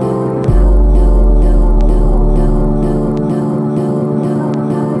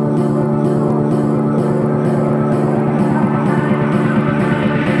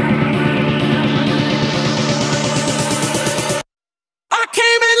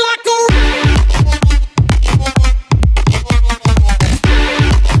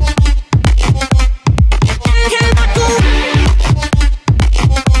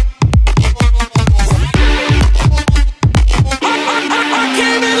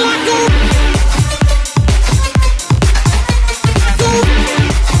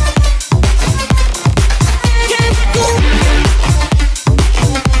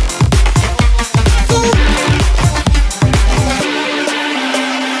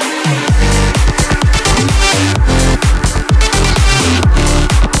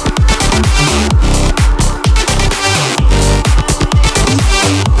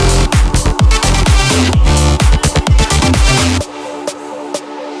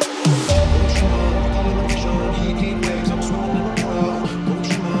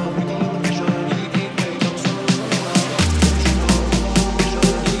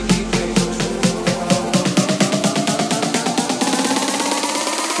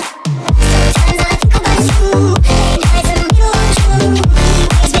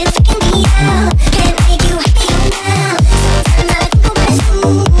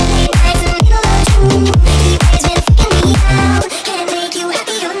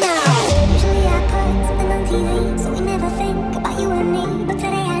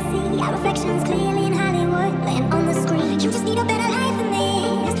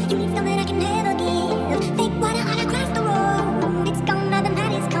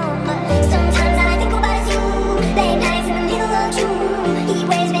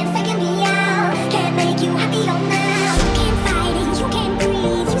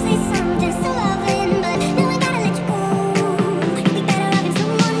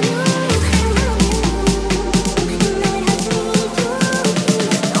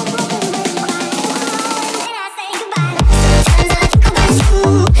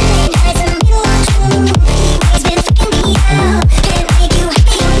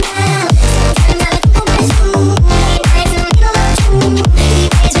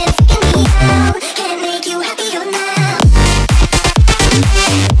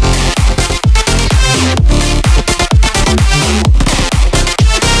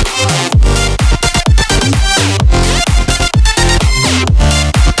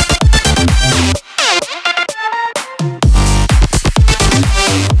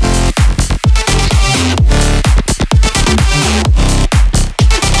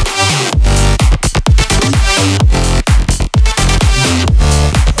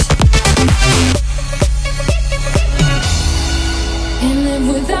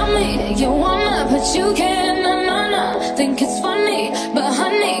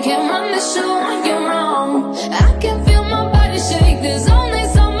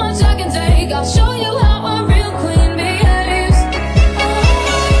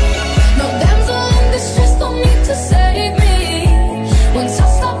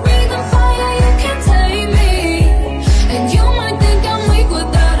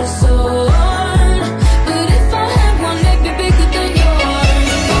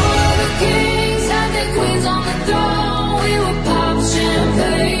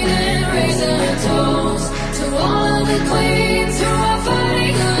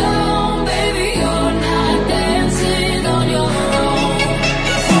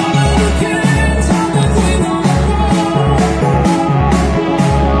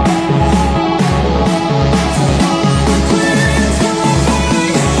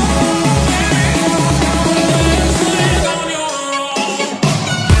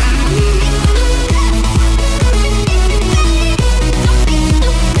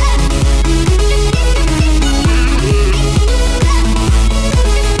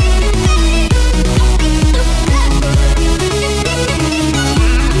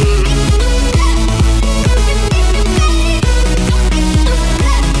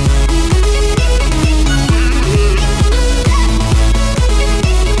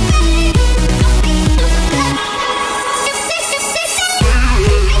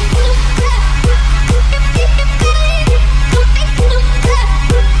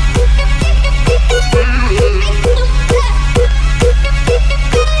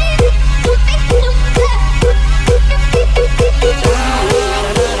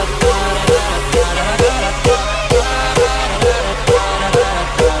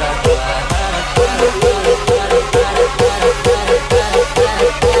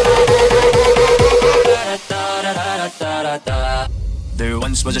 There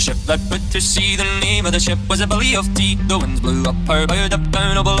once was a ship that put to sea. The name of the ship was a Billy of Tea. The winds blew up her bow, up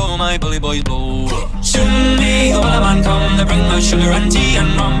down, oh below my bully boys blow. Soon may the wellerman come to bring us sugar and tea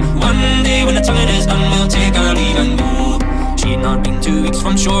and rum. One day when the tonguing is done, we'll take our leave and go. She'd not been 2 weeks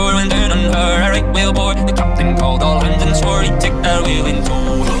from shore when down on her a right whale bore. The captain called all hands and swore he'd take that whale in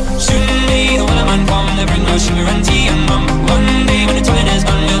tow. Soon may the wellerman come to bring us sugar and tea and rum. One day when the tonguing is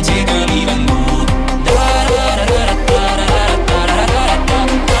done, we'll take our leave and go.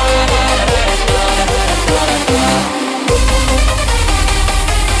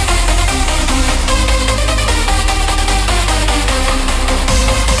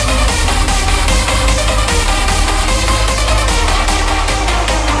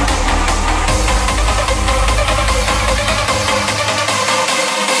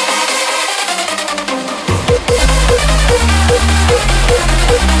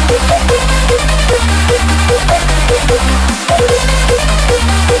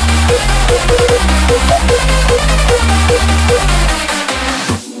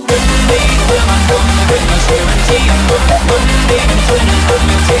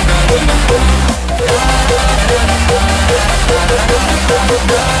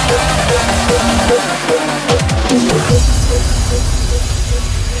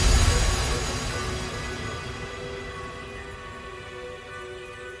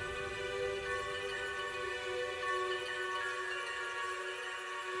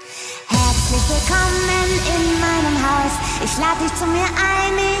 Herzlich willkommen in meinem Haus. Ich lade dich zu mir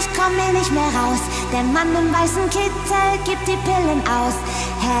ein, ich komm hier nicht mehr raus. Der Mann im weißen Kittel gibt die Pillen aus.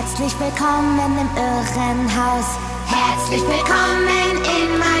 Herzlich willkommen im Irrenhaus. Herzlich willkommen in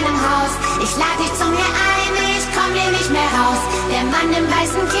meinem Haus. Ich lade dich zu mir ein, ich komm hier nicht mehr raus. Der Mann im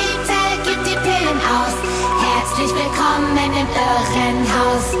weißen Kittel gibt die Pillen aus. Herzlich willkommen im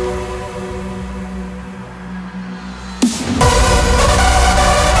Irrenhaus.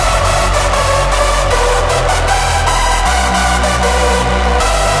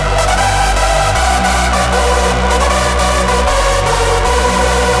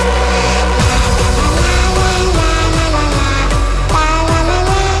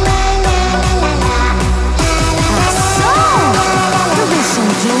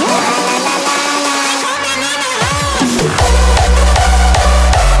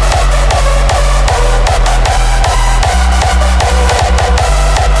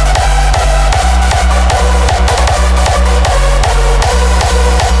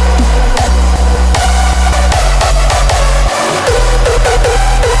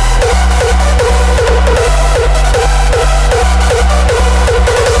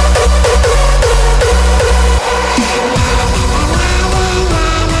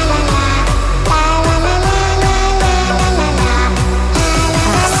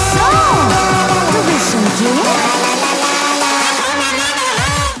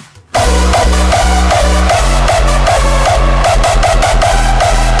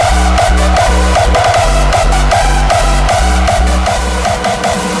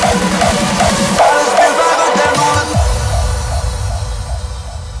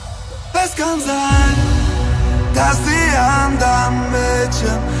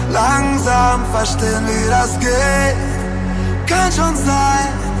 Langsam verstehen, wie das geht. Kann schon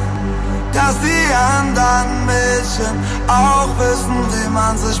sein, dass die anderen Mädchen auch wissen, wie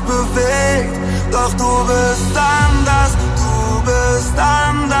man sich bewegt. Doch du bist anders, du bist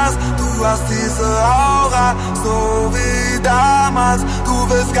anders. Du hast diese Aura, so wie damals. Du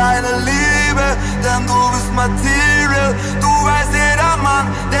willst keine Liebe, denn du bist Material. Du weißt, jeder Mann,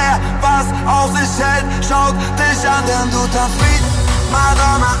 der was auf sich hält, schaut dich an, denn du tanzt wie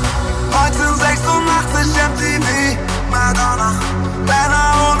Madonna. 1986 MTV, Madonna. Männer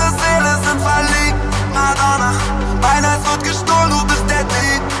ohne Seele sind verliebt, Madonna. Mein Herz wird gestohlen, du bist der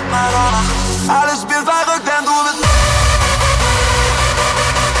Dieb, Madonna. Alles spielt verrückt, denn du bist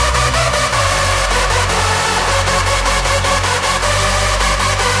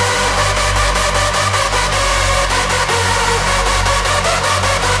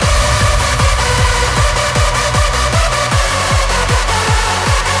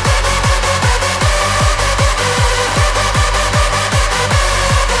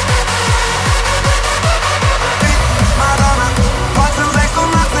Madonna.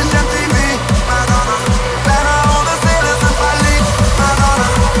 1986 MTV, Madonna. Männer ohne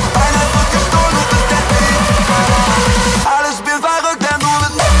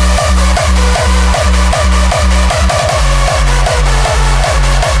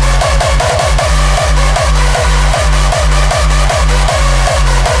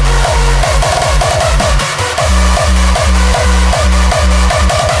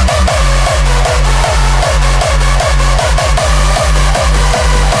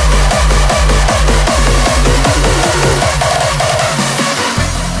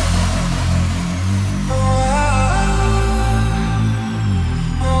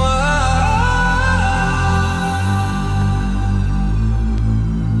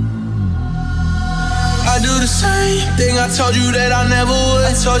I told you that I never would.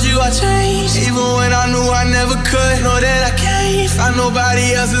 I told you I changed, even when I knew I never could. Know that I can't find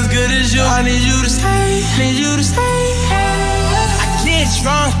nobody else as good as you. I need you to stay, need you to stay. I get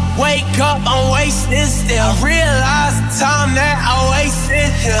drunk, wake up, I'm wasted still. I realize the time that I wasted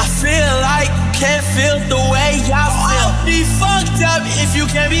here. I feel like you can't feel the way I feel. I'll be fucked up if you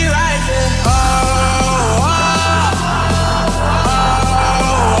can't be right here.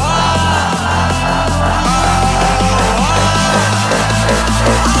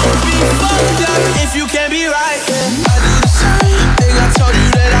 Fucked up if you can't be right, yeah. I do the same thing, I told you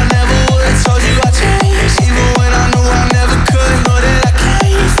that I never would. I told you I changed, even when I knew I never could. Know that I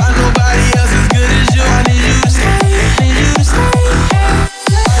can't find nobody else as good as you. I need you to stay, need you to stay.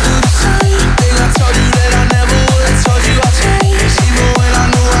 I do the same thing, I told you that I never would. I told you I changed, even when I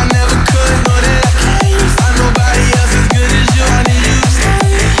knew I never could. Know that I can't find nobody else as good as you. I need you to stay,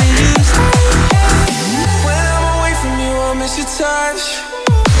 need you to stay. When I'm away from you, I miss your touch.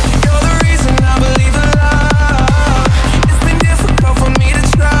 I believe in love. It's been difficult for me to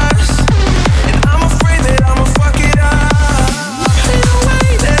trust, and I'm afraid that I'ma fuck it up. Ain't no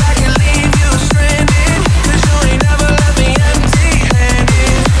way that I can leave you stranded, 'cause you ain't never left me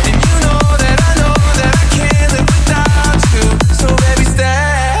empty-handed. And you know that I can't live without you. So baby, stay.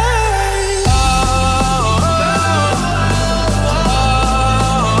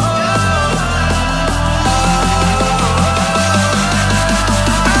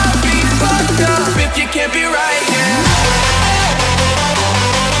 If you can't be right, yeah.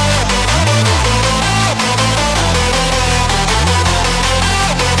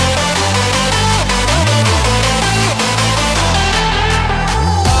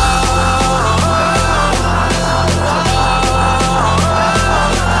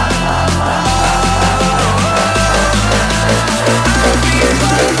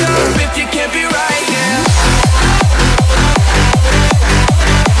 If you can't be right, yeah.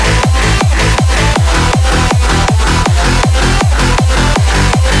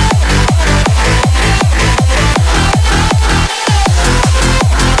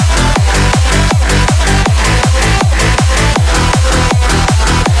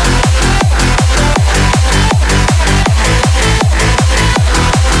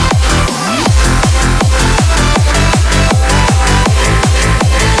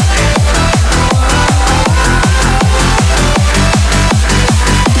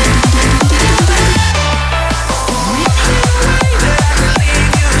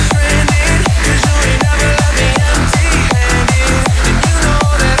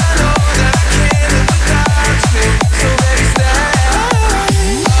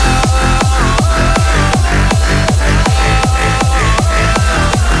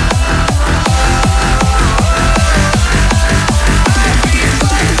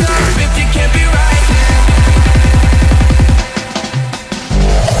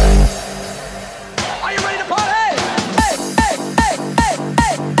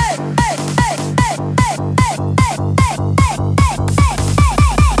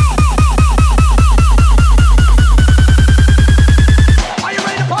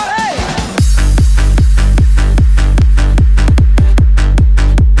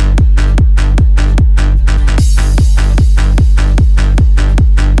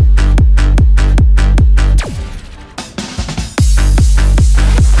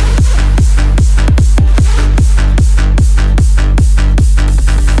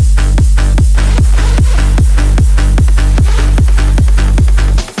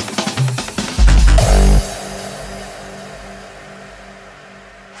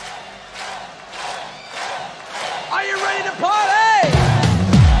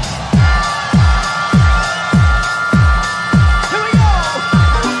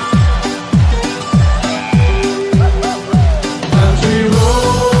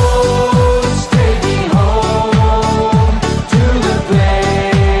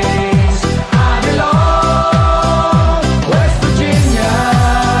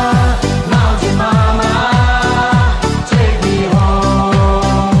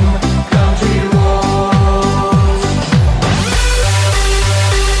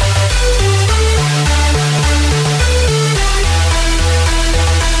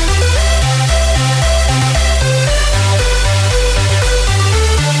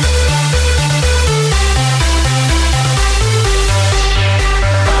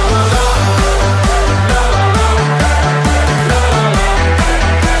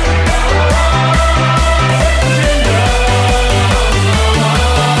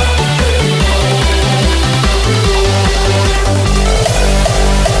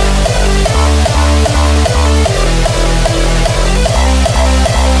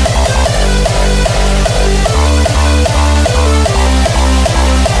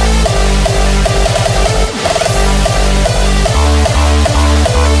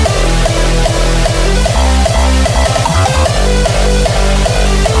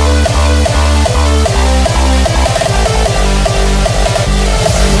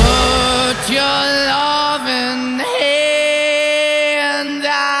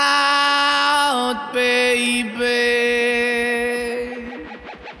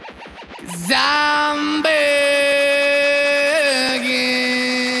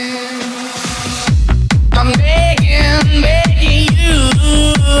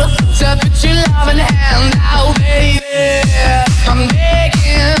 loving hand out, baby. I'm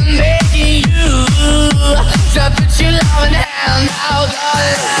begging, begging you to put your loving hand out,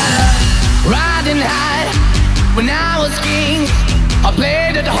 darling. Riding high when I was king, I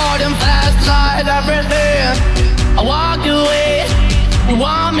played it hard and fast, tried everything. I walked away, you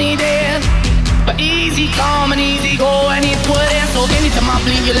want me dead, but easy come and easy go, and it wouldn't. So anytime I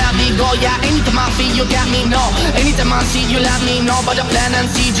bleed, you let me go. Yeah, anytime I feel, you got me, no. Anytime I see, you let me know. But the plan and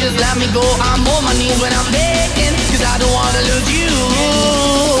see, just let me go. I'm on my knees when I'm begging, cause I don't wanna lose you.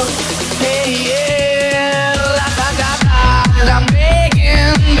 Hey, yeah, I'm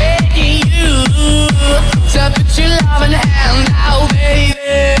begging, begging you to put your loving hand out,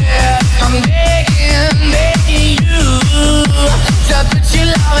 baby. I'm begging, begging you to put your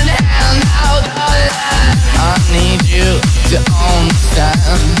loving hand out, darling. I need you to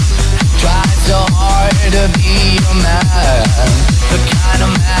understand. Try so hard to be a man, the kind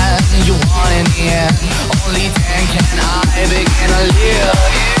of man you want in the end. Only then can I begin to live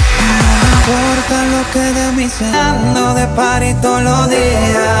again. No importa lo que de mí se ando de party todos los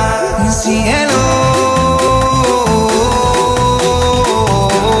días. Cielo.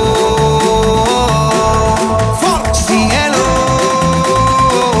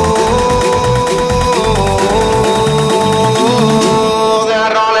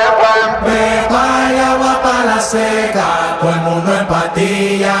 Todo el mundo en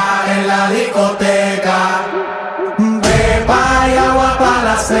patilla en la discoteca. Pepa y agua para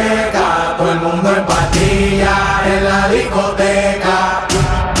la seca. Todo el mundo en patilla en la discoteca.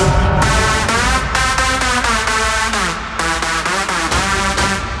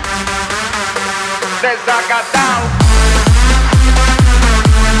 Desacatado.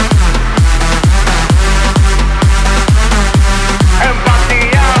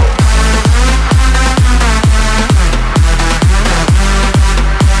 Empatillado.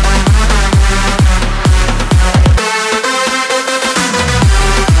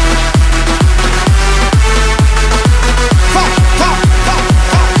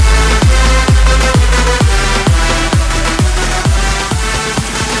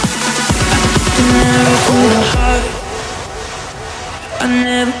 I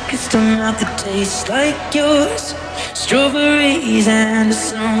never kissed a mouth that tastes like yours. Strawberries and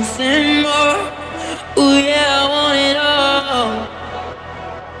something more. Ooh yeah, I want it all.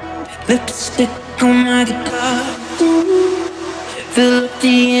 Lipstick on my guitar. Ooh. Fill up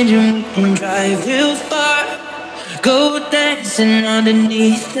the engine, we can drive real far. Go dancing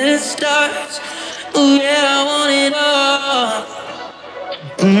underneath the stars. Ooh yeah, I want it all.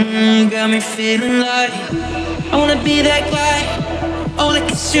 Got me feeling like I wanna be that guy. I wanna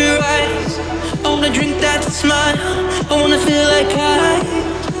kiss your eyes. I wanna drink that smile. I wanna feel like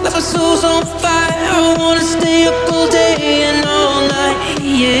like my soul's on fire. I wanna stay up all day and all night.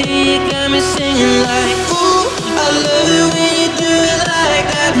 Yeah, you got me singing like, ooh, I love it when you do it like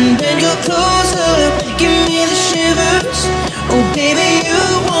that. And then you're closer, give me the shivers. Oh baby, you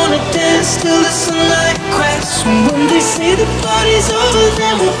wanna dance till the sunlight cracks. When they say the party's over,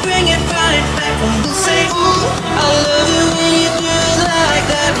 then we'll bring it right back. And we'll say, ooh, I love it when you do it like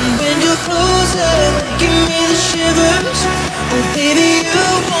that. And when you're closer, give me the shivers. Oh baby, you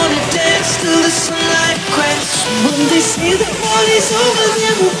wanna dance till the sunlight cracks. When they say the party's over,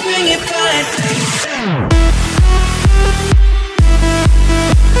 then we'll bring it right back.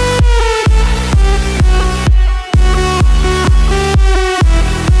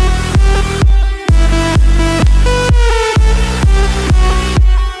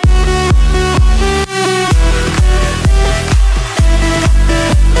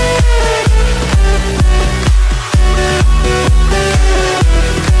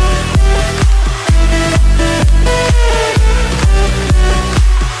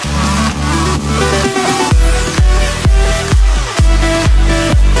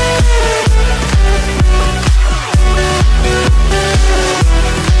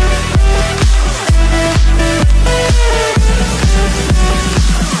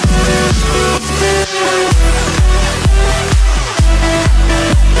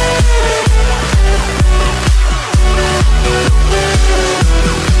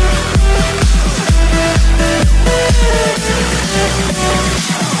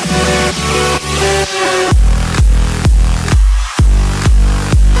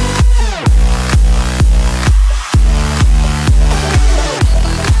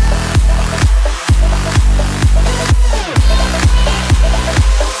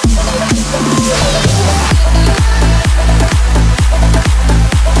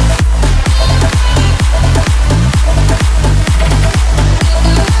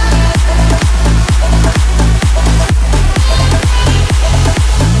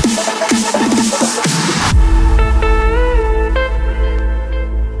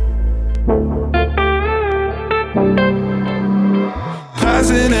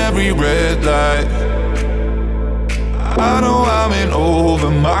 passing every red light. I know I'm in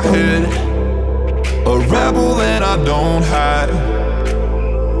over my head, a rebel and I don't hide.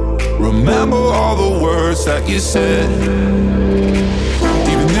 Remember all the words that you said.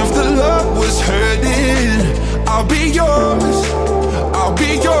 Even if the love was hurting, I'll be yours, I'll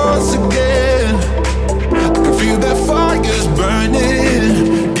be yours again. I can feel that fire's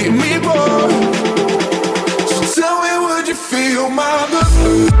burning, give me more. So tell me, would you feel my love?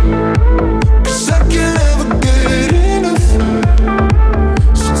 'Cause I can never get enough.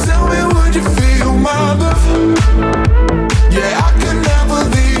 So tell me, would you feel my love? Yeah, I can never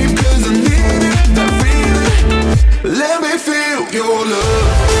leave 'cause I need it, that feeling. Let me feel your love.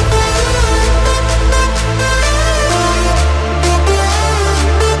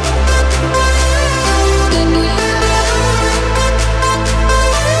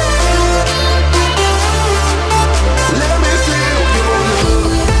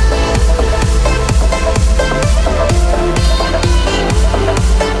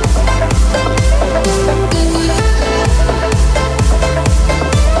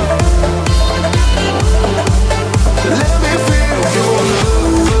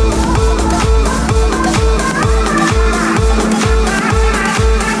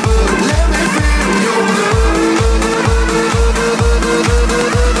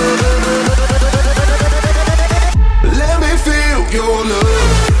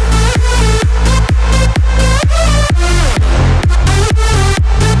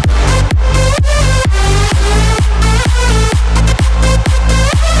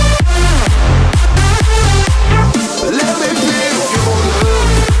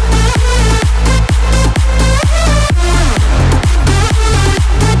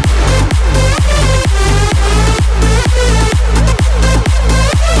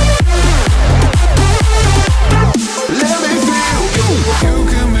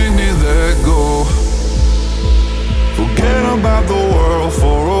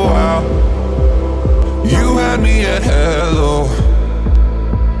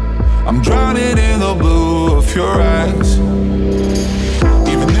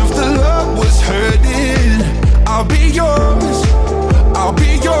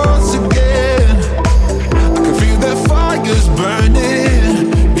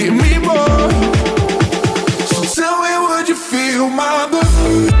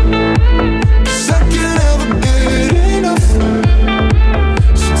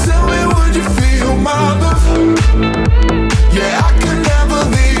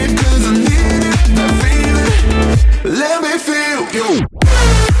 Let me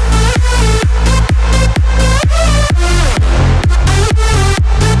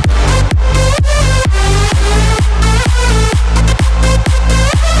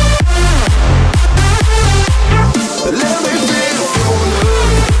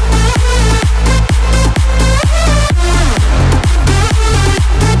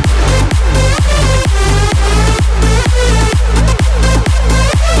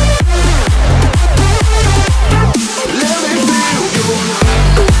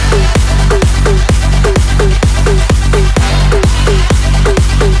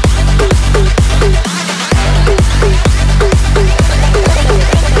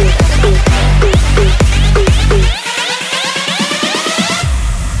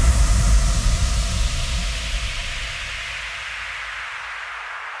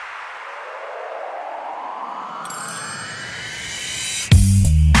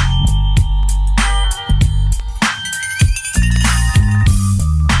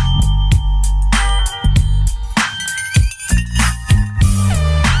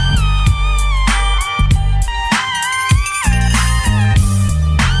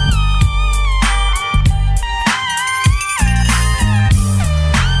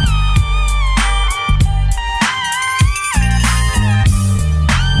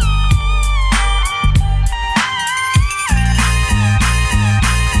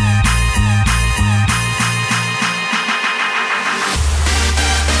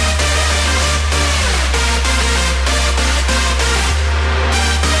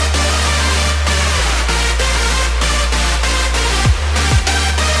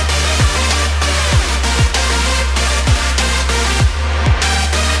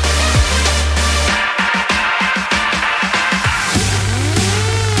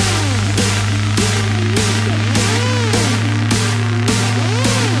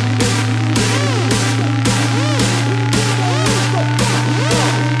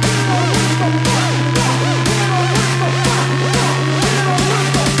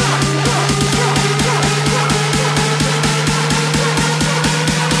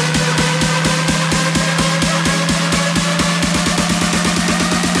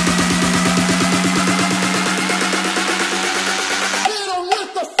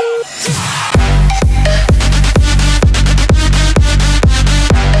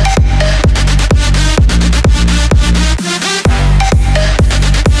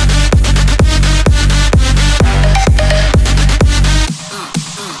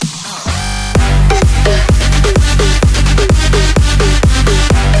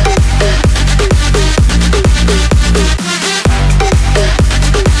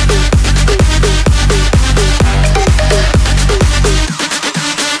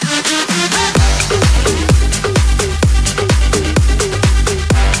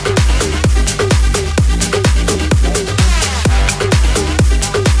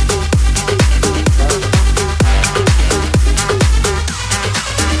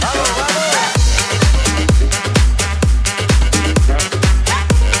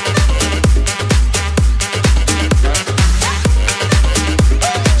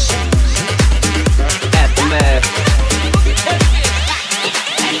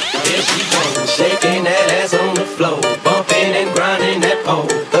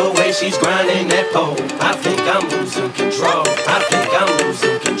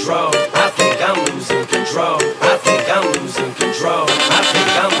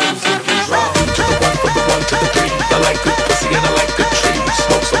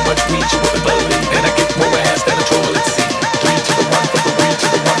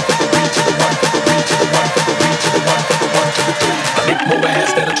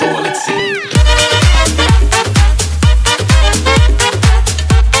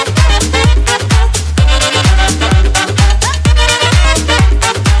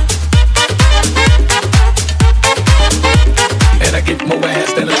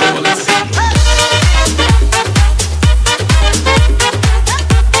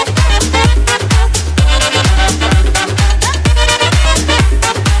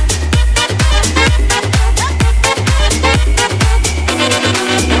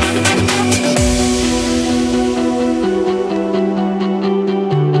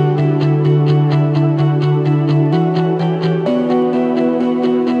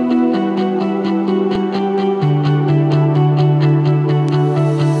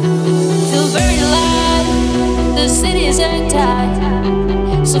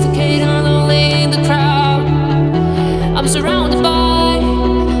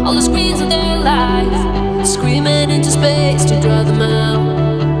screaming into space to draw them out.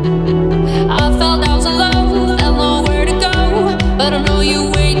 I felt I was alone, felt nowhere to go, but I know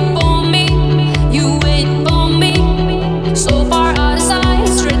you wait for me, you wait for me. So far out of sight,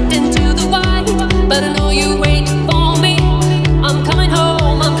 straight into the white, but I know you wait for me. I'm coming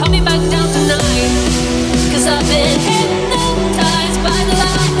home, I'm coming back down tonight, 'cause I've been hypnotized by the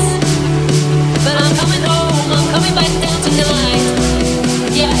lights. But I'm coming home, I'm coming back down tonight.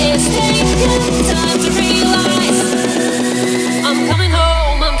 Yeah, it's taken time to realize I'm coming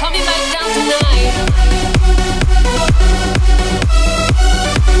home, I'm coming back down tonight.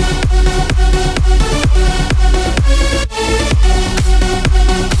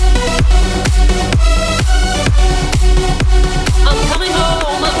 I'm coming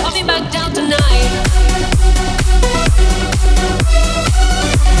home, I'm coming back down tonight.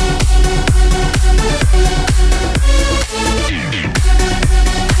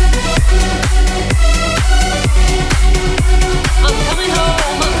 I'm coming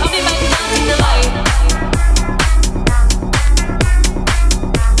home, I'm coming back down tonight.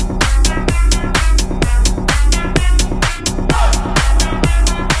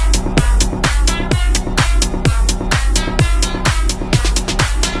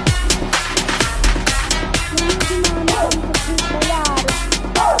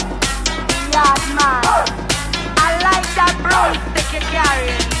 I like that broomstick you're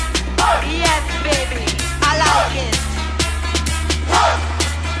carrying. Yes, baby, I like it.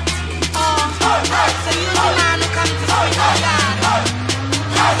 Oh, so you the man who come to sweep the yard.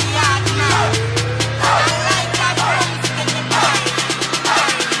 Yard man. I like that broomstick you're carrying.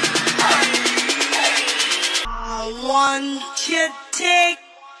 I want you to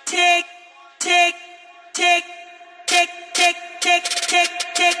take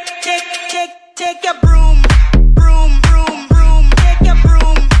your broom. Take your broom. Take your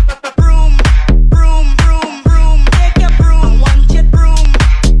broom. I want your broom.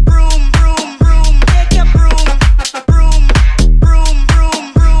 Take your broom.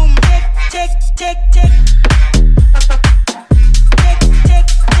 Take.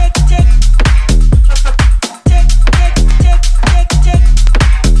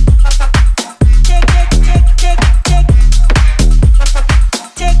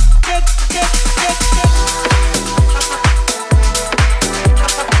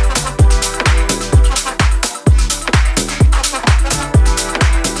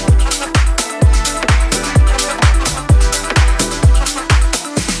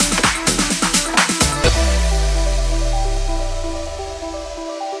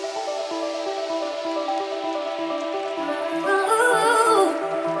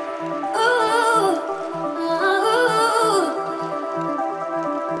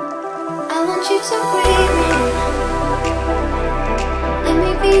 You to breathe me. Let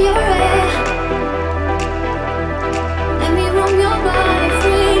me be your air. Let me roam your body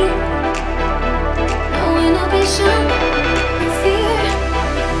free. No inhibition, no fear.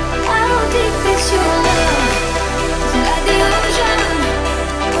 How deep is your love? Is it like the ocean?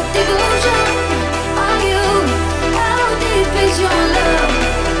 What devotion are you? How deep is your love?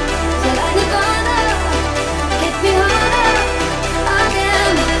 Is it like Nirvana? Hit me harder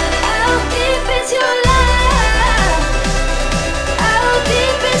again. How deep is your love? How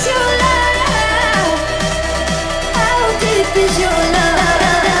deep is your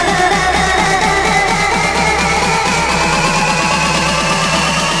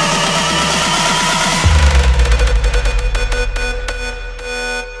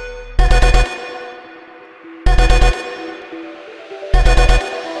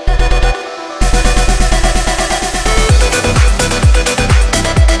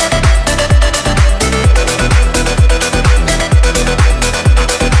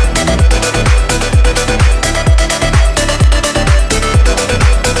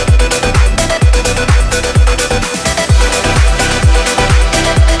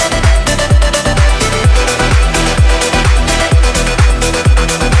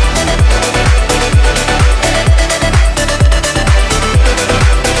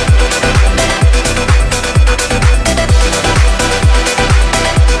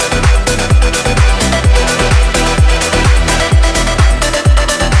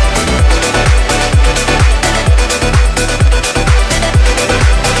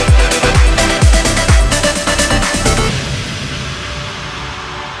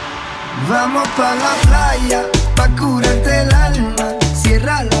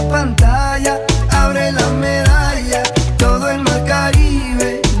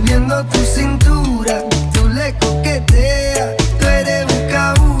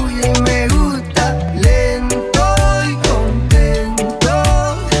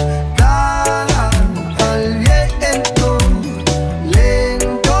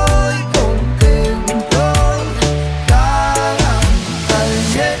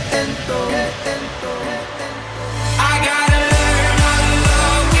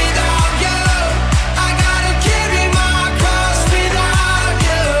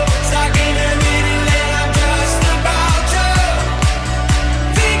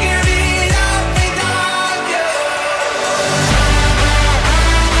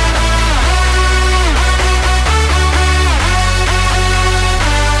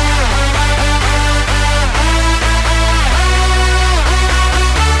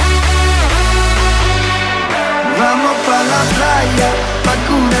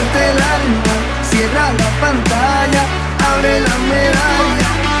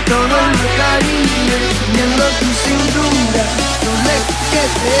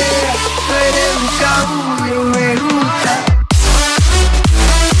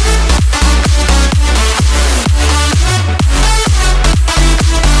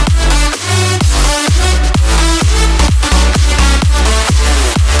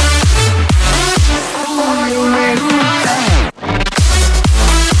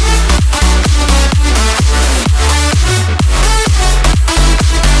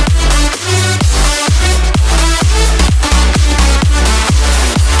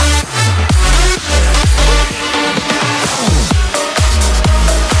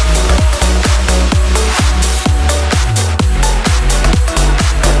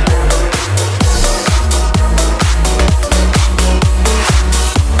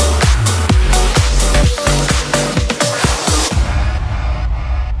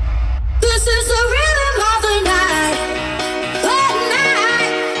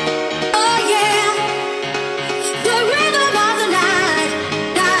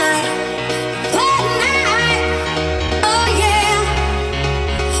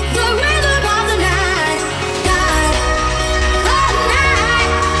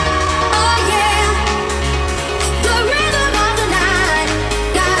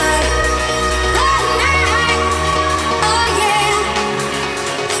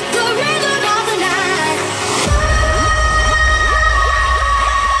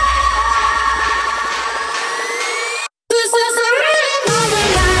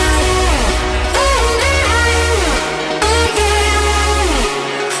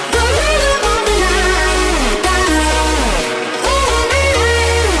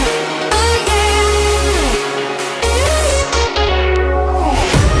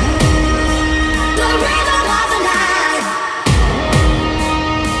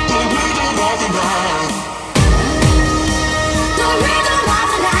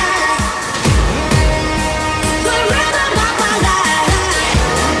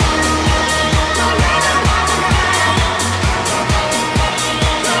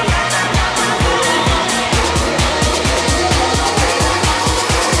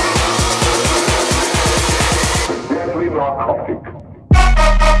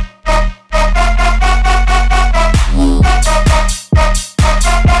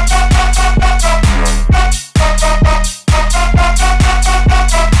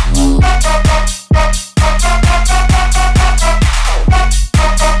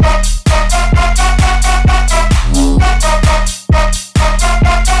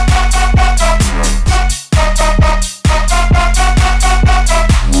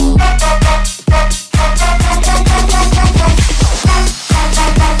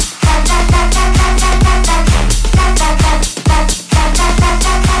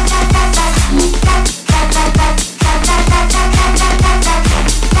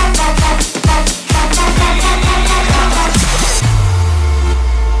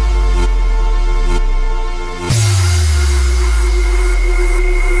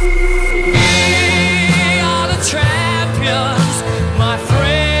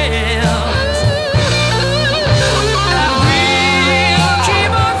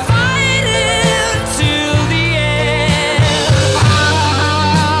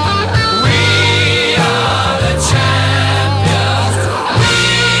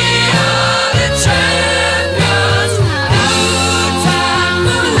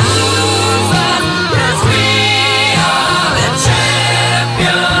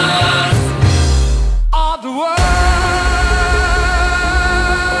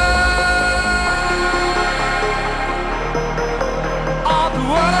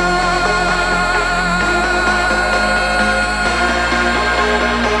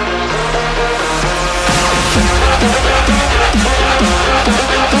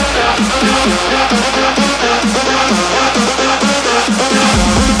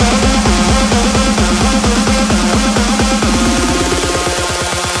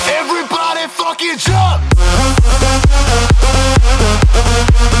you jump.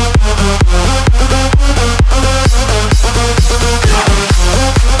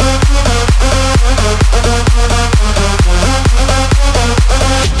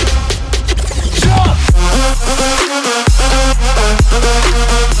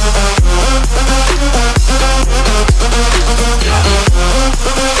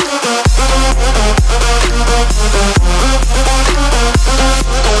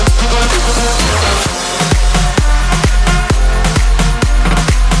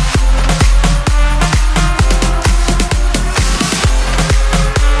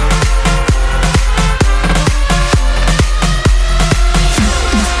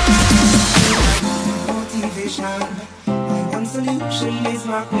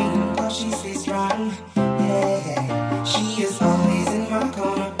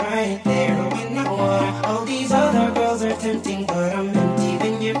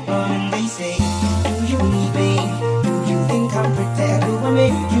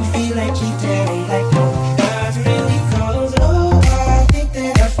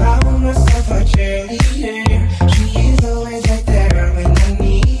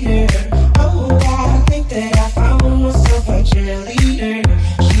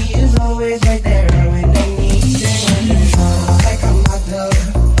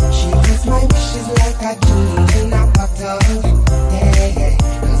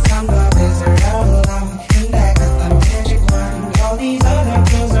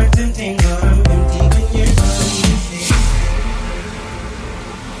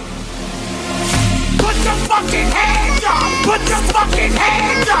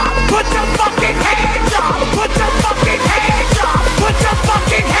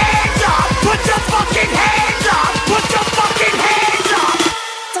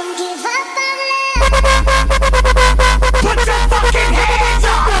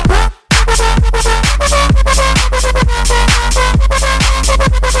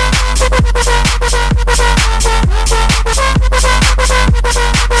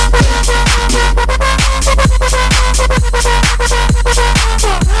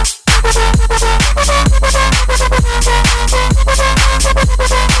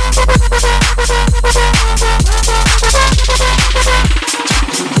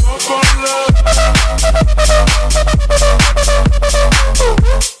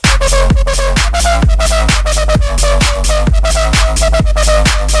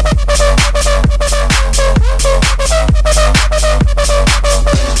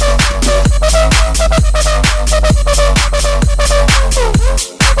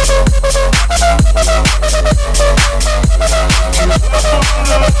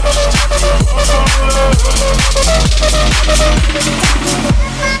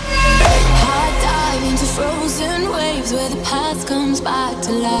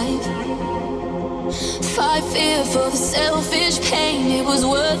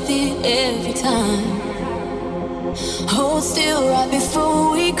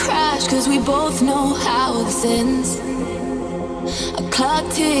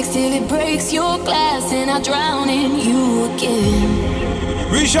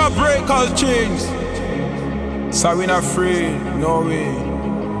 So we not afraid, no way.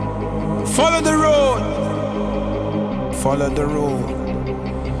 Follow the road, follow the road.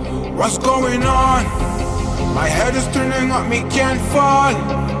 What's going on? My head is turning up, me can't fall.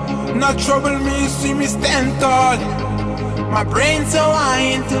 Not trouble me, see me stand tall. My brain so high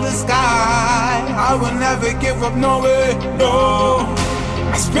into the sky, I will never give up, no way, no.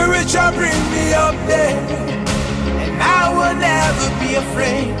 My spirit shall bring me up there, and I will never be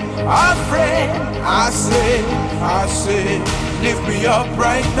afraid. I say, lift me up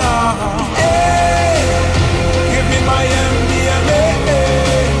right now. Hey, give me my MDMA,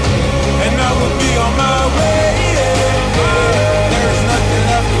 and I will be on my way. There's nothing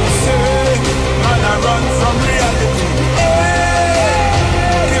left to say, man, I run from reality. Hey,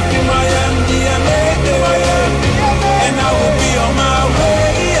 give me my MDMA, and I will be on my way.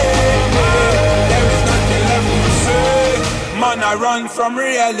 There is nothing left to say, man, I run from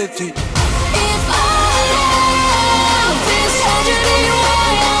reality.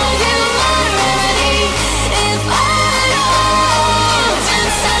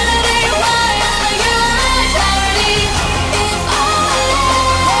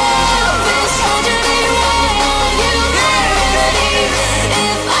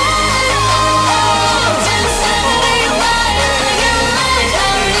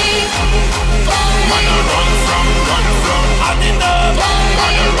 Run from, I didn't know.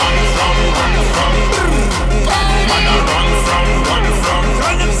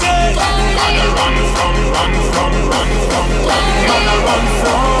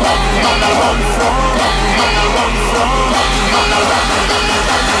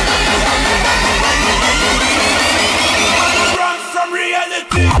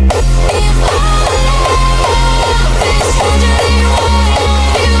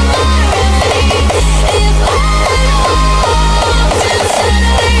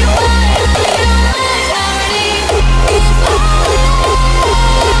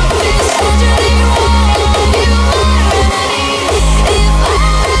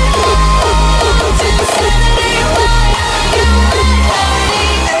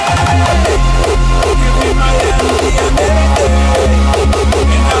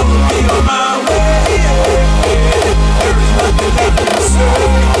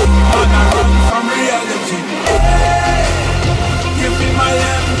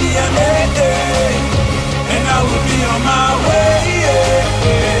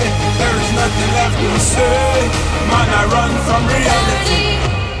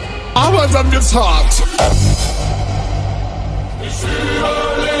 aber dann wird's hart. Ich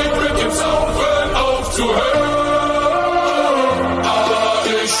überleg mit dem Saufen aufzuhören, aber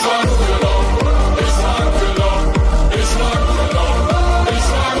ich schwanke noch, ich schwanke noch, ich schwanke noch, ich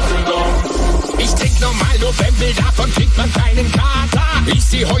schwanke noch. Ich trink normal nur Bämbel, davon kriegt man keinen Kater. Ich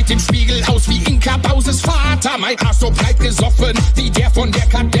seh heute im Spiegel aus wie Inka Bauses Vater. Mein Arsch so breit gesoffen wie der von der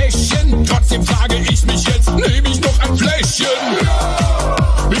Kardashian. Trotzdem frage ich mich jetzt, nehm ich noch ein Fläschchen?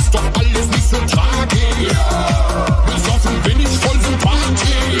 Ist doch alles nicht so tragisch. Besoffen bin ich voll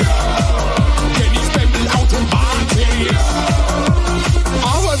sympathisch. Kenn ich Bämbel automatisch.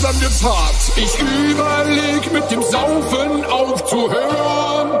 Aber dann wird's hart. Ich überleg mit dem Saufen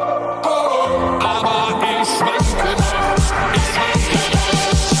aufzuhören. Aber ich schwanke noch.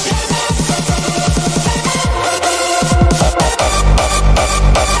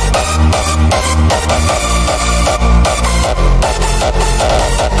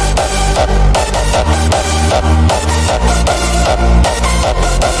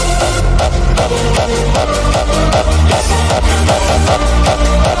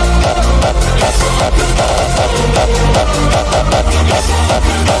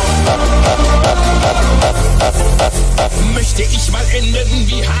 Möchte ich mal enden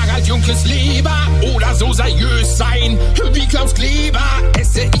wie Harald Junkes Leber oder so seriös sein wie Klaus Kleber?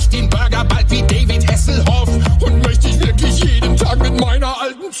 Esse ich den Burger bald wie David Hasselhoff und möchte ich wirklich jeden Tag mit meiner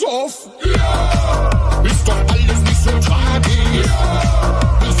alten Zoff? Ja, ist doch alles nicht so tragisch.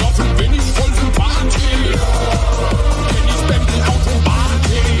 Besoffen bin ich voll sympathisch. Kenn ich Bämbel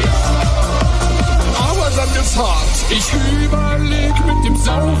automatisch. Aber dann wird's hart. Ich überleg mit dem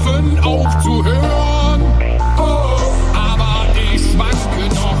Saufen aufzuhören. Aber ich schwanke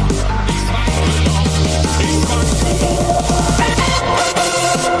noch, ich schwanke noch, ich schwanke noch.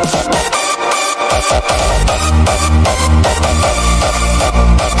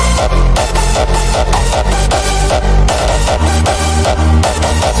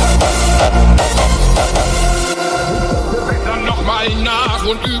 Dann nochmal nach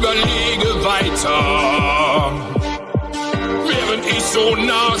und überlege weiter. Während ich so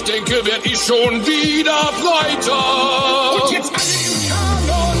nachdenke, werd ich schon wieder breiter. Und jetzt alle im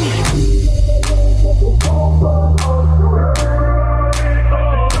Kanon.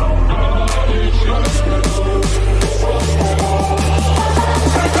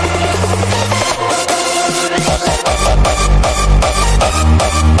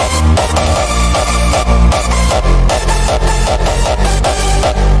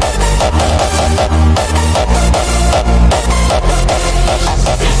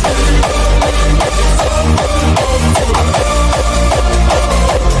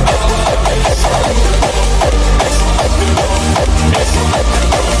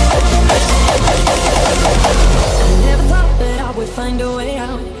 Find a way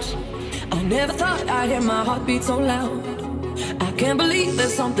out. I never thought I'd hear my heartbeat so loud. I can't believe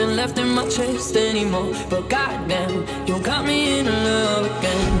there's something left in my chest anymore. But goddamn, you got me in love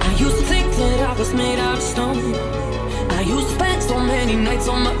again. I used to think that I was made out of stone. I used to spend so many nights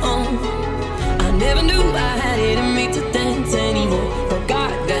on my own. I never knew I had it in me to dance anymore. But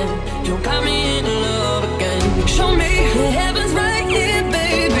goddamn, you got me in love again. Show me the heaven's right here,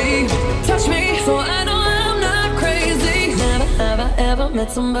 baby. Touch me so I know I'm not crazy. Never have I ever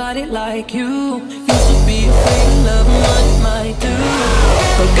met somebody like you. Used to be afraid of love and what it might do.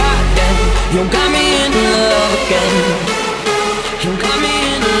 But goddamn, you got me in love again. You got me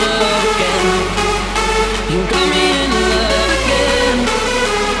in love again. You got me in love again.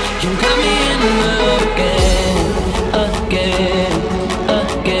 You got me in love again. Again,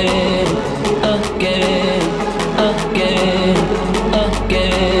 again, again, again,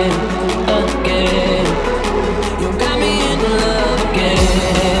 again, again. You got me in love again.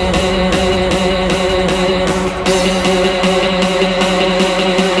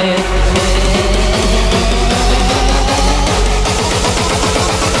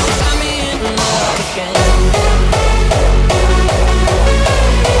 Got me in love again.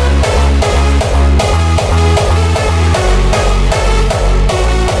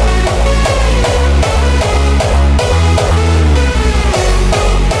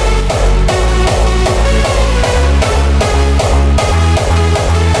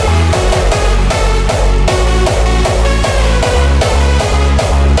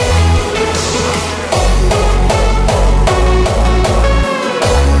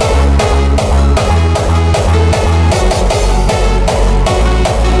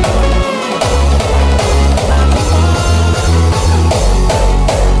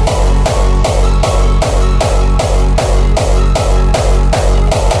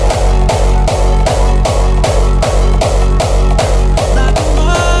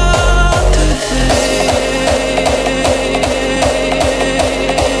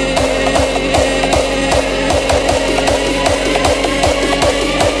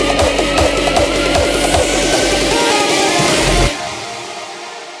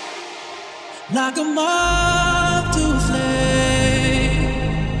 like a moth to a flame.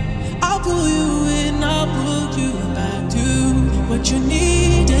 I'll pull you in, I'll pull you back to what you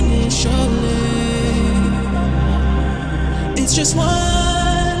need initially. It's just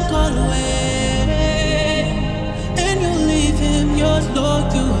one call away, and you'll leave him, you're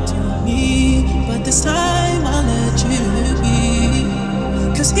loyal to me. But this time I'll let you be,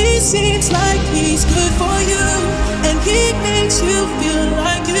 'cause he seems like he's good for you, and he makes you feel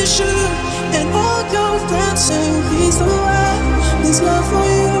like you should. And all your friends say he's the one, his love for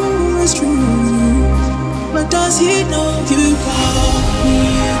you is true. But does he know you call me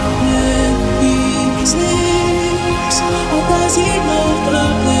when he sleeps? Or does he know the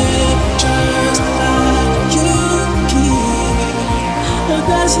pictures that you keep? Or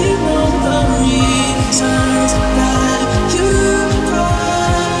does he know the reasons that you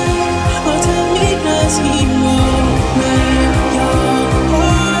cry? Or tell me, does he know where your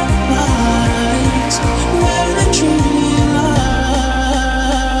heart lies, where it truly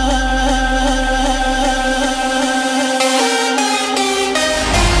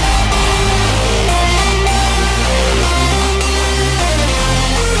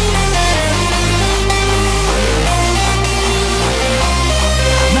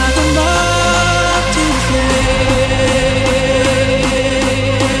like a moth to the flame.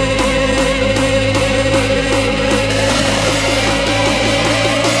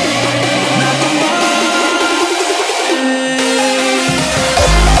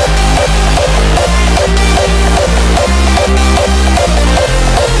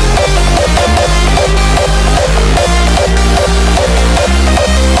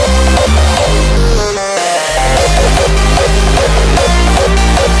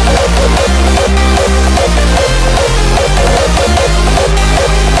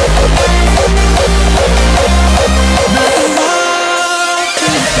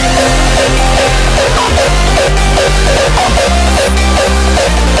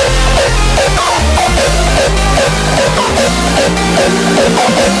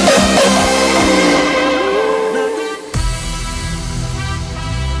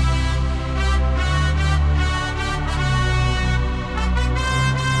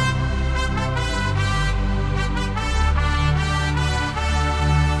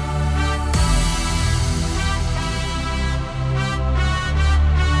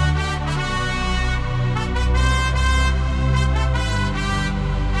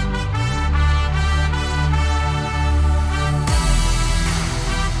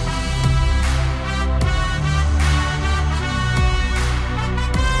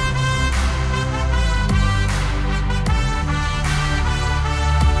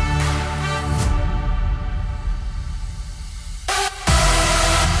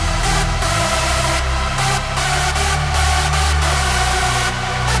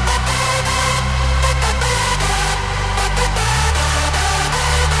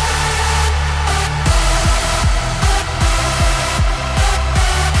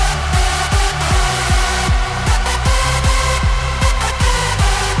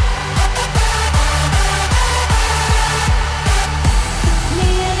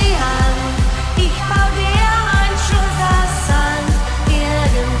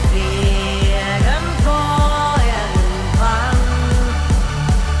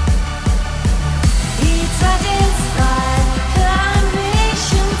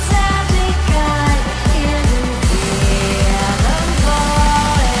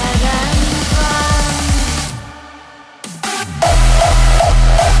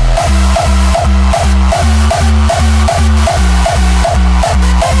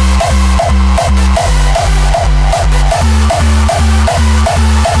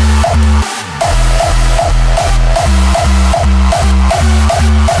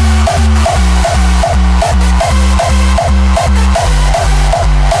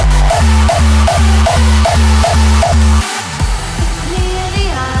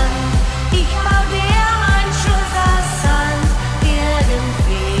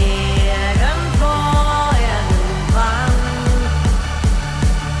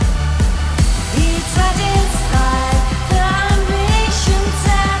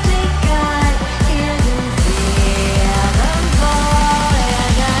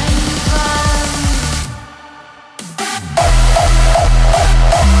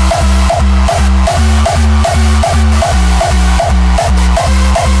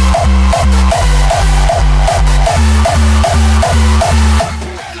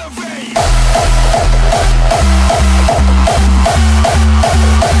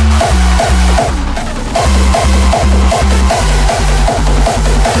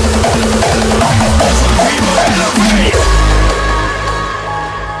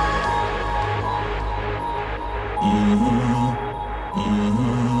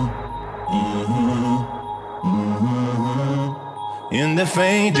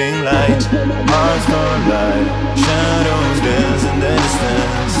 fading light. Hearts collide, shadows dance in the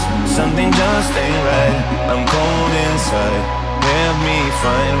distance. Something just ain't right, I'm cold inside. Help me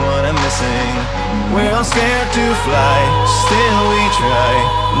find what I'm missing. We're all scared to fly, still we try.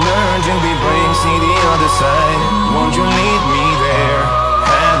 Learn to be brave, see the other side. Won't you lead me there?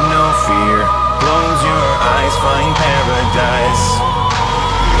 Have no fear, close your eyes, find paradise.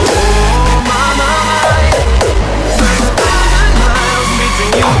 Oh my, my, my. There's 1,000 miles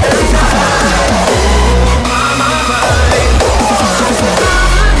between you and I. Oh my, my, my. There's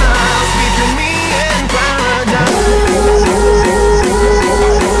 1,000 miles between me and paradise.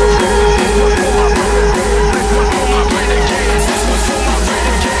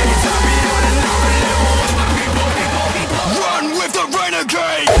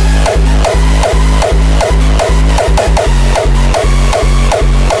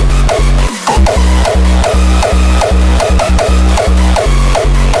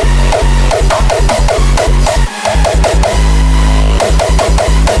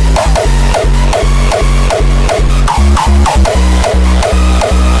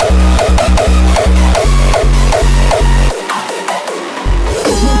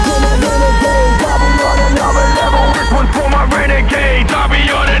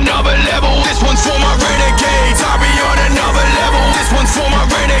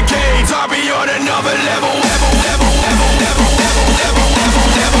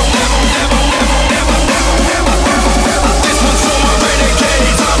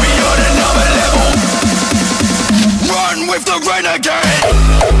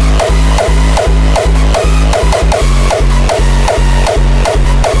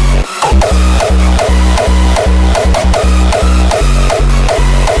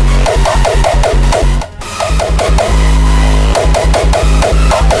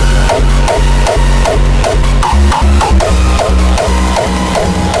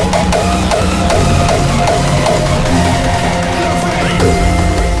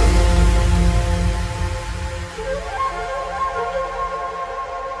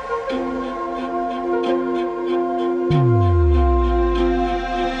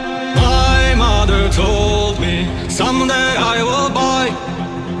 Someday I will buy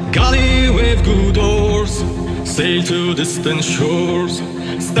galley with good oars, sail to distant shores,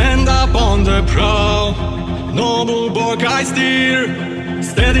 stand up on the prow, noble bark I steer,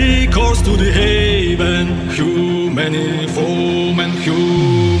 steady course to the haven, many foemen,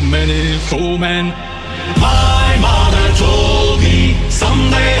 many foemen. My mother told me,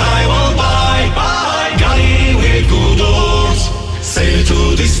 someday I will buy galley with good oars, sail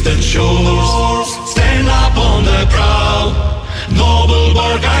to distant shores, stand up on the prow, noble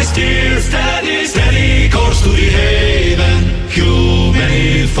bark I steer, steady course to the haven,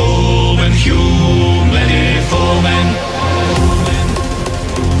 many foemen, many foemen.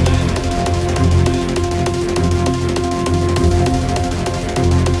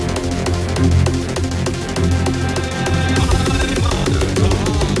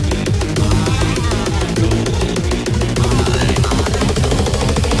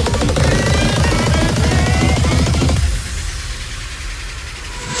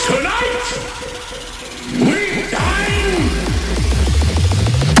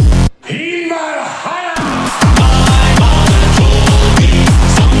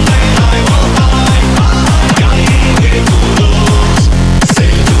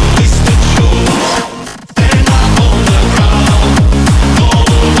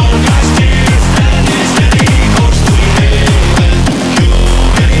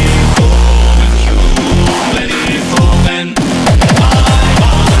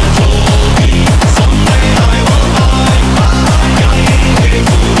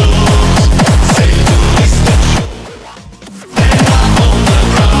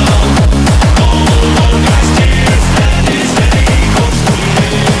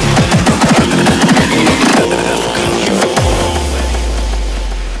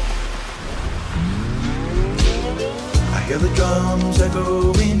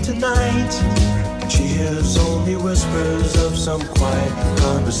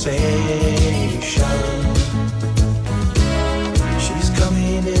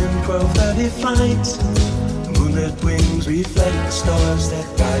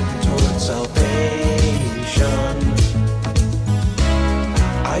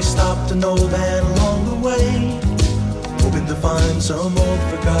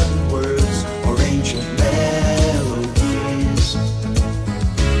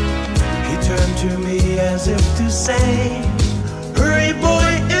 To me as if to say